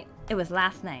last night. It was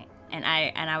last night. And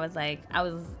I was like, I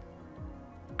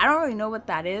don't really know what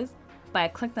that is, but I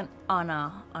clicked on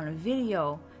a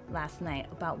video last night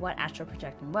about what astral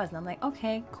projecting was, and I'm like,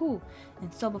 okay, cool.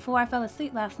 And so before I fell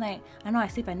asleep last night, I know I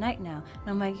sleep at night now, and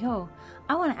I'm like, yo,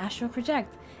 I want to astral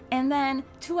project. And then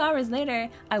 2 hours later,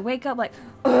 I wake up like,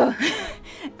 ugh.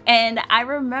 And I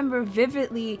remember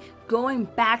vividly going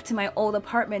back to my old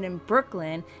apartment in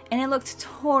Brooklyn, and it looked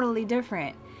totally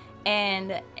different.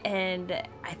 And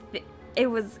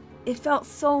it felt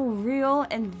so real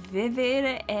and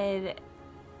vivid, and it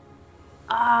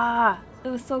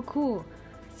was so cool.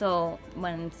 So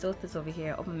when Sylph is over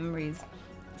here, Open Memories,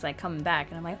 it's like coming back,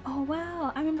 and I'm like, oh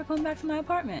wow, I remember going back to my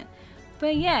apartment.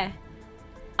 But yeah,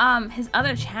 his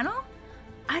other channel?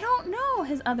 I don't know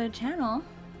his other channel.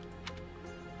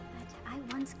 But I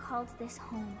once called this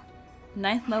home.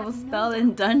 9th level spell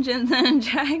in Dungeons and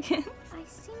Dragons. I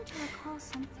seem to recall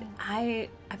something.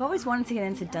 I've always wanted to get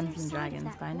into The other Dungeons and side of Dragons,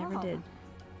 that but I never wall. did.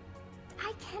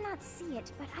 I cannot see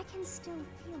it, but I can still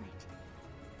feel it.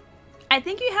 I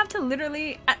think you have to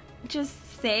literally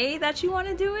just say that you want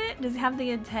to do it, just have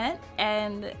the intent,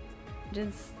 and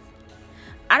just,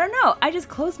 I don't know, I just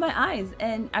closed my eyes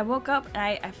and I woke up and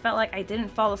I felt like I didn't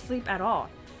fall asleep at all.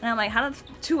 And I'm like, how did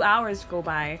 2 hours go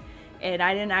by and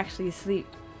I didn't actually sleep?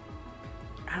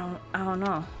 I don't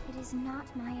know. It is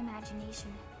not my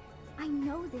imagination. I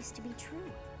know this to be true.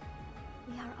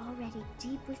 We are already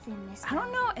deep within this. I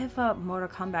don't know if a Mortal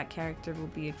Kombat character will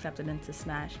be accepted into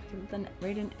Smash. It's an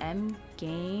rated M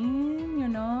game, you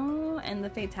know? And the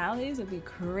fatalities would be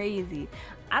crazy.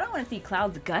 I don't want to see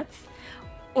Cloud's guts.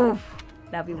 Oof,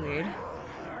 that'd be weird.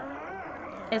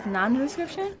 It's not in the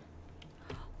description?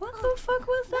 What the fuck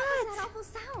was that? What was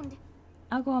that awful sound?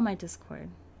 I'll go on my Discord.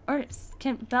 Or,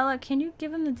 Bella, can you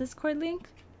give him the Discord link?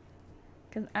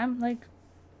 Because I'm like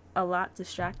a lot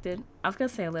distracted. I was gonna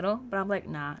say a little, but I'm like,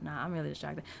 nah, I'm really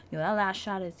distracted. Yo, that last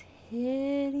shot is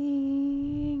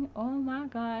hitting. Oh my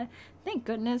god. Thank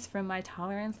goodness for my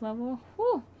tolerance level.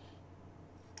 Whew.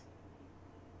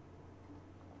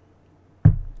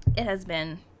 It has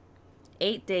been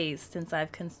 8 days since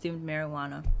I've consumed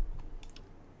marijuana.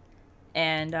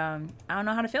 And I don't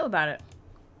know how to feel about it.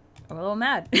 I'm a little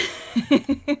mad.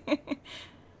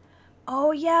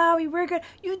 Oh yeah, we were good.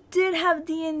 You did have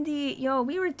D&D. Yo,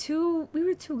 we were too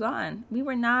gone. We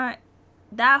were not.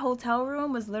 That hotel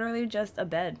room was literally just a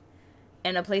bed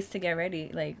and a place to get ready.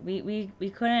 Like we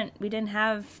didn't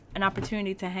have an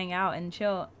opportunity to hang out and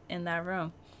chill in that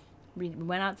room. We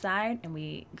went outside and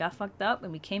we got fucked up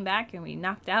and we came back and we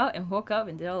knocked out and woke up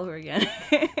and did it all over again.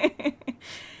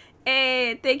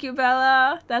 Hey, thank you,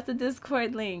 Bella. That's a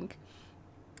Discord link.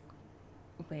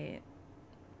 Wait,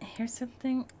 here's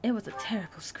something. It was a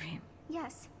terrible scream.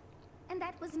 Yes, and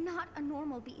that was not a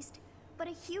normal beast, but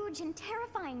a huge and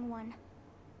terrifying one.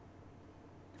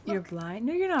 You're Look, blind?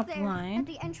 No, you're not there, blind. at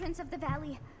the entrance of the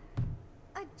valley,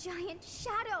 a giant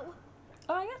shadow.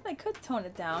 Oh, I guess I could tone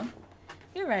it down.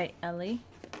 You're right, Ellie.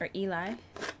 Or Eli.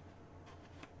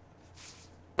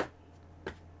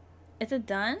 Is it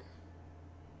done?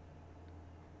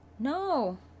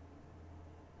 No.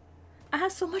 I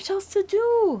have so much else to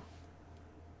do.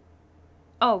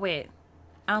 Oh, wait.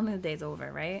 I don't think the day's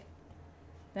over, right?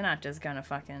 They're not just gonna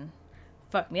fucking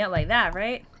fuck me up like that,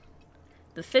 right?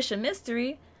 The fish of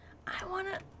mystery. I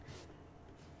wanna...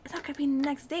 It's not gonna be the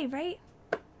next day, right?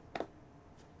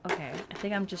 Okay, I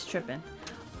think I'm just tripping.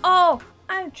 Oh!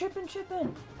 I'm tripping.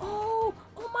 Oh!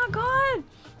 Oh my god!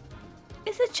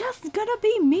 Is it just gonna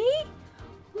be me?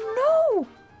 No!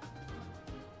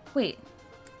 Wait.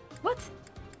 What?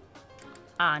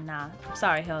 Ah, nah. I'm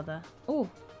sorry, Hilda. Oh.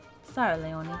 Sorry,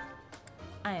 Leonie.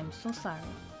 I am so sorry.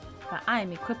 But I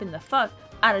am equipping the fuck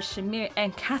out of Shamir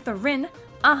and Catherine.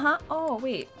 Uh-huh. Oh,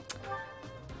 wait.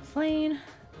 Flame.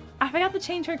 I forgot to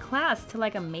change her class to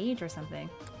like a mage or something.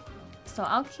 So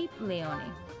I'll keep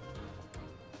Leonie.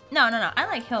 No. I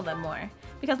like Hilda more.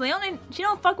 Because Leonie, she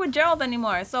don't fuck with Gerald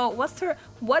anymore. So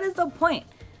what is the point?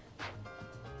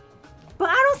 But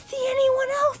I don't see anyone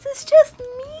else. It's just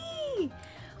me.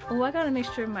 Oh, I gotta make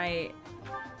sure my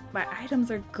items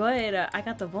are good. I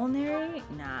got the vulnerary.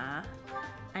 Nah.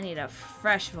 I need a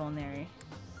fresh vulnerary.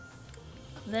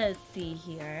 Let's see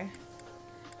here.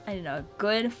 I need a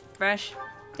good, fresh,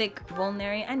 thick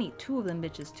vulnerary. I need 2 of them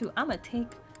bitches too. I'm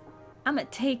gonna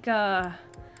take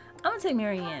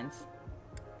Marianne's.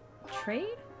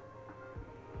 Trade?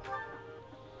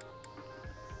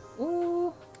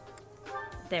 Ooh.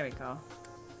 There we go.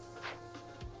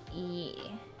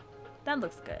 Yeah. That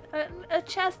looks good. A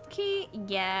chest key?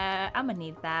 Yeah, I'm gonna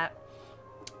need that.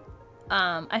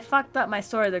 I fucked up my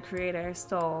Sword of the Creator,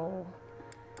 so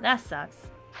that sucks.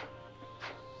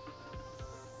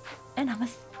 And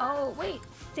oh wait,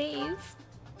 save.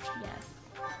 Yes.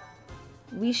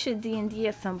 We should D&D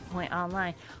at some point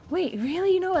online. Wait,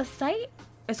 really? You know a site?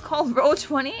 It's called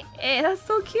Roll20? Hey, that's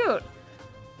so cute.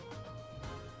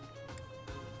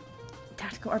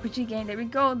 Tactical RPG game. There we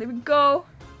go.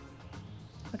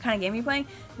 What kind of game are you playing?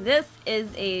 This is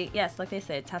a, yes, like they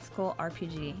said, tactical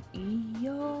RPG.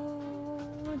 Yo,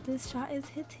 this shot is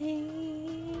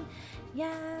hitting.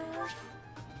 Yes.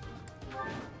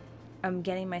 I'm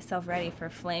getting myself ready for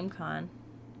FlameCon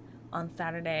on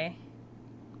Saturday.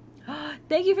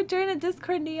 Thank you for joining the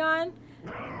Discord, Neon.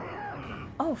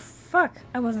 Oh, fuck.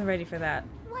 I wasn't ready for that.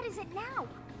 What is it now?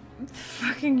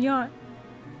 Fucking yawn.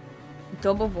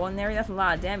 Double vulnerary, that's a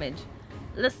lot of damage.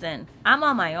 Listen, I'm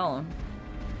on my own.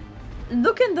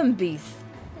 Look at them beasts.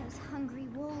 Those hungry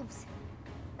wolves.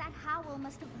 That howl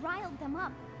must have riled them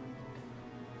up.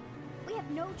 We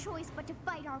have no choice but to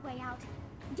fight our way out.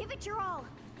 Give it your all.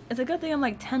 It's a good thing I'm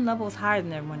like 10 levels higher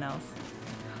than everyone else.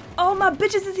 Oh, my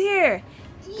bitches is here.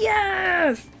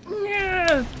 Yes!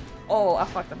 Yes! Oh, I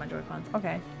fucked up my Joy-Cons.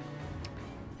 Okay.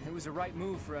 It was the right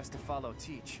move for us to follow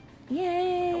Teach.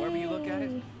 Yay! However you look at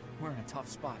it, we're in a tough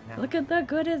spot now. Look at the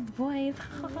goodest boys.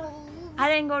 I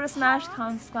didn't go to Smash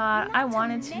Con Squad. I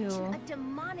wanted to. A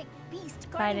demonic beast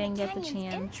but I didn't get the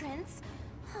canyon's chance. Entrance.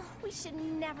 Oh, we should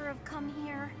never have come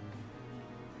here.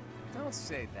 Don't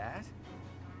say that.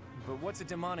 But what's a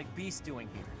demonic beast doing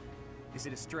here? Is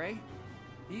it a stray?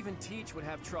 Even Teach would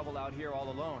have trouble out here all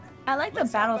alone. I like the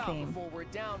battle theme. Before we're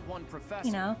down one professor.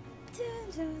 You know.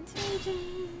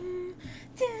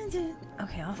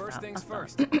 Okay, I'll First stop. things I'll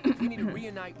first. stop. We need to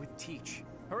reunite with Teach.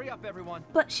 Hurry up, everyone.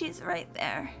 But she's right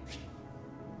there.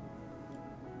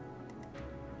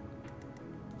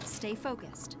 Stay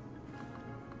focused.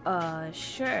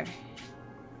 Sure.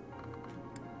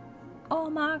 Oh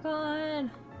my god.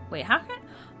 Wait, how can...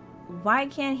 Why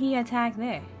can't he attack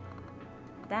there?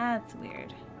 That's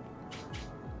weird.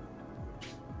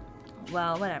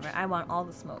 Well, whatever. I want all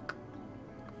the smoke.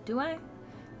 Do I?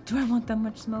 Do I want that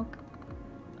much smoke?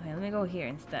 Okay, let me go here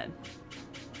instead.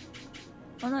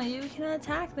 Oh no, you can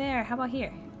attack there. How about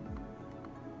here?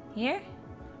 Here?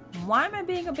 Why am I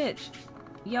being a bitch?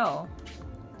 Yo.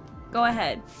 Go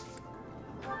ahead.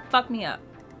 Fuck me up.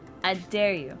 I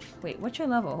dare you. Wait, what's your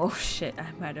level? Oh shit,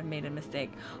 I might have made a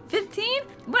mistake. 15?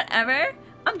 Whatever.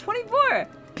 I'm 24.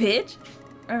 Bitch.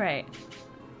 Alright.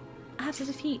 I have to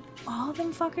defeat all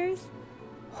them fuckers?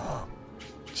 Oh,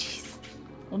 jeez.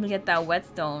 Let me get that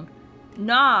whetstone.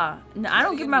 Nah, I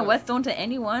don't give my whetstone to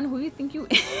anyone. Who do you think you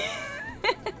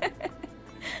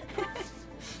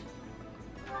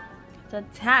To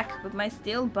attack with my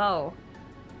steel bow.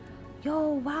 Yo,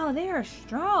 wow, they are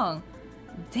strong.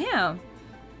 Damn.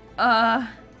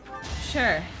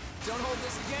 Sure. Don't hold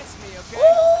this against me, okay?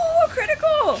 Oh,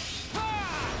 critical!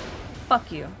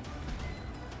 Fuck you.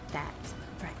 That's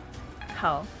right.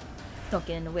 Ho. Don't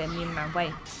get in the way of me and my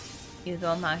way. Even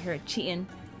though I'm out here cheating,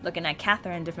 looking at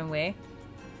Catherine a different way.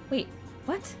 Wait,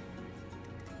 what?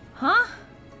 Huh?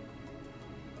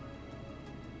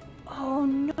 Oh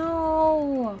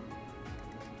no!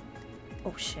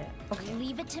 Oh shit. Okay.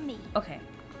 Leave it to me. Okay.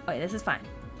 Okay, this is fine.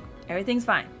 Everything's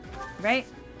fine. Right?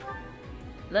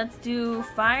 Let's do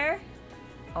fire.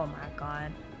 Oh my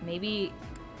god. Maybe...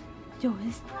 Yo,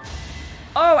 this...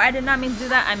 Oh, I did not mean to do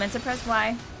that. I meant to press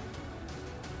Y.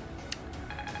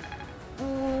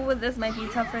 Ooh, this might be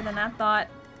tougher than I thought.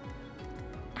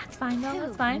 That's fine though,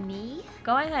 that's fine. Me?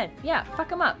 Go ahead. Yeah,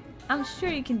 fuck him up. I'm sure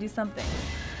you can do something.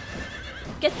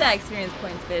 Get that experience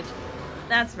points, bitch.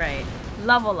 That's right.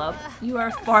 Level up. You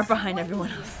are far behind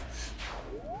everyone else.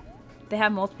 They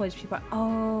have multiple HP.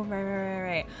 Oh,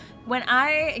 right. When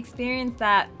I experienced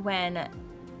that when...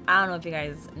 I don't know if you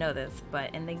guys know this,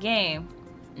 but in the game,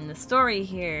 in the story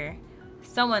here,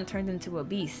 someone turned into a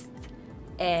beast.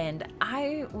 And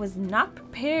I was not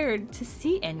prepared to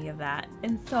see any of that.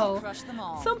 And so,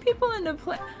 some people in the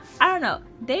play... I don't know.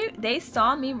 They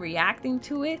saw me reacting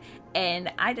to it,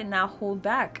 and I did not hold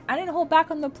back. I didn't hold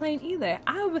back on the plane either.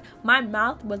 My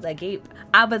mouth was agape.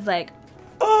 I was like,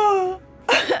 oh!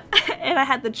 And I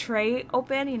had the tray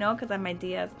open, you know, because I had my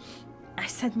DS. I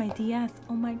said my DS.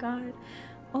 Oh my god.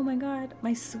 Oh my god.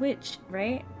 My Switch,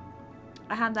 right?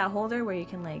 I have that holder where you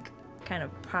can like kind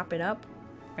of prop it up,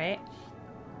 right?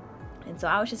 And so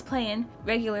I was just playing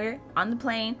regular on the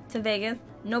plane to Vegas,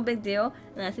 no big deal.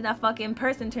 And I see that fucking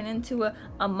person turn into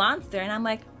a monster, and I'm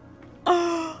like,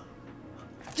 oh,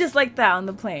 just like that on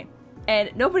the plane.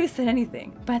 And nobody said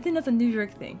anything, but I think that's a New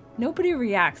York thing. Nobody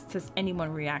reacts to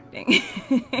anyone reacting.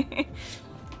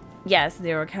 Yes,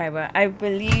 Zero Kaiba. I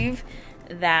believe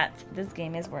that this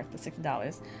game is worth the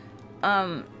 $60.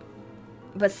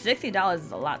 But $60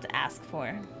 is a lot to ask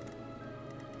for.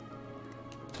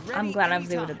 I'm glad I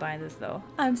was able to buy this though.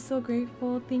 I'm so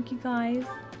grateful. Thank you guys.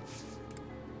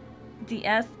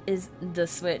 DS is the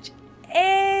Switch.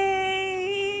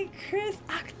 Hey, Chris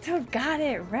Octo got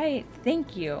it right.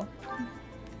 Thank you.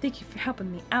 Thank you for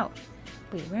helping me out.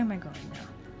 Wait, where am I going now?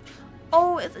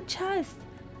 Oh, it's a chest.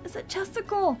 It's a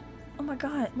chesticle. Oh my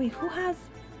god. Wait, who has...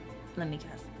 Let me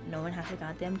guess. No one has a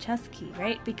goddamn chest key,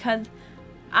 right? Because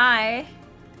I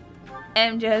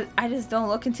just don't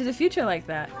look into the future like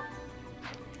that.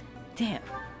 Damn.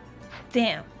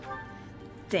 Damn.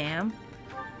 Damn.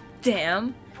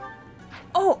 Damn.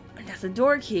 Oh, that's a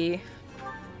door key.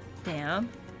 Damn.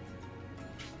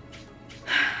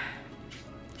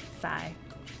 Sigh.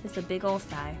 It's a big old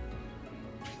sigh.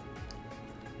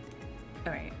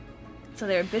 Alright. So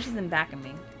there are bitches in back of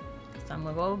me. So I'm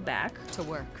gonna go back. To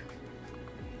work.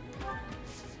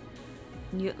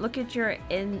 You look at your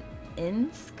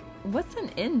insk? What's an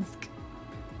insk?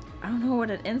 I don't know what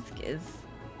an insk is.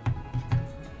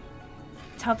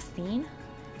 Tough scene?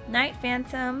 Night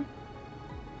Phantom.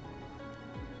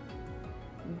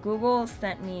 Google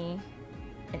sent me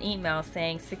an email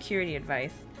saying security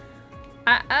advice.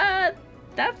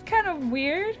 That's kind of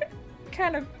weird.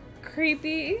 Kind of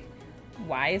creepy.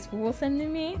 Why is Google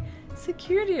sending me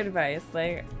security advice?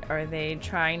 Like, are they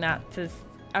trying not to...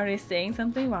 Are they saying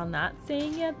something while not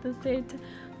saying it at the same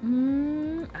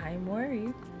time? I'm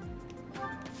worried.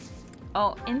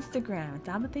 Oh, Instagram. Is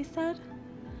that what they said?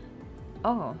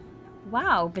 Oh.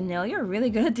 Wow, Vanilla, you're really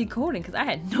good at decoding because I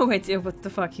had no idea what the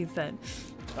fuck he said.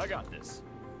 I got this.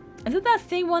 Is it that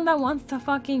same one that wants to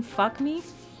fucking fuck me?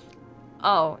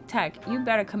 Oh, Tech, you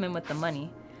better come in with the money.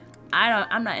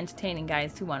 I'm not entertaining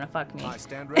guys who want to fuck me. I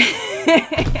stand ready.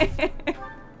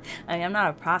 I mean, I'm not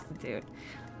a prostitute.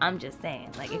 I'm just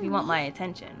saying, like, if you want my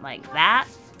attention, like that,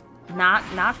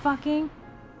 not fucking,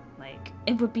 like,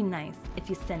 it would be nice if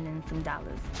you send in some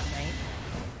dollars, right?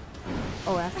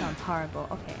 Oh, that sounds horrible.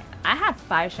 Okay, I had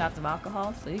 5 shots of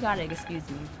alcohol, so you gotta excuse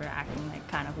me for acting like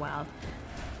kind of wild.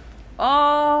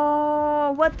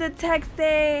 Oh, what did Tech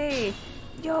say?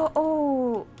 Yo,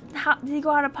 oh, how did he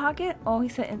go out of pocket? Oh, he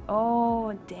said,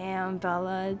 oh, damn,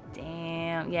 Bella,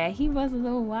 damn. Yeah, he was a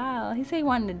little wild. He said he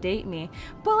wanted to date me.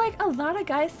 But, like, a lot of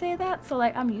guys say that, so,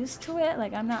 like, I'm used to it.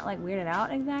 Like, I'm not, like, weirded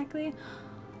out exactly.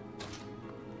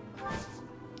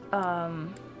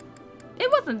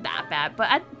 It wasn't that bad, but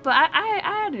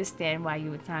I understand why you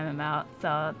would time him out.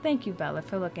 So, thank you, Bella,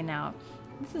 for looking out.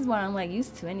 This is what I'm like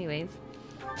used to anyways.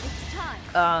 It's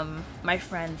time. My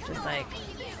friend's just like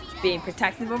being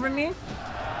protective over me.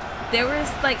 There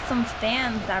was like some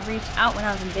fans that reached out when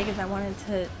I was in Vegas that wanted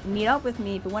to meet up with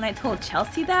me, but when I told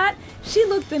Chelsea that, she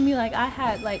looked at me like I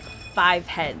had like 5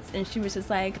 heads, and she was just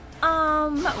like,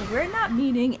 we're not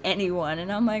meeting anyone.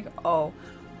 And I'm like, oh,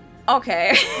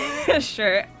 okay.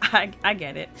 Sure, I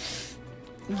get it.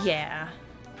 Yeah.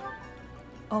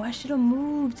 Oh, I should have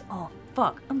moved. Oh,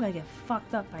 fuck. I'm gonna get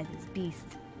fucked up by this beast.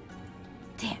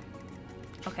 Damn.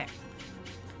 Okay.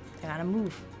 I gotta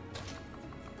move.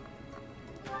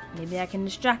 Maybe I can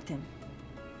distract him.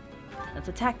 Let's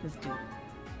attack this dude.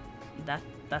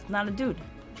 That's not a dude.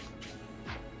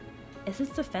 Is this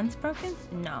defense broken?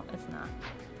 No, it's not.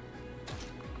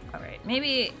 Alright,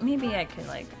 maybe I could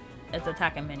like let's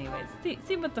attack him anyways.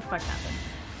 See what the fuck happens.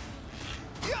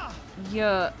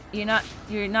 You're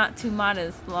not too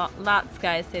modest. Lots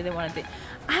guys say they want to be.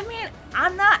 I mean,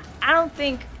 I don't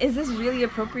think, is this really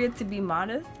appropriate to be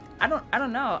modest? I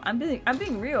don't know. I'm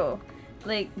being real.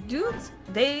 Like, dudes,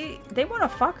 they want to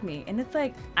fuck me, and it's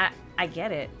like I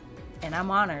get it, and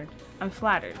I'm honored. I'm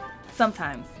flattered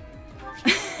sometimes.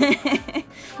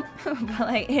 But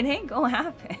like, it ain't gonna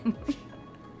happen.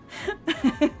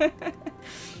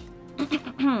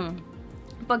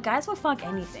 But guys will fuck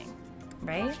anything,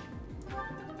 right?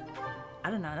 I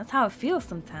don't know. That's how it feels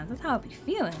sometimes. That's how it be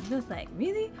feeling. Just like,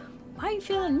 really? Why are you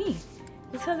feeling me?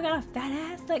 Just because I got a fat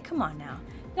ass? Like, come on now.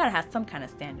 You gotta have some kind of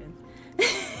standards.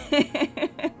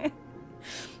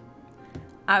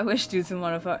 I wish dudes would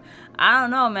want to fuck. I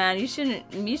don't know, man. You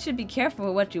should be careful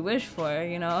with what you wish for,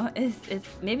 you know? It's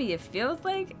maybe it feels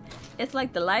like it's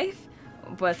like the life,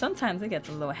 but sometimes it gets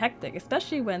a little hectic,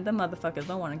 especially when the motherfuckers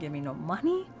don't want to give me no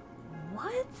money.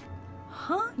 What?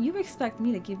 Huh? You expect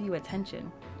me to give you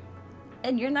attention,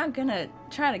 and you're not gonna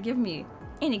try to give me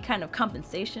any kind of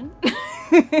compensation?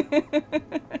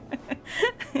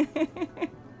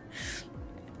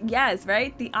 Yes,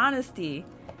 right? The honesty.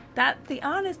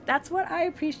 That's what I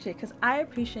appreciate, because I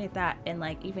appreciate that in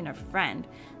like even a friend.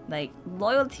 Like,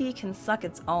 loyalty can suck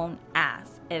its own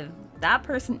ass. If that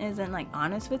person isn't like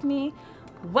honest with me,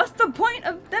 what's the point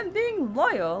of them being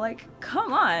loyal? Like,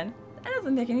 come on. That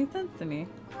doesn't make any sense to me.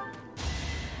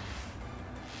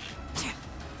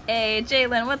 Hey,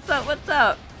 Jalen, what's up? What's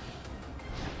up?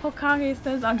 Hokage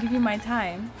says I'll give you my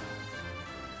time.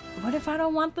 What if I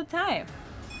don't want the time?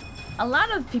 A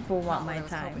lot of people want my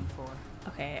time.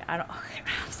 Okay, I'm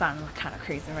sounding kind of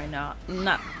crazy right now.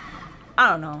 I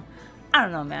don't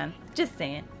know, man. Just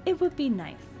saying. It would be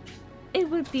nice. It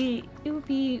would be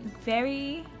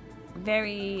very,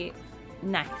 very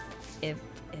nice if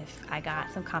I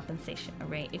got some compensation,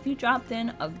 right? If you dropped in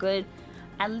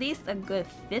at least a good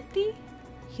 50,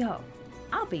 yo,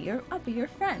 I'll be your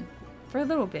friend for a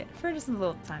little bit, for just a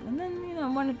little time, and then, you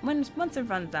know, once it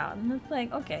runs out, and it's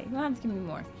like, okay, you don't have to give me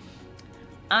more.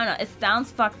 I don't know, it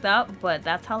sounds fucked up, but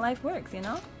that's how life works, you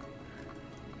know?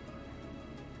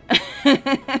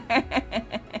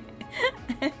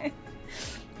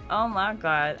 Oh my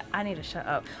god, I need to shut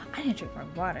up. I need to drink more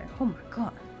water. Oh my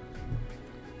god.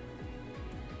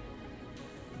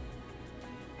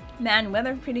 Man,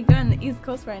 weather pretty good on the East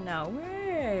Coast right now.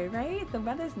 Word, right? The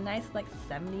weather's nice, like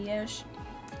 70-ish,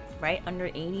 right under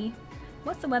 80.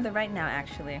 What's the weather right now,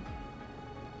 actually?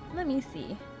 Let me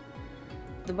see.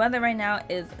 The weather right now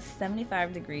is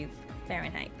 75 degrees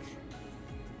Fahrenheit.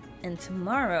 And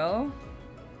tomorrow...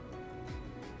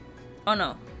 Oh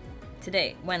no.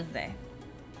 Today, Wednesday.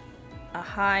 A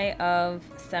high of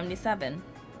 77.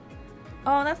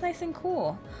 Oh, that's nice and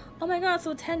cool. Oh my god,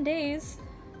 so 10 days.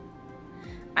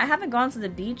 I haven't gone to the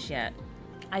beach yet.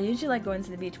 I usually like going to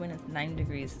the beach when it's 90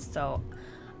 degrees, so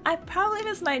I probably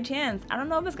missed my chance. I don't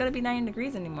know if it's gonna be 90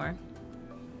 degrees anymore.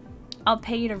 I'll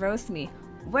pay you to roast me.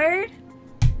 Word?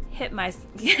 Hit my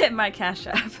cash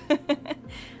app.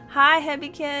 Hi, Heavy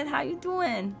Kid. How you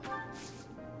doing?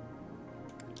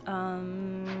 I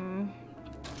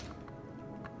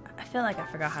feel like I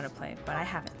forgot how to play, but I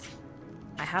haven't.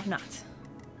 I have not.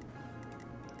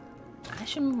 I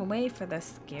should move away for the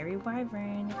scary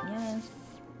wyvern. Yes.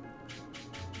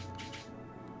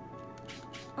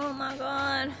 Oh my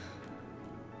god.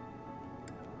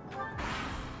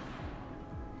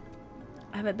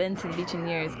 I haven't been to the beach in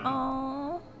years.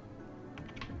 Oh.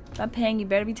 If I'm paying, you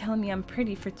better be telling me I'm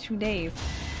pretty for 2 days.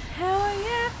 Hell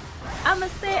yeah. I'ma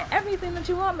say everything that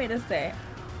you want me to say.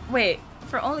 Wait,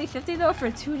 for only 50 though for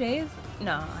 2 days?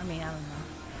 No, I mean, I don't know.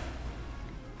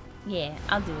 Yeah,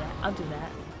 I'll do that. I'll do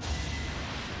that.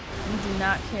 You do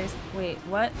not care. Wait,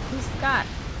 what? Who's Scott?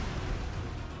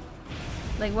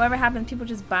 Like, whatever happened, people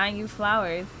just buying you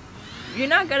flowers. You're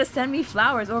not gonna send me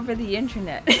flowers over the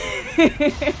internet.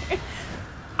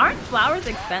 Aren't flowers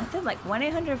expensive? Like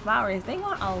 1-800-Flowers, they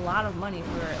want a lot of money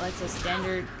for like a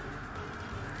standard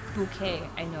bouquet,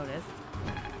 I noticed.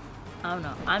 I don't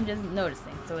know, I'm just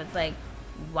noticing. So it's like,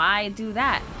 why do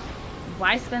that?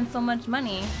 Why spend so much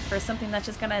money for something that's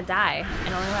just gonna die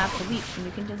and only last a week? And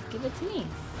you can just give it to me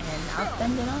and I'll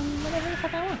spend it on whatever the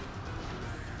fuck I want.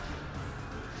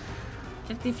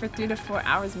 50 for 3 to 4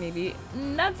 hours maybe.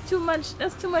 That's too much.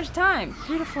 That's too much time.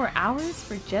 3 to 4 hours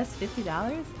for just $50?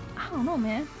 I don't know,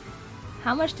 man.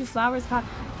 How much do flowers cost?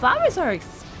 Flowers are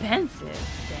expensive,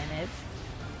 damn it.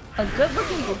 A good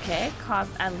looking bouquet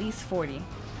costs at least 40.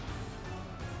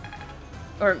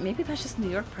 Or maybe that's just New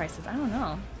York prices. I don't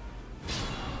know.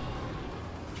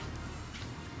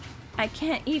 I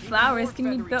can't eat flowers. Give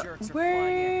me the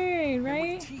word,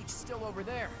 right? Teach still over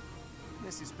there.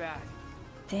 This is bad.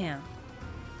 Damn.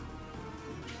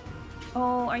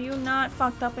 Oh, are you not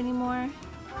fucked up anymore?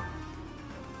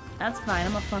 That's fine.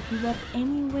 I'm gonna fuck you up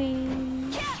anyway.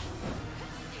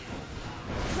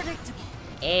 Predictable.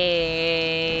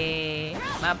 Hey,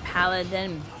 my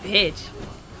paladin bitch.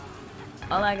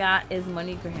 All I got is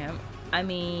MoneyGram. I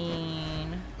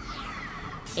mean,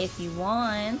 if you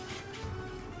want.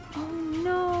 Oh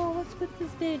no, what's with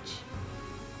this bitch?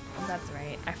 Oh, that's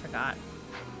right. I forgot.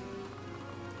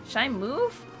 Should I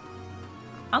move?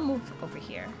 I'll move over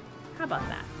here. How about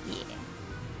that? Yeah.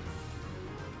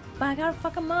 But I gotta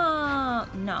fuck him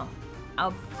up. No.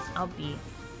 I'll be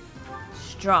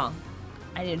strong.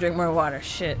 I need to drink more water.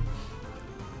 Shit.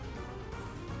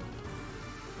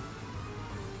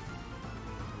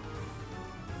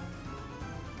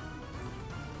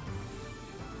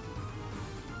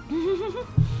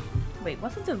 Wait,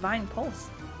 what's a divine pulse?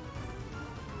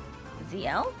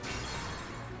 ZL?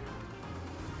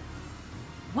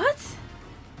 What?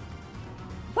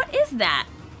 What is that?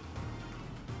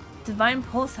 Divine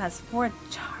Pulse has 4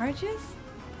 charges?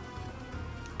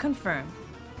 Confirm.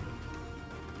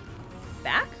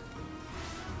 Back?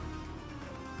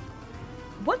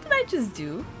 What did I just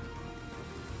do?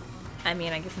 I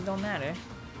mean, I guess it don't matter.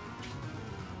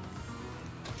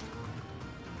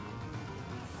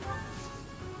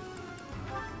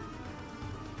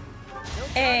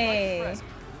 Hey!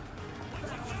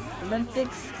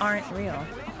 Olympics aren't real.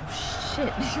 Oh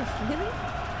shit, really?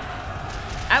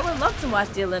 I would love to watch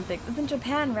the Olympics. It's in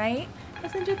Japan, right?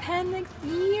 It's in Japan next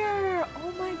year.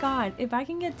 Oh my god. If I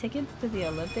can get tickets to the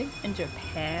Olympics in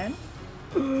Japan,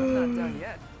 I'm not done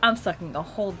yet. I'm sucking a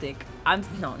whole dick.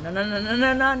 No.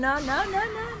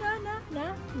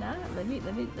 Let me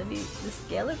just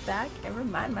scale it back and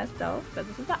remind myself that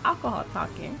this is the alcohol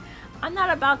talking. I'm not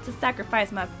about to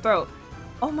sacrifice my throat.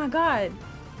 Oh my god.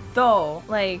 Though,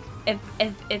 like,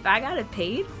 if I got it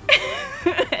paid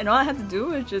and all I have to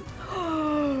do is just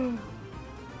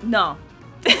no.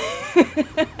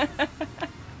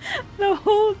 The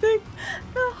whole thing.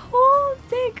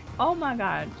 Oh my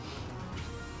god.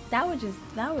 That would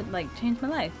like change my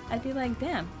life. I'd be like,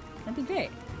 damn, that'd be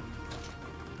great.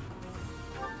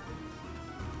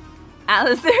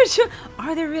 Alice,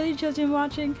 are there really children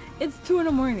watching? It's 2 in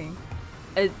the morning.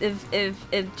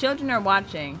 If children are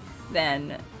watching,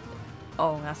 then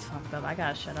oh, that's fucked up. I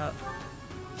gotta shut up.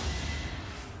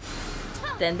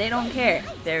 Then they don't care.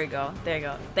 There we go. There you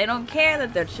go. They don't care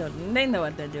that they're children. They know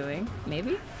what they're doing.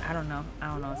 Maybe? I don't know. I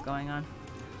don't know what's going on.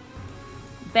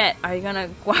 Bet. Are you gonna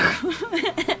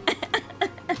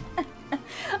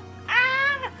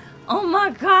ah! Oh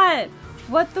my god.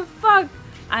 What the fuck?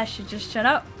 I should just shut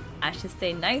up. I should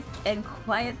stay nice and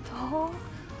quiet.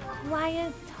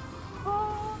 Quiet.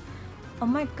 Oh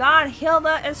my god.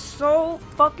 Hilda is so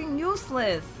fucking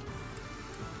useless.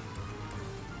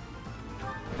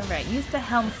 Alright, use the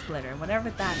helm splitter, whatever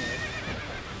that is.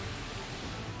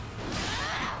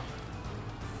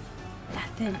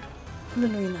 That did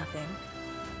literally nothing.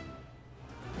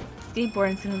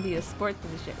 Skateboarding's gonna be a sport for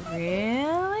this shit. Really?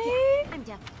 Yeah, I'm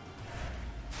done.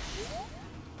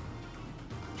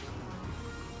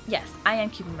 Yes, I am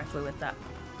keeping my fluids up.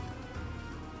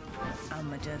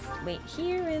 I'ma just wait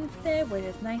here instead where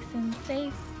it's nice and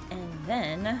safe, and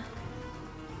then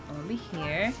I'm gonna be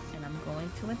here and I'm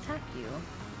going to attack you.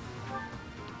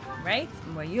 Right?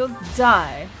 Where you'll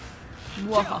die.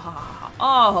 Whoa.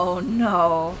 Oh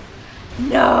no.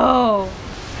 No.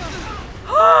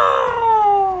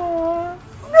 Oh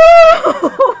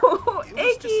no.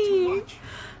 Icky.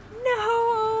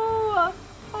 No.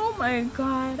 Oh my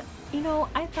god. You know,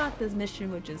 I thought this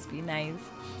mission would just be nice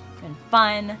and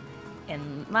fun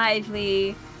and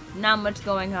lively. Not much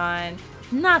going on.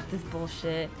 Not this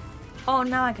bullshit. Oh,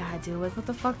 now I gotta deal with what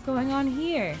the fuck's going on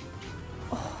here.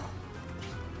 Oh.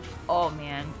 Oh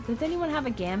man. Does anyone have a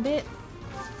gambit?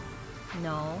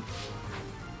 No.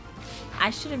 I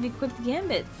should have equipped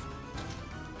gambits.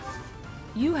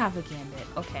 You have a gambit.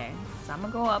 Okay. So I'm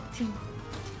gonna go up to...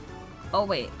 Oh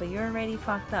wait, but you're already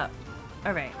fucked up.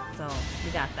 Alright, so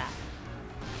we got that.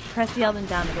 Press the Elden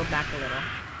down to go back a little.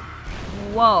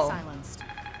 Whoa. Silenced.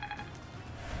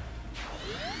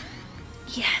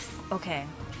 Yes. Okay.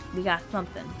 We got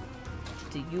something.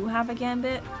 Do you have a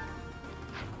gambit?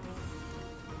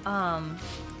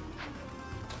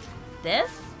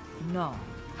 This? No.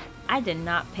 I did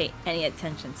not pay any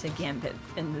attention to gambits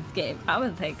in this game. I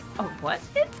was like, oh, what?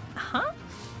 Huh?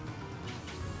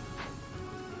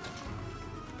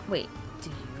 Wait, do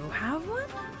you have one?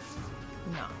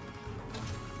 No.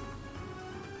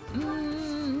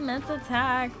 Let's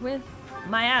attack with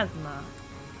miasma.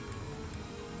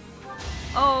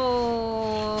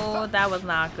 Oh, that was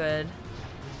not good.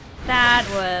 That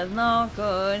was not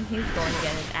good. He's going to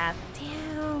get his ass.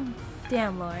 Damn.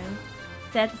 Damn, Lauren.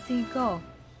 Sad to see you go.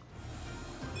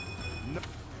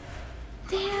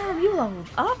 Damn, you leveled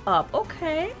up.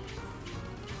 Okay.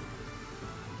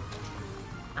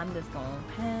 I'm just going to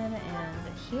pen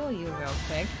and heal you real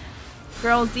quick.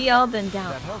 Girl, ZL, then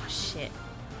down. Oh, shit.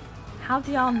 How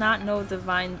do y'all not know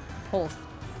Divine Pulse?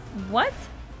 What?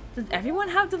 Does everyone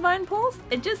have Divine Pulse?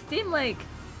 It just seemed like...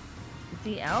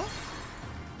 ZL?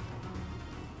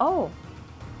 Oh.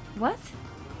 What?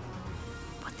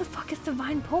 What the fuck is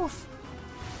Divine Pulse?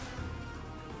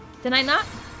 Did I not?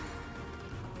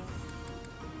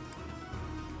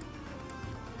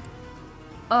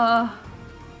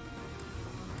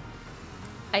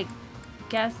 I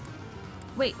guess...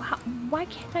 Wait, why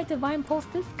can't I Divine Pulse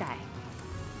this guy?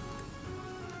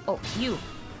 Oh, you.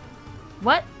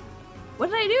 What? What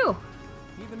did I do?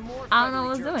 I don't know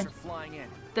what I was doing.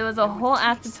 There was a whole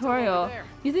ass tutorial.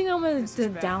 You think I'm going to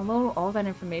download all that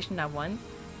information at once?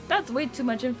 That's way too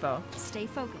much info. Stay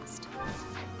focused.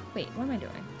 Wait, what am I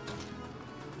doing?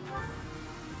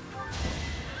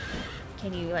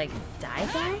 Can you, like,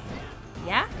 die?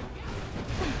 Yeah?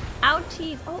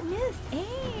 Ouchies. Oh, miss.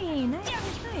 Hey, nice.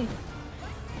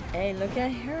 Hey, look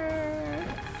at her.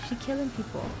 She killing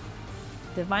people.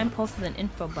 Divine Pulse is an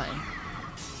info button.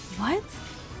 What?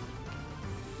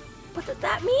 What does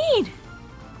that mean?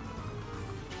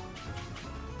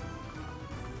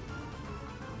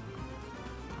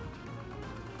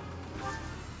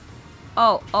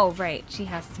 Oh, right. She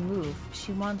has to move.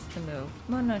 She wants to move.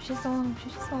 No, she's just going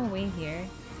to wait here.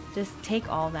 Just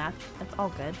take all that. That's all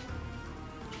good.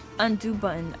 Undo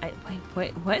button.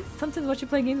 Wait, what? Sometimes watch you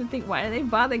play games and think, why do they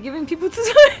bother giving people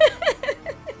tutorials?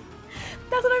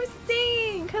 That's what I'm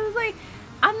saying. Because it's like,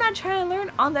 I'm not trying to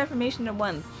learn all the information at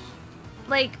once.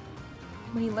 Like,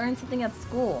 when you learn something at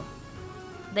school,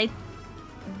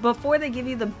 before they give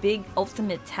you the big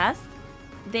ultimate test,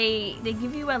 they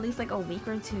give you at least like a week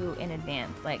or two in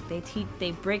advance. Like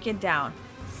they break it down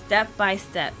step by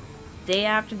step. Day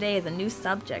after day is a new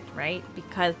subject, right?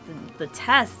 Because the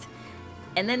test,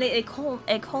 and then it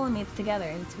culminates together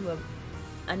into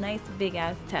a nice big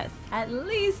ass test. At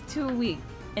least 2 weeks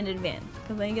in advance,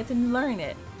 because then you get to learn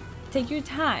it. Take your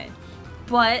time.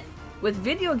 But with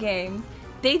video games,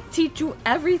 they teach you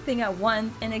everything at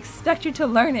once and expect you to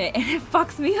learn it, and it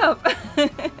fucks me up.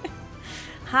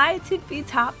 Hi, Tippy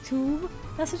Top Tube.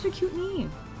 That's such a cute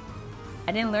name.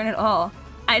 I didn't learn it all.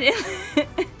 I didn't.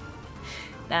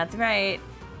 That's right.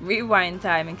 Rewind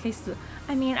time in case.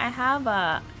 I mean, I have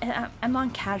I'm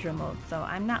on casual mode, so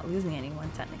I'm not losing anyone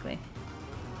technically.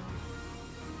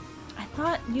 I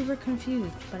thought you were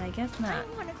confused, but I guess not. I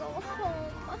want to go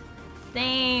home.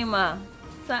 Same.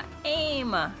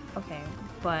 Okay,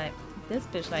 but this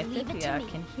bitch like Cynthia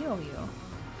can heal you.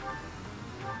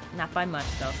 Not by much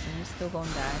though, so you're still gonna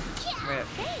die. Yeah, Rip.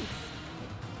 thanks.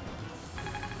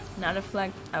 Not a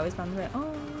flag. I always found the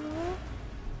oh.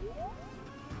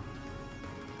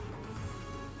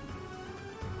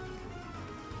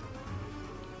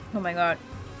 Oh my god,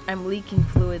 I'm leaking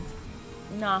fluids.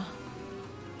 Nah.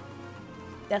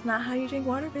 That's not how you drink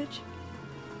water, bitch.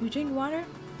 You drink water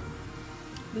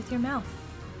with your mouth.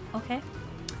 Okay?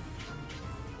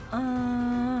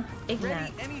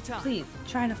 Ignat, please,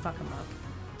 try to fuck him up.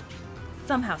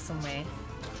 Somehow, some way.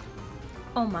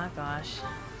 Oh my gosh.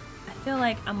 I feel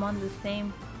like I'm on the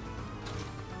same...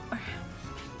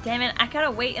 Damn it, I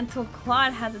gotta wait until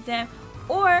Claude has a damn...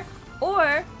 Or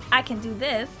I can do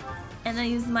this, and then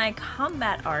use my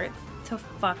combat arts to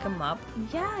fuck him up.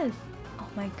 Yes! Oh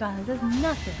my god, that does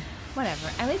nothing.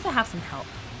 Whatever, at least I have some help.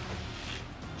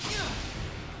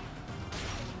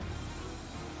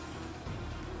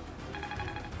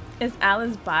 Is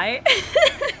Alice bi?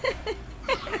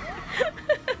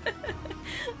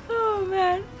 Oh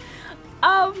man.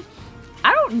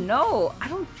 don't know. I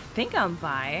don't think I'm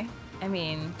bi. I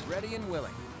mean, Ready and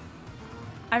willing.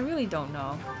 I really don't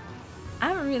know. I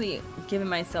haven't really given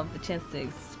myself the chance to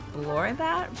explore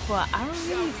that, but I don't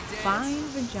really find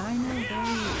vagina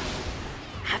very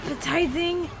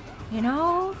appetizing, you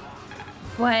know?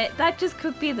 But that just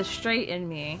could be the straight in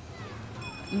me.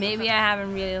 Maybe I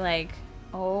haven't really like,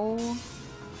 oh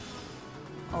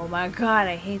my god,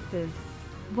 I hate this.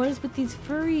 What is with these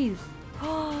furries?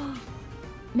 Oh,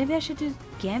 maybe I should do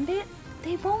Gambit?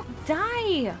 They won't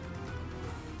die.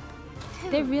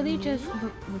 They really just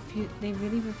refuse. They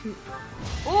really refuse.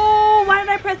 Oh, why did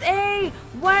I press A?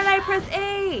 Why did I press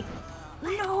A?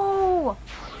 No.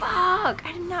 Fuck.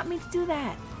 I did not mean to do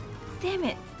that. Damn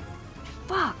it.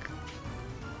 Fuck.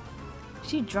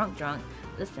 She drunk.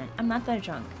 Listen, I'm not that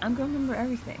drunk. I'm gonna remember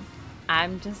everything.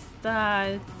 I'm just,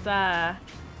 I'm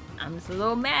just a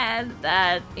little mad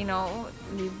that, you know,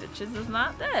 these bitches is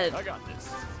not dead. I got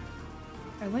this.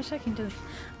 I wish I can just...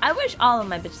 I wish all of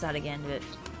my bitches had a Gambit,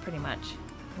 pretty much.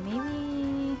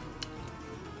 Maybe...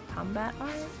 combat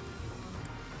art?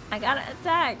 I gotta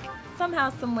attack!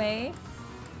 Somehow, some way.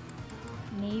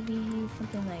 Maybe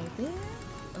something like this?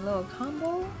 A little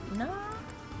combo? No?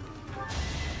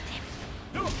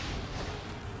 Damn it.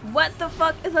 What the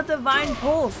fuck is a divine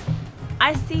pulse?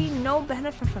 I see no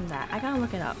benefit from that. I gotta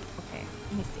look it up. Okay,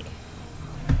 let me see.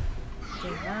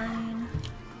 Divine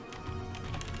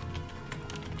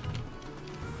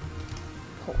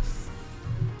pulse.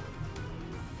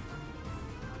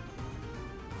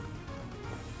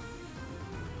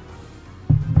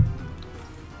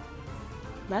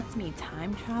 Lets me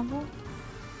time travel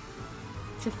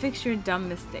to fix your dumb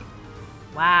mistake.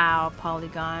 Wow,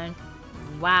 Polygon.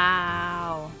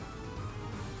 Wow.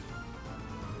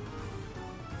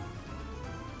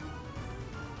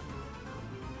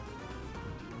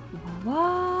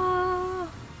 What?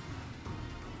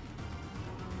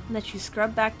 Let you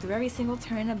scrub back through every single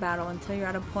turn in a battle until you're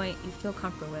at a point you feel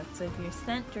comfortable with. So if you're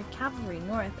sent your cavalry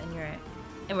north and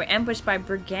we're ambushed by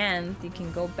brigands, you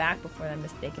can go back before that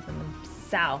mistake is in the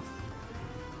south.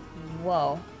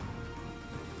 Whoa.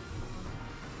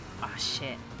 Oh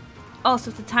shit. Oh,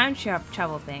 so it's a time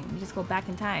travel thing. You just go back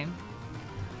in time.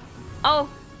 Oh,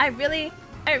 I really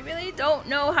don't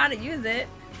know how to use it.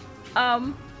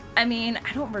 I mean,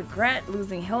 I don't regret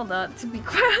losing Hilda, to be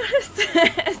quite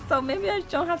honest. So maybe I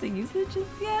don't have to use it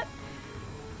just yet.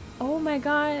 Oh my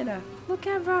god. Look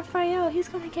at Raphael. He's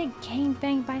gonna get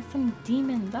gangbanged by some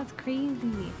demons. That's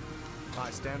crazy.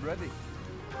 I stand ready.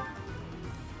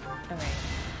 Alright.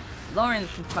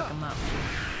 Lawrence can fuck him up.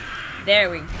 There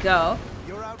we go.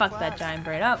 Fuck that giant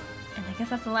bird up. And I guess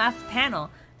that's the last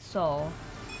panel. So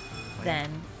then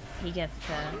he gets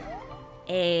to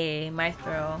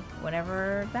Maestro,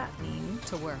 whatever that means.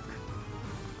 To work.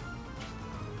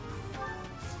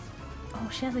 Oh,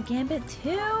 she has a Gambit too!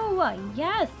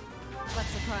 Yes! Let's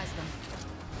surprise them.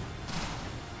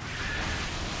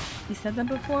 You said that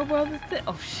before, World is it?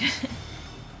 Oh shit.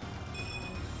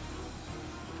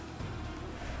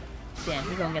 Damn,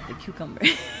 we're gonna get the cucumber.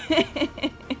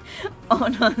 Oh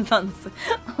no, it's on this.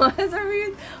 What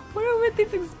are with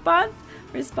these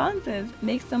responses?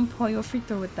 Make some pollo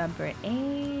frito with that bird.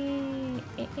 You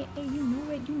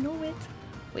know it.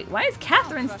 Wait, why is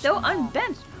Catherine still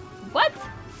unbenched? What?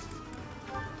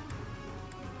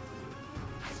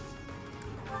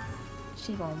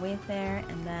 She gonna wait there,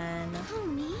 and then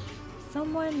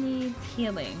someone needs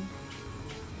healing.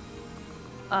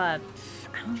 I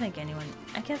don't think anyone.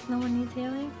 I guess no one needs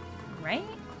healing, right?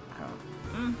 I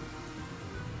don't.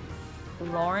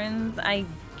 Lawrence, I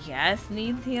guess,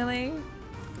 needs healing,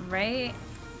 right?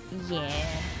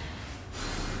 Yeah.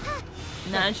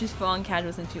 Not useful on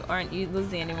casual since you aren't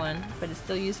losing anyone, but it's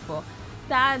still useful.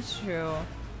 That's true.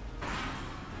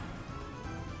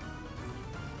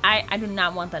 I do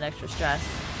not want that extra stress.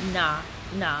 Nah.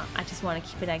 I just want to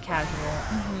keep it at casual.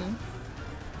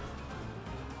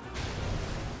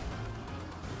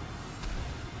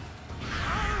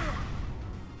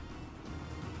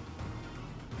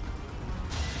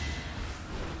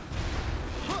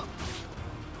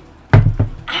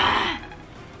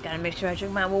 Gotta make sure I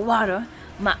drink my water,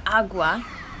 my agua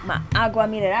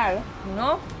mineral, you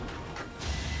know?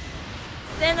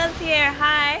 Santa's here,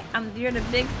 hi. You're the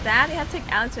big sad. You have to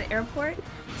take Alex to the airport.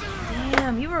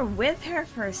 Damn, you were with her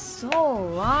for so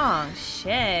long.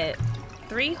 Shit.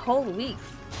 3 whole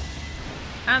weeks.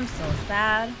 I'm so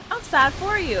sad. I'm sad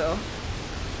for you.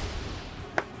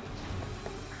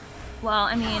 Well,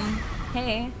 I mean,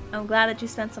 hey, I'm glad that you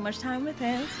spent so much time with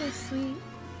her. It's so sweet.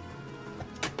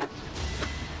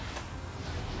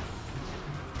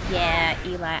 Yeah,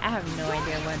 Eli, I have no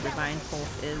idea what a divine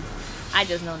pulse is. I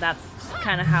just know that's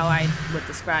kind of how I would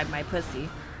describe my pussy.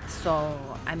 So,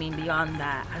 I mean, beyond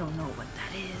that, I don't know what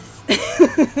that is.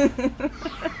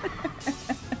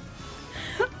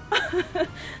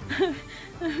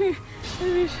 Let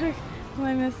me check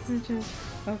my messages.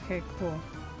 Okay, cool.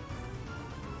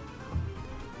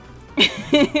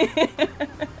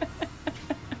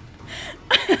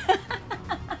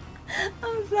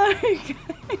 I'm sorry, guys.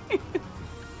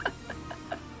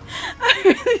 I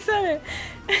really said it.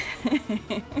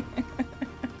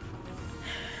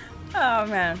 Oh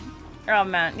man. Oh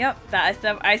man. Yep. That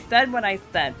I said what I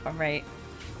said. All right.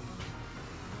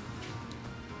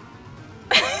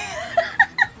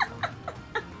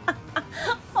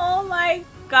 Oh my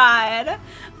god.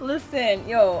 Listen,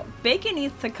 yo, Bacon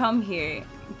needs to come here,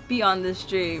 be on the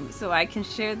stream, so I can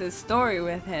share this story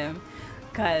with him.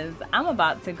 Cause I'm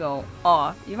about to go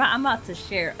off. I'm about to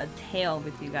share a tale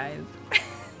with you guys.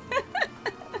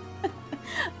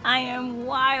 I am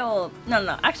wild.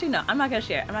 No, actually no. I'm not gonna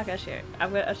share. I'm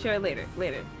gonna share it later.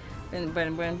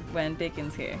 When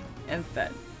Bacon's here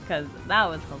instead. Cause that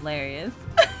was hilarious.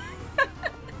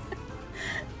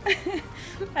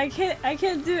 I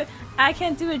can't do it. I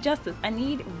can't do it justice. I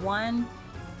need one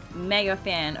mega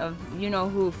fan of you know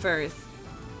who first.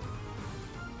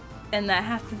 And that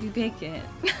has to be Bacon.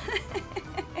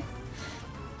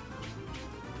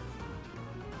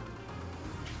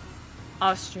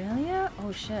 Australia?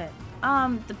 Oh shit.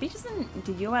 The beaches in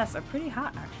the US are pretty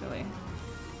hot actually.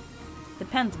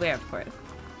 Depends where, of course.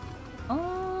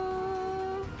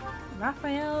 Oh,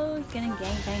 Raphael's getting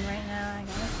gangbanged right now. I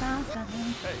gotta stop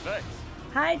something. Hey, thanks.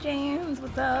 Hi James,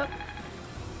 what's up?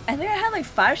 I think I had like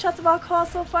 5 shots of alcohol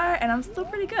so far, and I'm still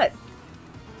pretty good.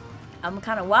 I'm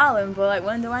kind of wildin', but like,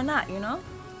 when do I not, you know?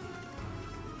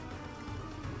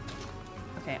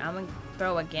 Okay, I'm gonna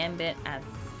throw a gambit at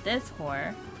this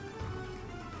whore.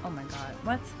 Oh my god,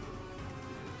 what?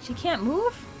 She can't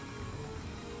move?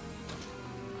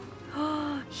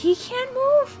 Oh, he can't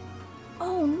move?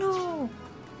 Oh no!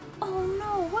 Oh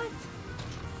no, what?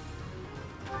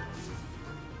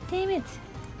 Damn it!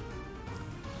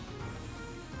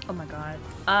 Oh my god.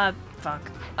 Fuck.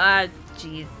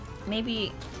 Jeez.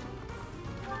 Maybe...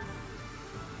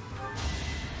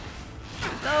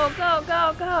 Go, go,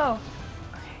 go, go!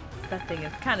 Okay, that thing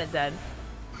is kind of dead.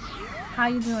 How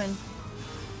you doing?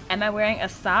 Am I wearing a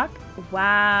sock?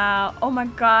 Wow! Oh my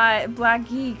god, Black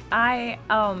Geek!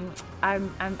 I'm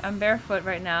barefoot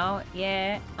right now.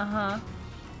 Yeah. I'm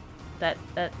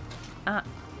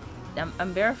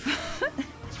barefoot.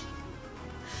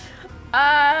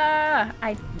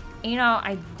 I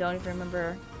don't even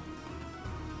remember.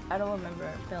 I don't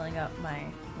remember filling up my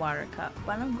water cup,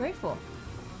 but I'm grateful.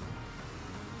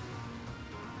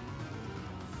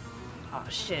 Oh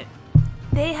shit.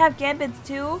 They have gambits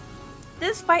too?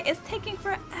 This fight is taking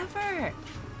forever.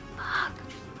 Fuck.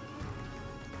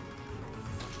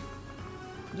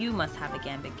 You must have a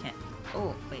gambit, Ken.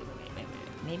 Oh, wait.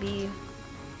 Maybe...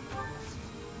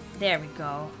 There we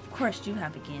go. Of course you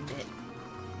have a gambit.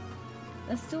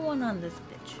 Let's do one on this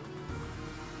bitch.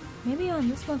 Maybe on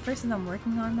this one first since I'm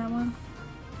working on that one.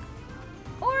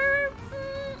 Or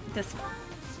this one.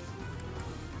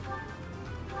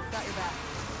 Got your back.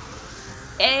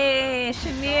 Hey,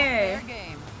 Shamir.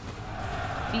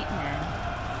 Feet man.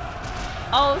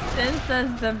 Oh, Sin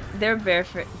says they're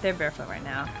barefoot. They're barefoot right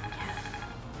now. Yes.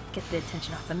 Get the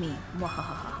attention off of me.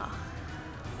 Mwahahaha.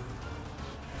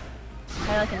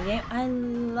 How you liking the game? I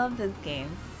love this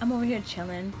game. I'm over here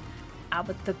chilling out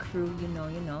with the crew, you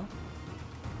know.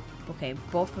 Okay,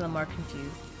 both of them are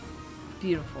confused.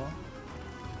 Beautiful.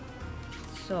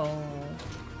 So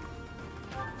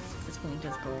this one you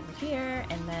just go over here,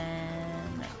 and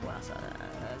then what else?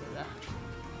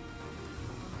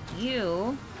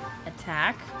 You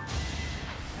attack.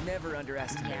 Never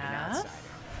underestimate an outsider.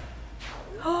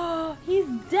 Oh, he's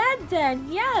dead.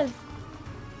 Yes.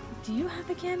 Do you have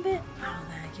a gambit? I don't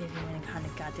think I gave you any kind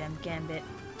of goddamn gambit.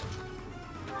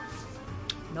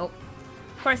 Nope.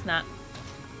 Of course not.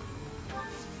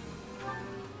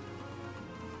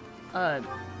 Oh,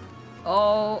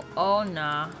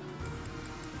 nah.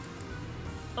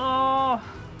 Oh.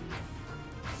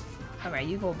 Alright,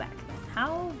 you go back then.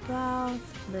 How about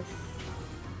this?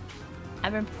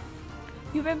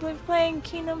 You've been playing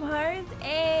Kingdom Hearts?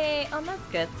 Hey, oh, that's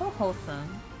good. So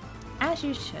wholesome. As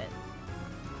you should.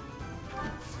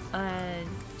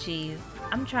 Jeez.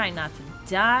 I'm trying not to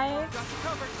die.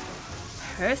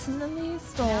 Personally,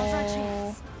 so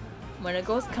when a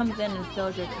ghost comes in and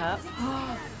fills your cup,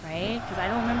 right? Because I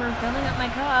don't remember filling up my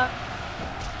cup.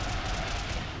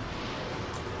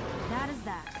 That is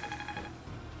that.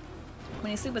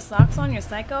 When you sleep with socks on, you're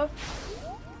psycho.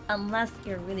 Unless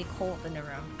you're really cold in the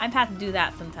room. I've had to do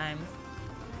that sometimes.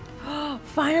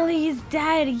 Finally, he's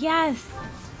dead. Yes.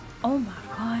 Oh my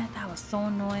god, that was so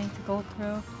annoying to go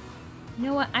through. You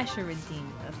know what? I should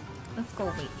redeem this. Let's go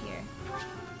wait here.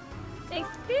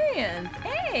 Experience.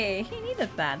 Hey, he needed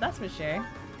that. That's for sure.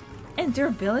 And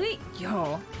durability?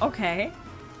 Yo. Okay.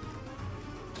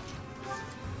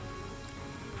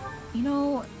 You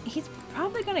know, he's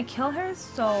probably gonna kill her,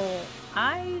 so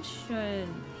I should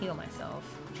heal myself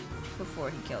before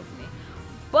he kills me.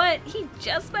 But he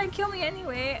just might kill me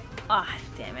anyway. Ah,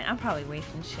 damn it. I'm probably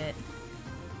wasting shit.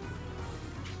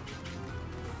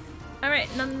 Alright,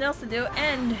 nothing else to do.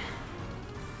 End.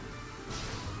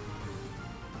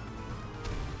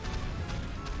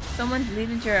 Someone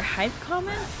deleted your hype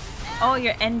comment? Oh,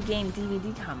 your endgame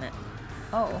DVD comment.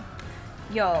 Oh.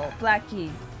 Yo,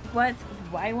 Blackie. What?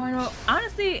 Why want to?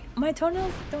 Honestly, my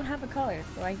toenails don't have a color,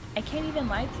 so I can't even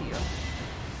lie to you.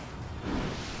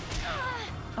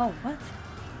 Oh, what?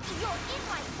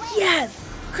 Yes!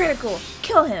 Critical!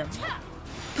 Kill him!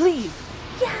 Please!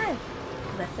 Yes!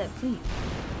 Because I said please.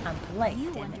 I'm polite,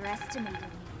 You damn it. underestimated me.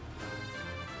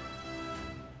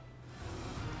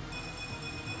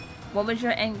 What was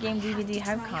your endgame DVD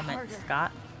hype comment, harder.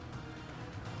 Scott?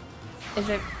 Is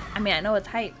it... I mean, I know it's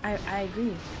hype. I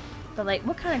agree. But like,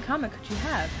 what kind of comment could you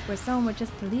have where someone would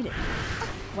just delete it?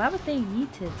 Why would they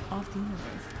yeet it off the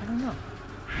universe? I don't know.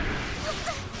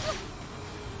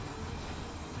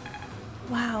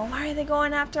 Wow, why are they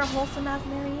going after a wholesome ass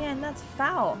Marianne? That's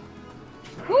foul.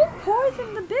 Who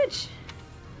poisoned the bitch?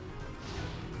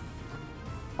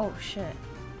 Oh shit.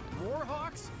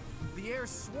 Warhawks? The air's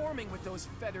swarming with those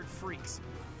feathered freaks.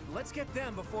 Let's get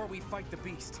them before we fight the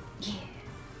beast. Yeah.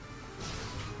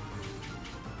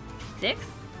 6?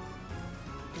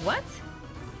 What?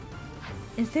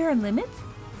 Is there a limit?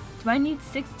 Do I need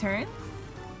 6 turns?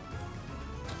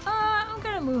 I'm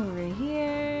gonna move over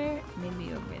here,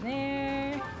 maybe over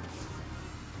there.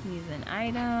 Use an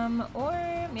item,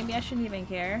 or maybe I shouldn't even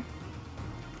care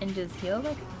and just heal.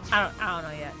 Like I don't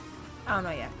know yet. I don't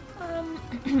know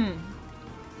yet.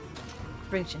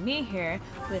 Bring Shami here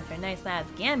with her nice ass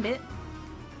gambit.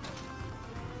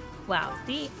 Wow,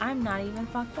 see, I'm not even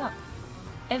fucked up.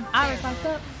 If I were fucked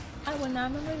up, I would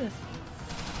not remember this.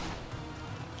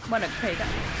 What a crazy guy.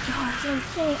 Yo, that's what I'm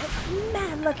saying. I'm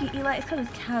mad lucky, Eli. It's because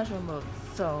it's casual mode,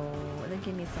 so they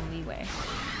give me some leeway.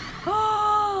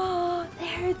 Oh,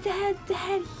 they're dead.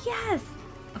 Yes.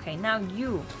 Okay, now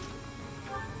you.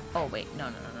 Oh wait, no.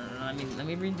 Let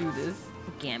me redo this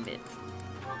gambit.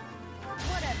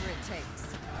 Whatever it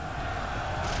takes.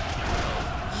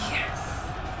 Yes.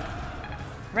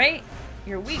 Right?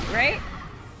 You're weak, right?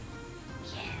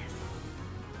 Yes.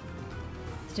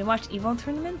 Did you watch Evo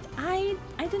tournaments? I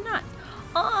did not.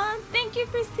 Aw, thank you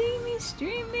for seeing me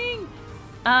streaming.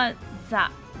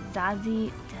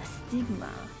 Zazie the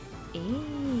Stigma.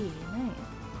 Nice.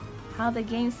 How the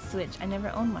game Switch? I never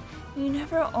owned one. You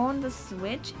never owned the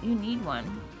Switch? You need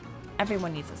one.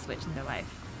 Everyone needs a Switch in their life.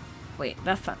 Wait,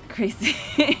 that's not crazy.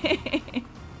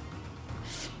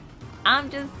 I'm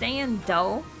just saying,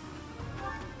 though.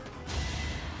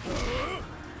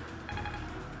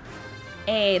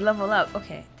 Hey, level up.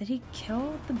 Okay, did he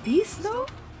kill the beast, though?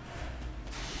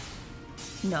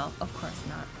 No, of course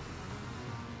not.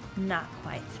 Not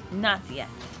quite. Not yet.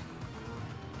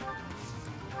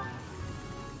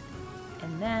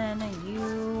 And then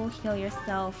you heal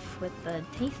yourself with the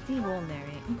tasty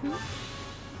vulnerary.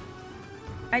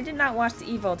 I did not watch the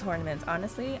Evo tournaments,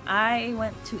 honestly. I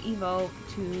went to Evo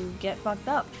to get fucked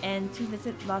up and to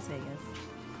visit Las Vegas.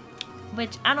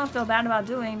 Which I don't feel bad about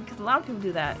doing, because a lot of people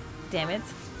do that. Damn it.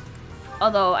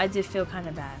 Although I did feel kind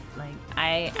of bad. Like,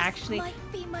 I actually... This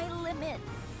might be my limit.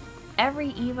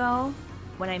 Every Evo,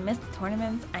 when I miss the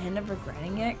tournaments, I end up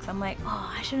regretting it, because I'm like,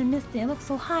 oh, I should have missed it. It looks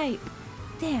so hype.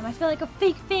 Damn, I feel like a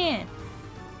fake fan.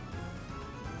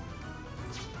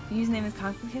 Username is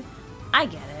complicated. I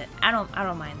get it. I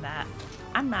don't mind that.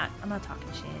 I'm not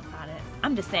talking shit about it.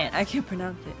 I'm just saying I can't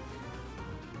pronounce it.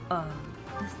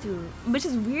 This dude, which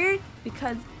is weird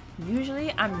because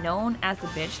usually I'm known as the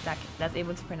bitch that's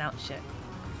able to pronounce shit.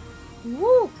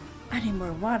 Woo! I need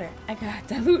more water. I gotta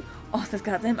dilute all this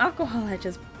goddamn alcohol I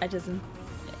just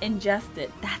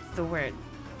ingested. That's the word.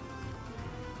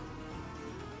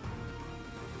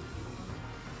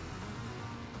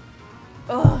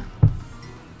 Ugh.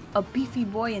 A beefy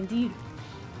boy indeed.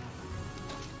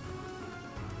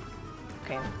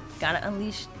 Okay, gotta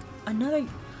unleash another.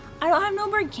 I don't have no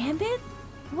more gambit?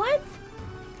 What?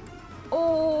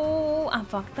 Oh, I'm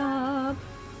fucked up.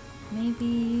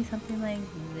 Maybe something like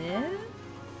this?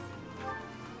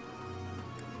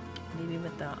 maybe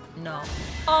with the no.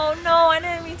 Oh no, I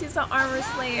didn't mean to use the armor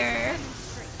slayer.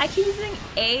 I keep using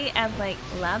A as like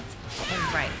left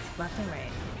and right. Left and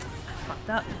right. I fucked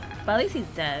up. But at least he's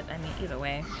dead. I mean, either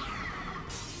way.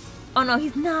 Oh no,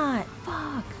 he's not.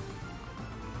 Fuck.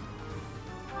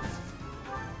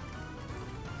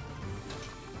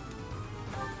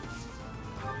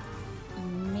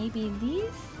 Maybe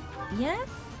these? Yes?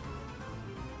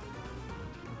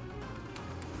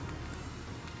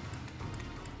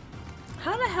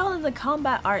 How the hell does the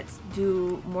combat arts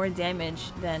do more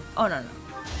damage than... Oh, no, no.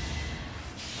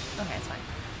 Okay, it's fine.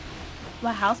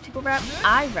 What house people rep?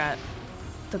 I rep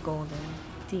the Golden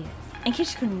DS. In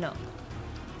case you couldn't know.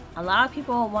 A lot of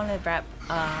people want to rep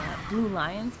Blue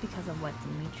Lions because of what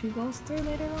Dimitri goes through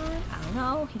later on. I don't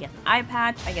know. He gets an eye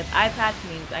patch. I guess eye patch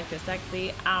means extra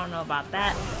sexy. I don't know about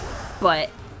that.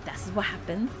 But this is what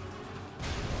happens.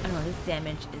 I don't know. This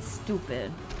damage is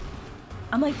stupid.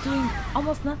 I'm like doing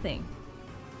almost nothing.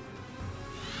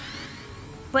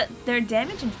 But their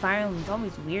damage in Fire Emblem is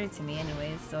always weird to me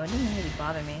anyways, so it didn't really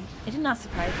bother me. It did not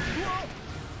surprise me.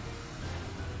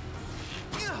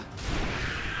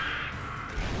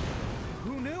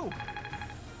 Who knew?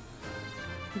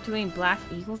 We're doing Black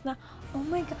Eagles now? Oh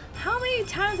my god. How many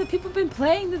times have people been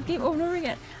playing this game over and over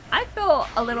again? I feel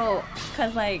a little,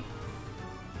 cause like,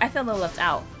 I feel a little left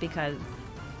out because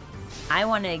I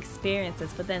want to experience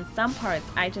this, but then some parts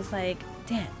I just like,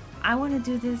 damn. I want to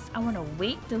do this. I want to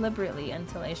wait deliberately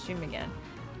until I stream again.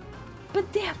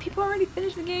 But damn, people already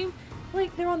finished the game.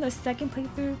 Like, they're on their second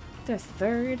playthrough, their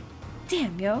third.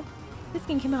 Damn, yo. This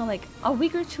game came out like a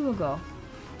week or two ago.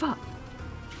 Fuck.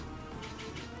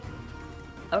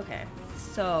 Okay,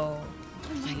 so...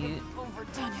 you...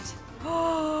 overdone it.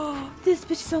 Oh, this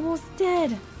bitch is almost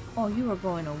dead. Oh, you are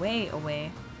going away.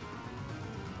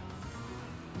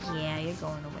 Yeah, you're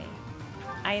going away.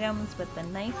 Items with the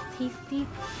nice, tasty,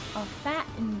 fat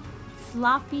and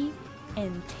sloppy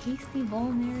and tasty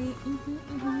vulnerary.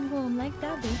 Gonna like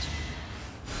that, bitch.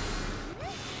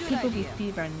 People be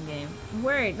speedrunning game.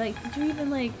 Word, like, did you even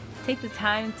like take the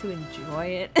time to enjoy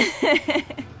it?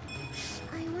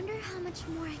 I wonder how much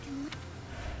more I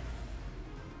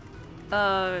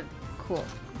can. Cool.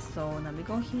 So now we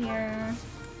go here.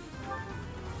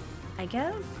 I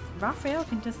guess Raphael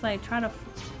can just like try to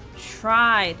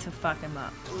fuck him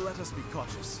up. Let us be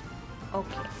cautious.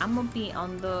 Okay, I'm gonna be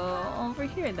on the over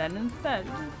here then instead.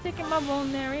 Just taking my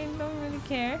vulnerary, don't really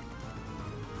care.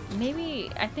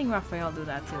 Maybe I think Raphael will do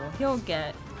that too. He'll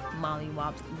get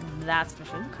mollywops, that's for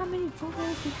sure. Look how many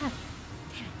vulneraries he has.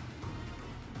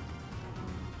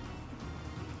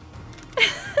 Damn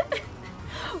it.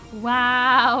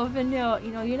 Wow, Vanille,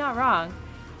 you know, you're not wrong.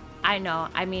 I know,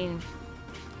 I mean,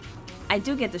 I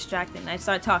do get distracted and I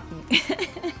start talking.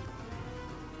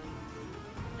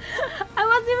 I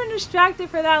wasn't even distracted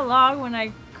for that long when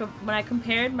I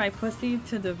compared my pussy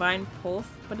to Divine Pulse,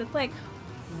 but it's like,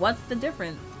 what's the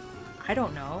difference? I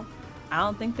don't know. I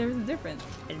don't think there's a difference,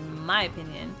 in my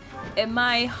opinion. In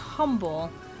my humble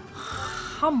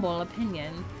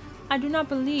opinion, I do not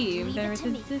believe there is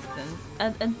a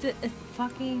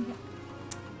fucking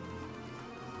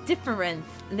difference.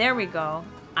 There we go.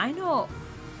 I know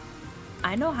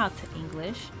how to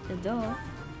English. Duh.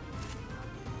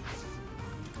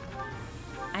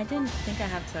 I didn't think I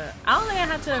had to. I don't think I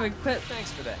had to equip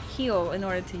Thanks for that. heal in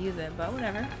order to use it, but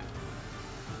whatever.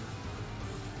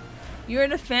 You're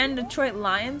the fan of Detroit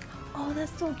Lions? Oh,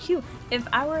 that's so cute. If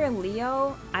I were a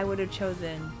Leo, I would have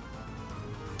chosen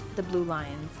the Blue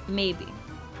Lions. Maybe.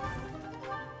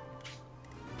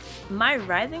 My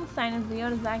rising sign is Leo.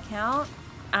 Does that count?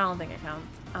 I don't think it counts.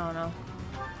 I don't know.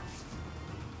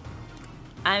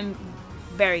 I'm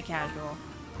very casual.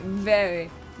 Very,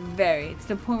 to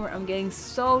the point where I'm getting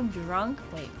so drunk.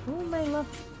 Wait, who am I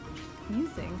left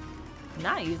using?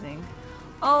 Not using.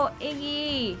 Oh,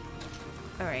 Iggy!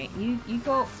 Alright, you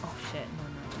go. Oh shit, no.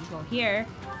 You go here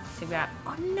to grab.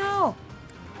 Oh no!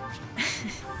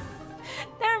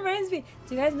 That reminds me.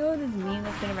 Do you guys know this meme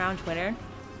that's been around Twitter?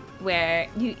 Where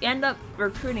you end up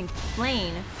recruiting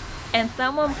Flame, and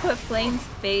someone put Flame's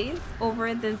face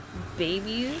over this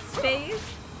baby's face?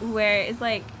 Where it's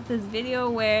like this video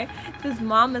where this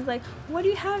mom is like, what do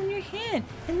you have in your hand?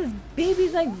 And this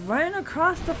baby's like running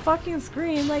across the fucking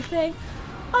screen like saying,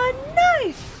 a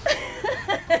knife!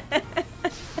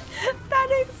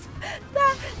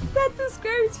 that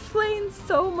describes Flame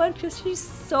so much because she's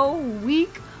so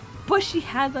weak, but she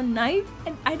has a knife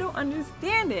and I don't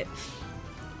understand it.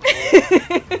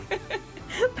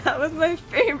 That was my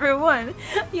favorite one.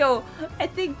 Yo, I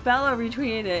think Bella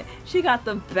retweeted it. She got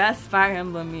the best Fire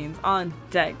Emblem memes on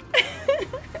deck.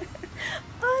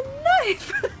 A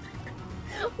knife!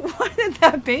 Why did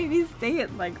that baby say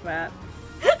it like that?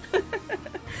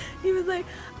 He was like,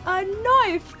 a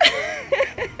knife!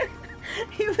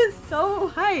 He was so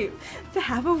hyped to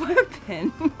have a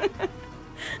weapon.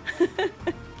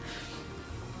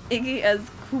 Iggy as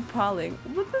Koopaling.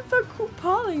 What does a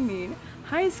Koopaling mean?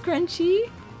 Hi, Scrunchy.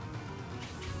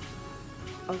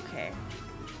 Okay.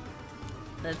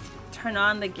 Let's turn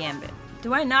on the gambit.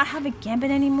 Do I not have a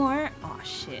gambit anymore? Oh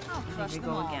shit. Here we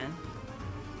go again.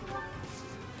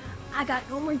 I got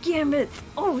no more gambits.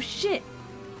 Oh shit.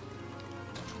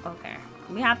 Okay.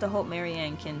 We have to hope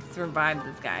Marianne can survive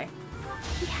this guy.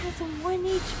 He has a 1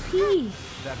 HP.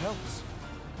 That helps.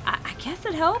 I guess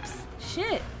it helps.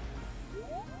 Shit.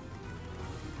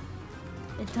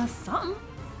 It does something.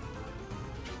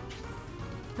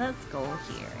 Let's go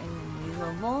here and then use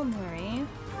a vulnerary.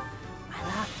 My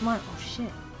last one. Oh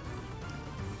shit.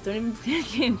 Don't even play the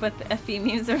game, but the FE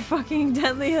memes are fucking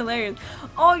deadly hilarious.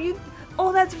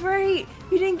 Oh, that's right.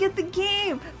 You didn't get the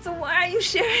game. So why are you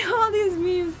sharing all these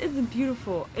memes? It's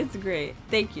beautiful. It's great.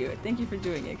 Thank you. Thank you for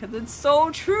doing it because it's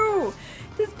so true.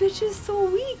 This bitch is so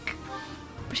weak.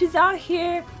 But she's out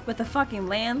here with a fucking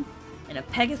lance and a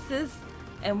Pegasus.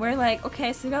 And we're like,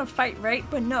 okay, so you gotta fight, right?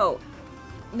 But no.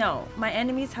 No. My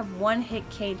enemies have one hit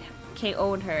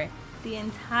KO'd her the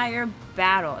entire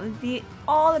battle.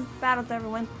 All the battles I ever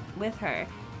went with her.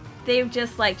 They've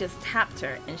just tapped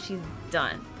her and she's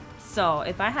done. So,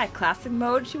 if I had classic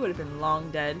mode, she would have been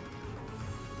long dead.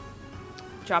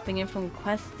 Dropping in from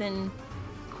Question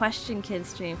Kid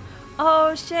stream.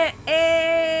 Oh shit!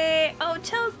 Hey! Oh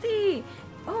Chelsea!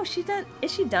 Oh,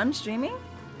 is she done streaming?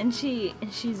 And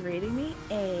she's rating me?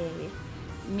 Hey.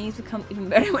 Memes become even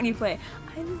better when you play.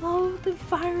 I love the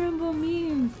Fire Emblem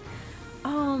memes.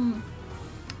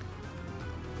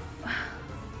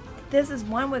 There's this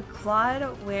one with Claude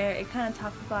where it kind of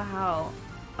talks about how.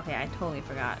 Okay, I totally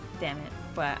forgot. Damn it.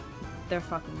 But they're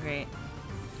fucking great.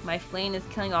 My flame is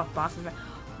killing off bosses.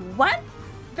 What?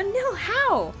 Vanille,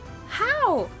 how?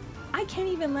 How? I can't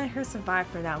even let her survive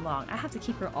for that long. I have to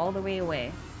keep her all the way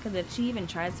away. Because if she even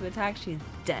tries to attack, she's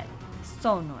dead.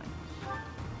 So annoying.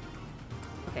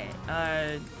 Okay,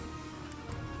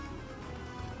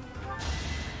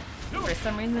 for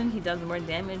some reason, he does more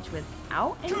damage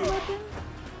without any weapons?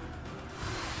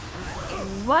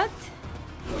 What?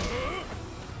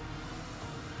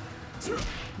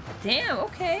 Damn,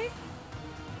 okay.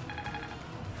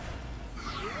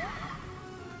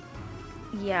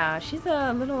 Yeah, she's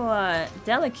a little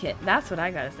delicate. That's what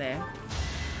I gotta say.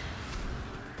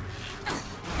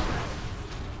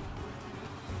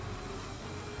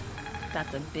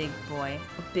 That's a big boy.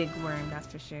 A big worm, that's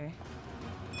for sure.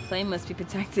 Flame must be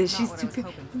protected. She's too big.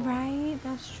 Right?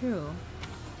 That's true.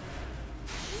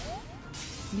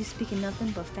 You speaking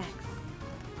nothing but facts.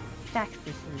 Facts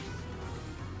this is.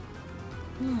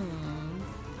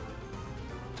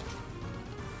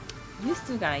 You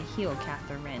still gotta heal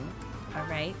Catherine,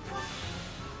 alright?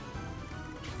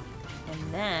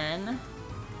 And then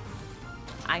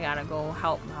I gotta go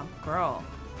help my girl.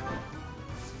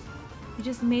 You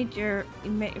just made your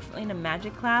flame a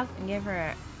magic class and gave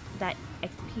her that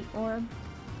XP orb.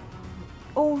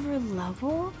 Over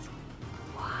leveled?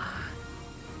 Wow.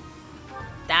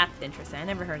 That's interesting. I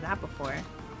never heard that before.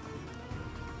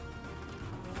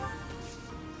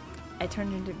 I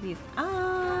turned into a beast.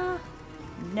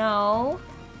 No.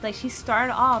 Like, she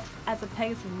started off as a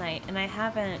Pegasus Knight, and I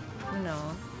haven't,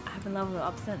 I haven't leveled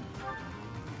up since.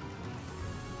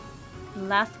 The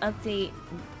last update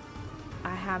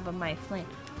I have on my flame.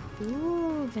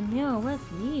 Ooh, Vanilla, what's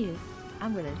these?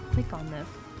 I'm gonna click on this,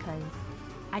 because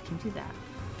I can do that.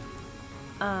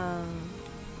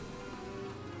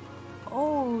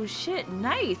 Oh, shit,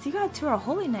 nice. You got to a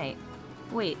Holy Knight.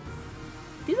 Wait.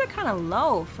 These are kind of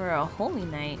low for a Holy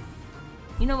Knight.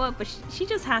 You know what? But she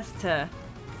just has to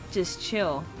just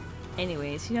chill.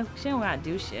 Anyways, she don't gotta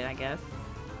do shit, I guess.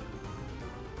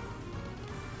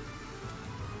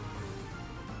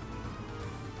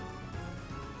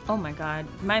 Oh my god,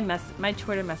 my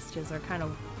Twitter messages are kind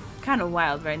of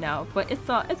wild right now. But it's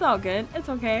all good. It's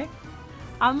okay.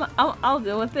 I'll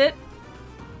deal with it.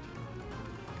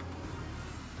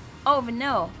 Oh, but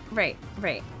no. Right.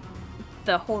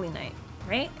 The Holy Knight.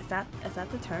 Right? Is that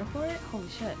the term for it? Holy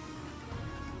shit.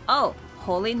 Oh,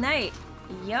 Holy Knight.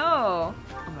 Yo. Oh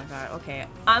my god, okay.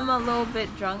 I'm a little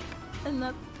bit drunk, and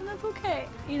that's okay.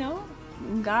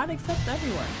 God accepts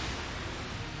everyone.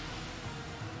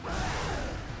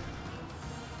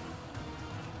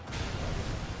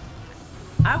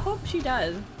 I hope she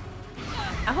does.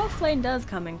 I hope Flame does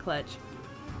come in clutch.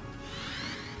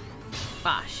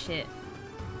 Ah, shit.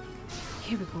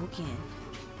 Here we go again.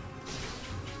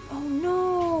 Oh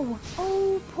no!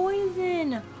 Oh,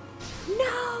 poison!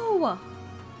 No!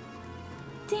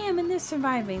 Damn, and they're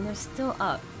surviving. They're still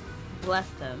up. Bless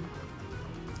them.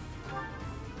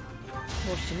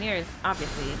 Well, Shamir is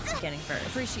obviously getting first.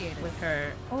 Appreciate it. With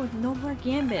her. Oh, no more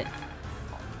gambits.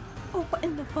 Oh, what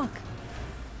in the fuck?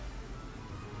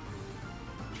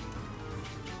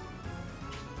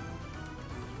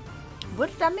 What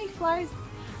does that make flyers?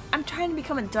 I'm trying to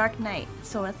become a Dark Knight,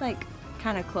 so it's like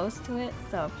kind of close to it.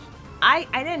 So I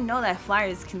didn't know that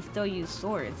flyers can still use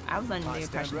swords. I was under the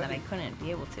impression that I couldn't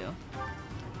be able to.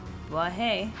 Well,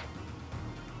 hey.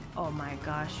 Oh my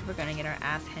gosh, we're gonna get our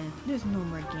ass handed. There's no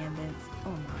more gambits.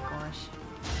 Oh my gosh.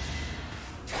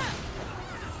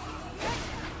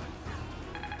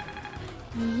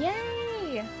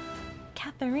 Yay!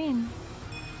 Catherine.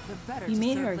 You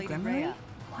made her a grimoire?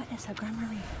 What is a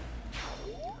grimoire?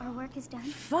 Our work is done.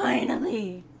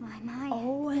 Finally! My.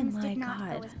 Oh Things my did not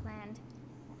god. go as planned.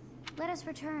 Let us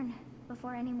return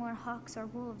before any more hawks or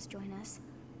wolves join us.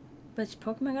 Which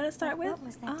Pokemon gotta start with? What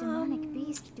was that demonic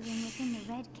beast doing within the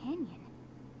Red Canyon?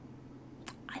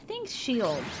 I think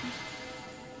Shield.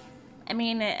 I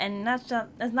mean, and that's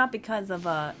not because of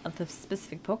the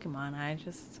specific Pokemon.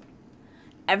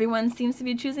 Everyone seems to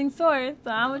be choosing Sword,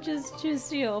 so I would just choose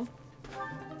Shield.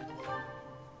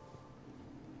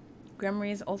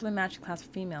 Grimoire's ultimate magic class for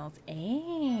females.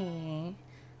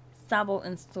 Sable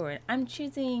and Sword. I'm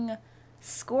choosing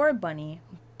Score Bunny,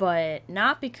 but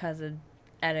not because of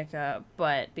Etika,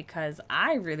 but because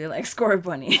I really like Score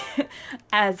Bunny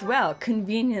as well,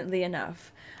 conveniently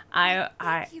enough.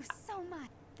 Thank you so much.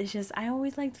 It's just I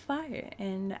always liked fire,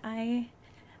 and I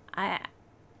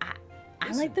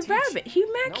Listen, like the Teach, rabbit. He's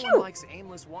mad no cute. one likes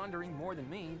aimless wandering more than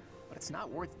me, but it's not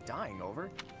worth dying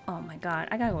over. Oh my god,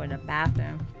 I gotta go to the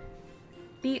bathroom.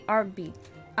 BRB.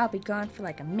 I'll be gone for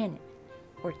like a minute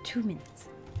or 2 minutes.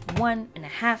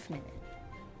 1.5 minutes.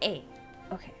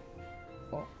 Okay.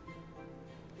 Oh.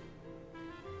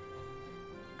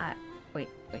 Wait.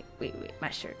 My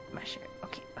shirt.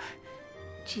 Okay.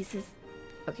 Jesus.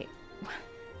 Okay.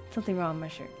 Something wrong with my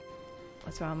shirt.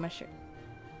 What's wrong with my shirt?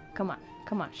 Come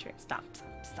on, shirt. Stop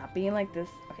being like this.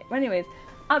 Okay. But anyways,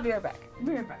 I'll be right back.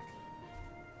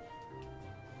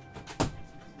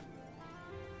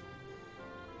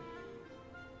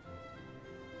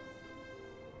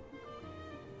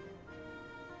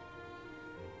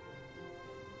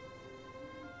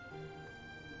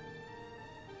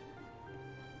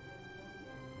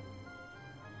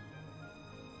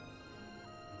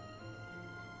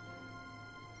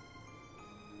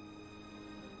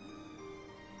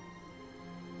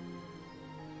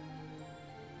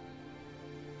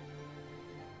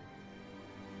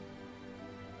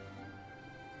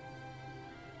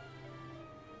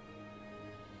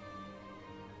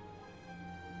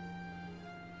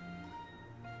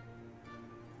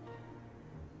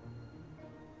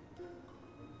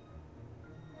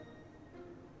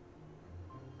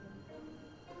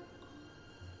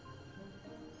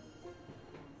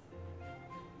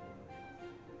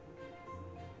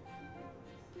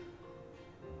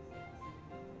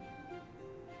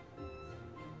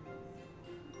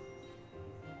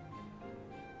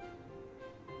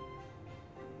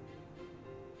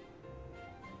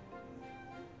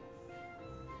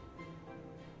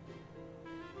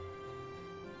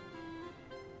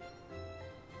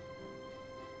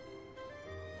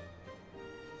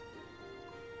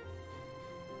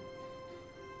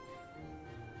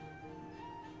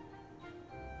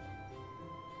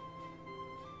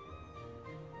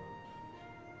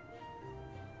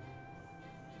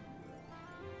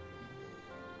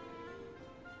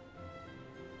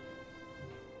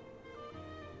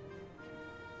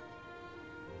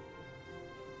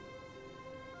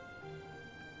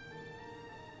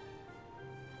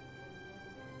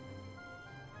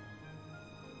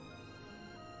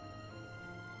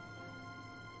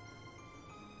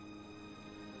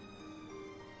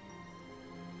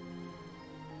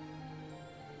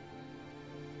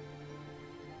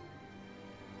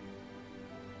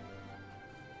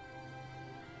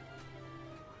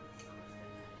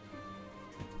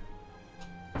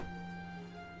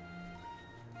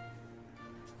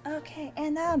 Okay,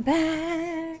 and I'm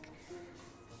back.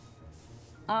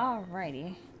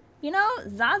 Alrighty. You know,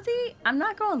 Zazie, I'm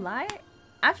not gonna lie,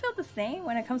 I feel the same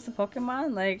when it comes to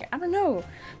Pokemon. Like, I don't know.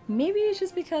 Maybe it's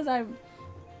just because I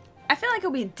feel like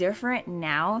it'll be different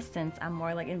now since I'm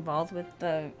more like involved with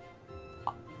the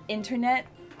internet,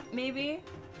 maybe.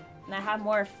 And I have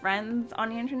more friends on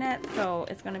the internet, so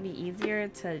it's gonna be easier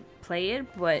to play it.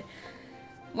 But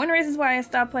one of the reasons why I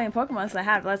stopped playing Pokemon is I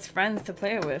have less friends to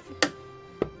play it with.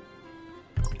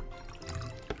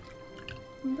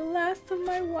 The last of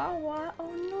my Wawa.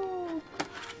 Oh no.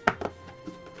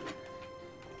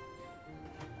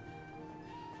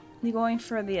 You going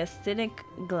for the acidic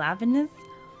glaviness?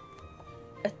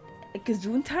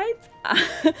 Gesundheit?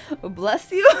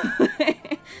 Bless you.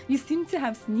 You seem to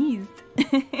have sneezed.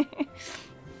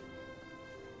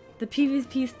 The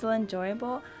PvP is still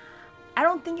enjoyable. I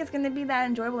don't think it's gonna be that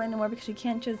enjoyable anymore because you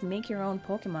can't just make your own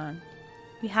Pokemon.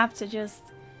 You have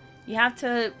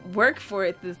to work for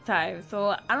it this time.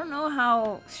 So I don't know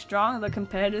how strong the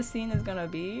competitive scene is gonna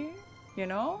be, you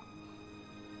know?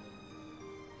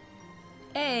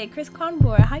 Hey, Chris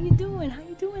Conboy, how you doing? How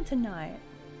you doing tonight?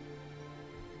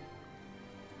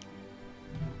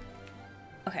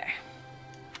 Okay.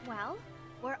 Well,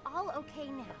 we're all okay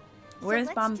now. Where's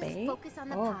so let's Bombay? Just focus on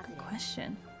the Oh, positive. good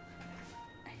question.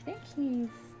 I think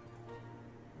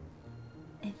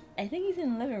he's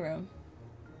in the living room.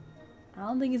 I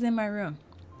don't think he's in my room.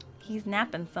 He's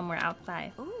napping somewhere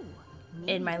outside. Ooh,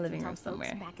 In my maybe we living can room tell folks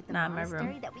somewhere, back at the not in my monastery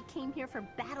room. that we came here for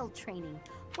battle training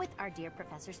with our dear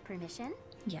professor's permission.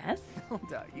 Yes.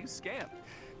 You scamp.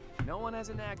 No one has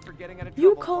a knack for getting out of trouble.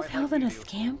 You call quite like Helvin you a do.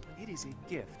 scamp? It is a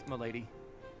gift, milady.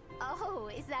 Oh,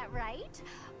 is that right?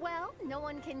 Well, no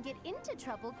one can get into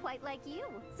trouble quite like you,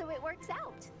 so it works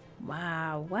out.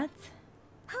 Wow, what?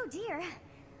 Oh dear,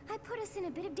 I put us in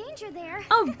a bit of danger there.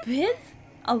 A bit?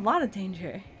 A lot of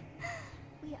danger.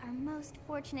 We are most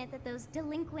fortunate that those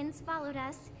delinquents followed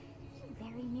us. You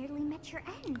very nearly met your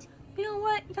end. You know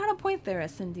what? You got a point there,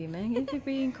 Cindy, man. You think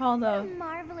being called What a... a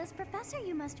marvelous professor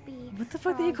you must be. What the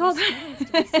fuck for did you all call your her?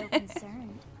 students to be so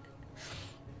concerned.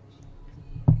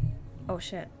 Oh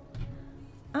shit.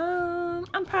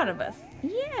 I'm proud of us.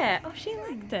 Yeah. Oh, she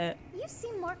liked it. You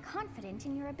seem more confident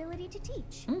in your ability to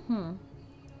teach. Mm-hmm.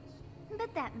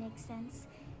 But that makes sense,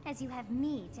 as you have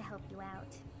me to help you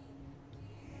out.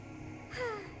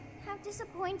 How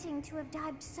disappointing to have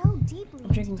dived so deeply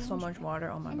I'm drinking into so danger, much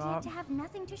water. Oh my and yet god. to have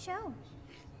nothing to show.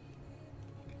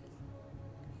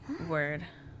 Word.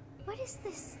 What is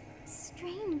this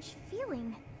strange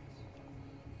feeling?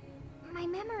 My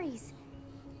memories.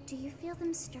 Do you feel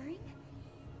them stirring?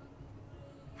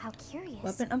 How curious.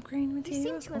 Weapon upgrade You materials?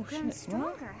 seem to have Oh grown shit. What?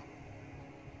 stronger.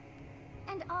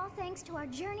 And all thanks to our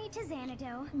journey to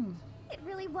Xanadu. It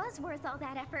really was worth all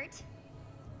that effort.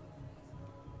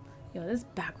 Yo, this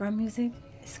background music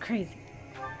is crazy.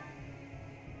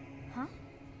 Huh?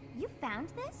 You found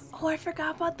this? Oh, I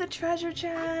forgot about the treasure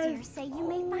chest. I dare say you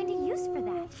may find a use for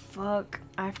that. Fuck,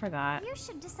 I forgot. You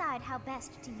should decide how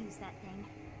best to use that thing.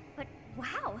 But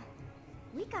wow,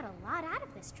 we got a lot out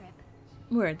of this trip.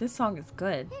 Word, this song is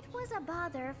good. It was a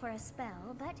bother for a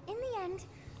spell, but in the end,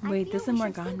 Wait, I this feel is we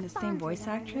should Morgana, think the same fondly voice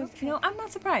about our actress? real You know, trip. I'm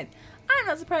not surprised. I'm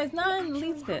not surprised, not in the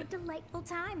Actually least had bit. a delightful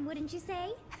time, wouldn't you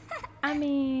say? I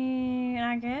mean,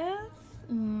 I guess?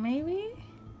 Maybe?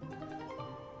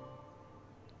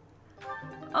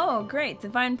 Oh, great.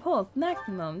 Divine Pulse.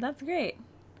 Maximum. That's great.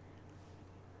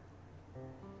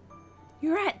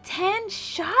 You're at 10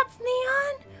 shots,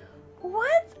 Neon?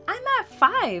 What? I'm at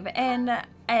 5. And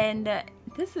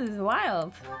this is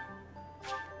wild.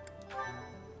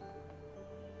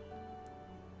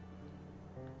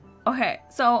 Okay,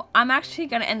 so I'm actually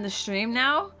gonna end the stream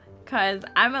now because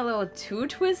I'm a little too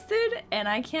twisted and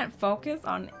I can't focus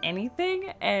on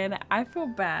anything and I feel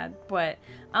bad, but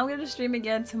I'm gonna stream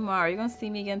again tomorrow. You're gonna see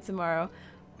me again tomorrow.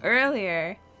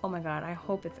 Earlier, oh my god, I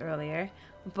hope it's earlier.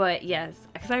 But yes,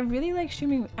 because I really like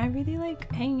streaming. I really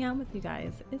like hanging out with you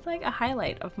guys. It's like a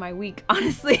highlight of my week,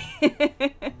 honestly.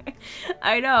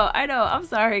 I know. I'm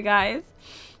sorry, guys.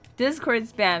 Discord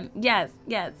spam. Yes.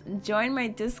 Join my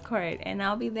Discord and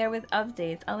I'll be there with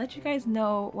updates. I'll let you guys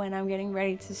know when I'm getting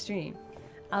ready to stream.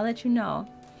 I'll let you know.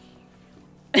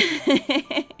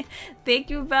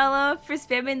 Thank you, Bella, for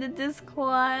spamming the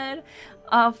Discord.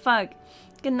 Oh, fuck.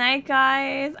 Good night,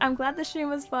 guys. I'm glad the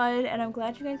stream was fun and I'm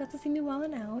glad you guys got to see me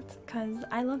wilding out because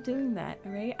I love doing that,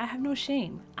 alright? I have no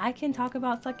shame. I can talk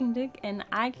about sucking dick and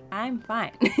I'm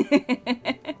fine.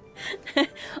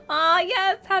 Oh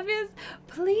yes,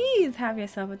 please have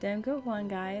yourself a damn good one,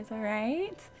 guys,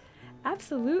 alright?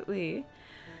 Absolutely.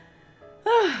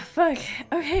 Oh, fuck.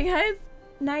 Okay, guys.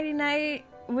 Nighty night.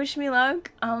 Wish me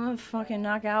luck. I'm gonna fucking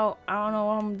knock out. I don't know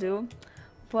what I'm gonna do.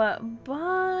 But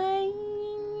bye.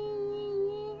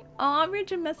 Oh, I'll read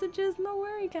your messages. No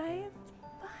worry, guys.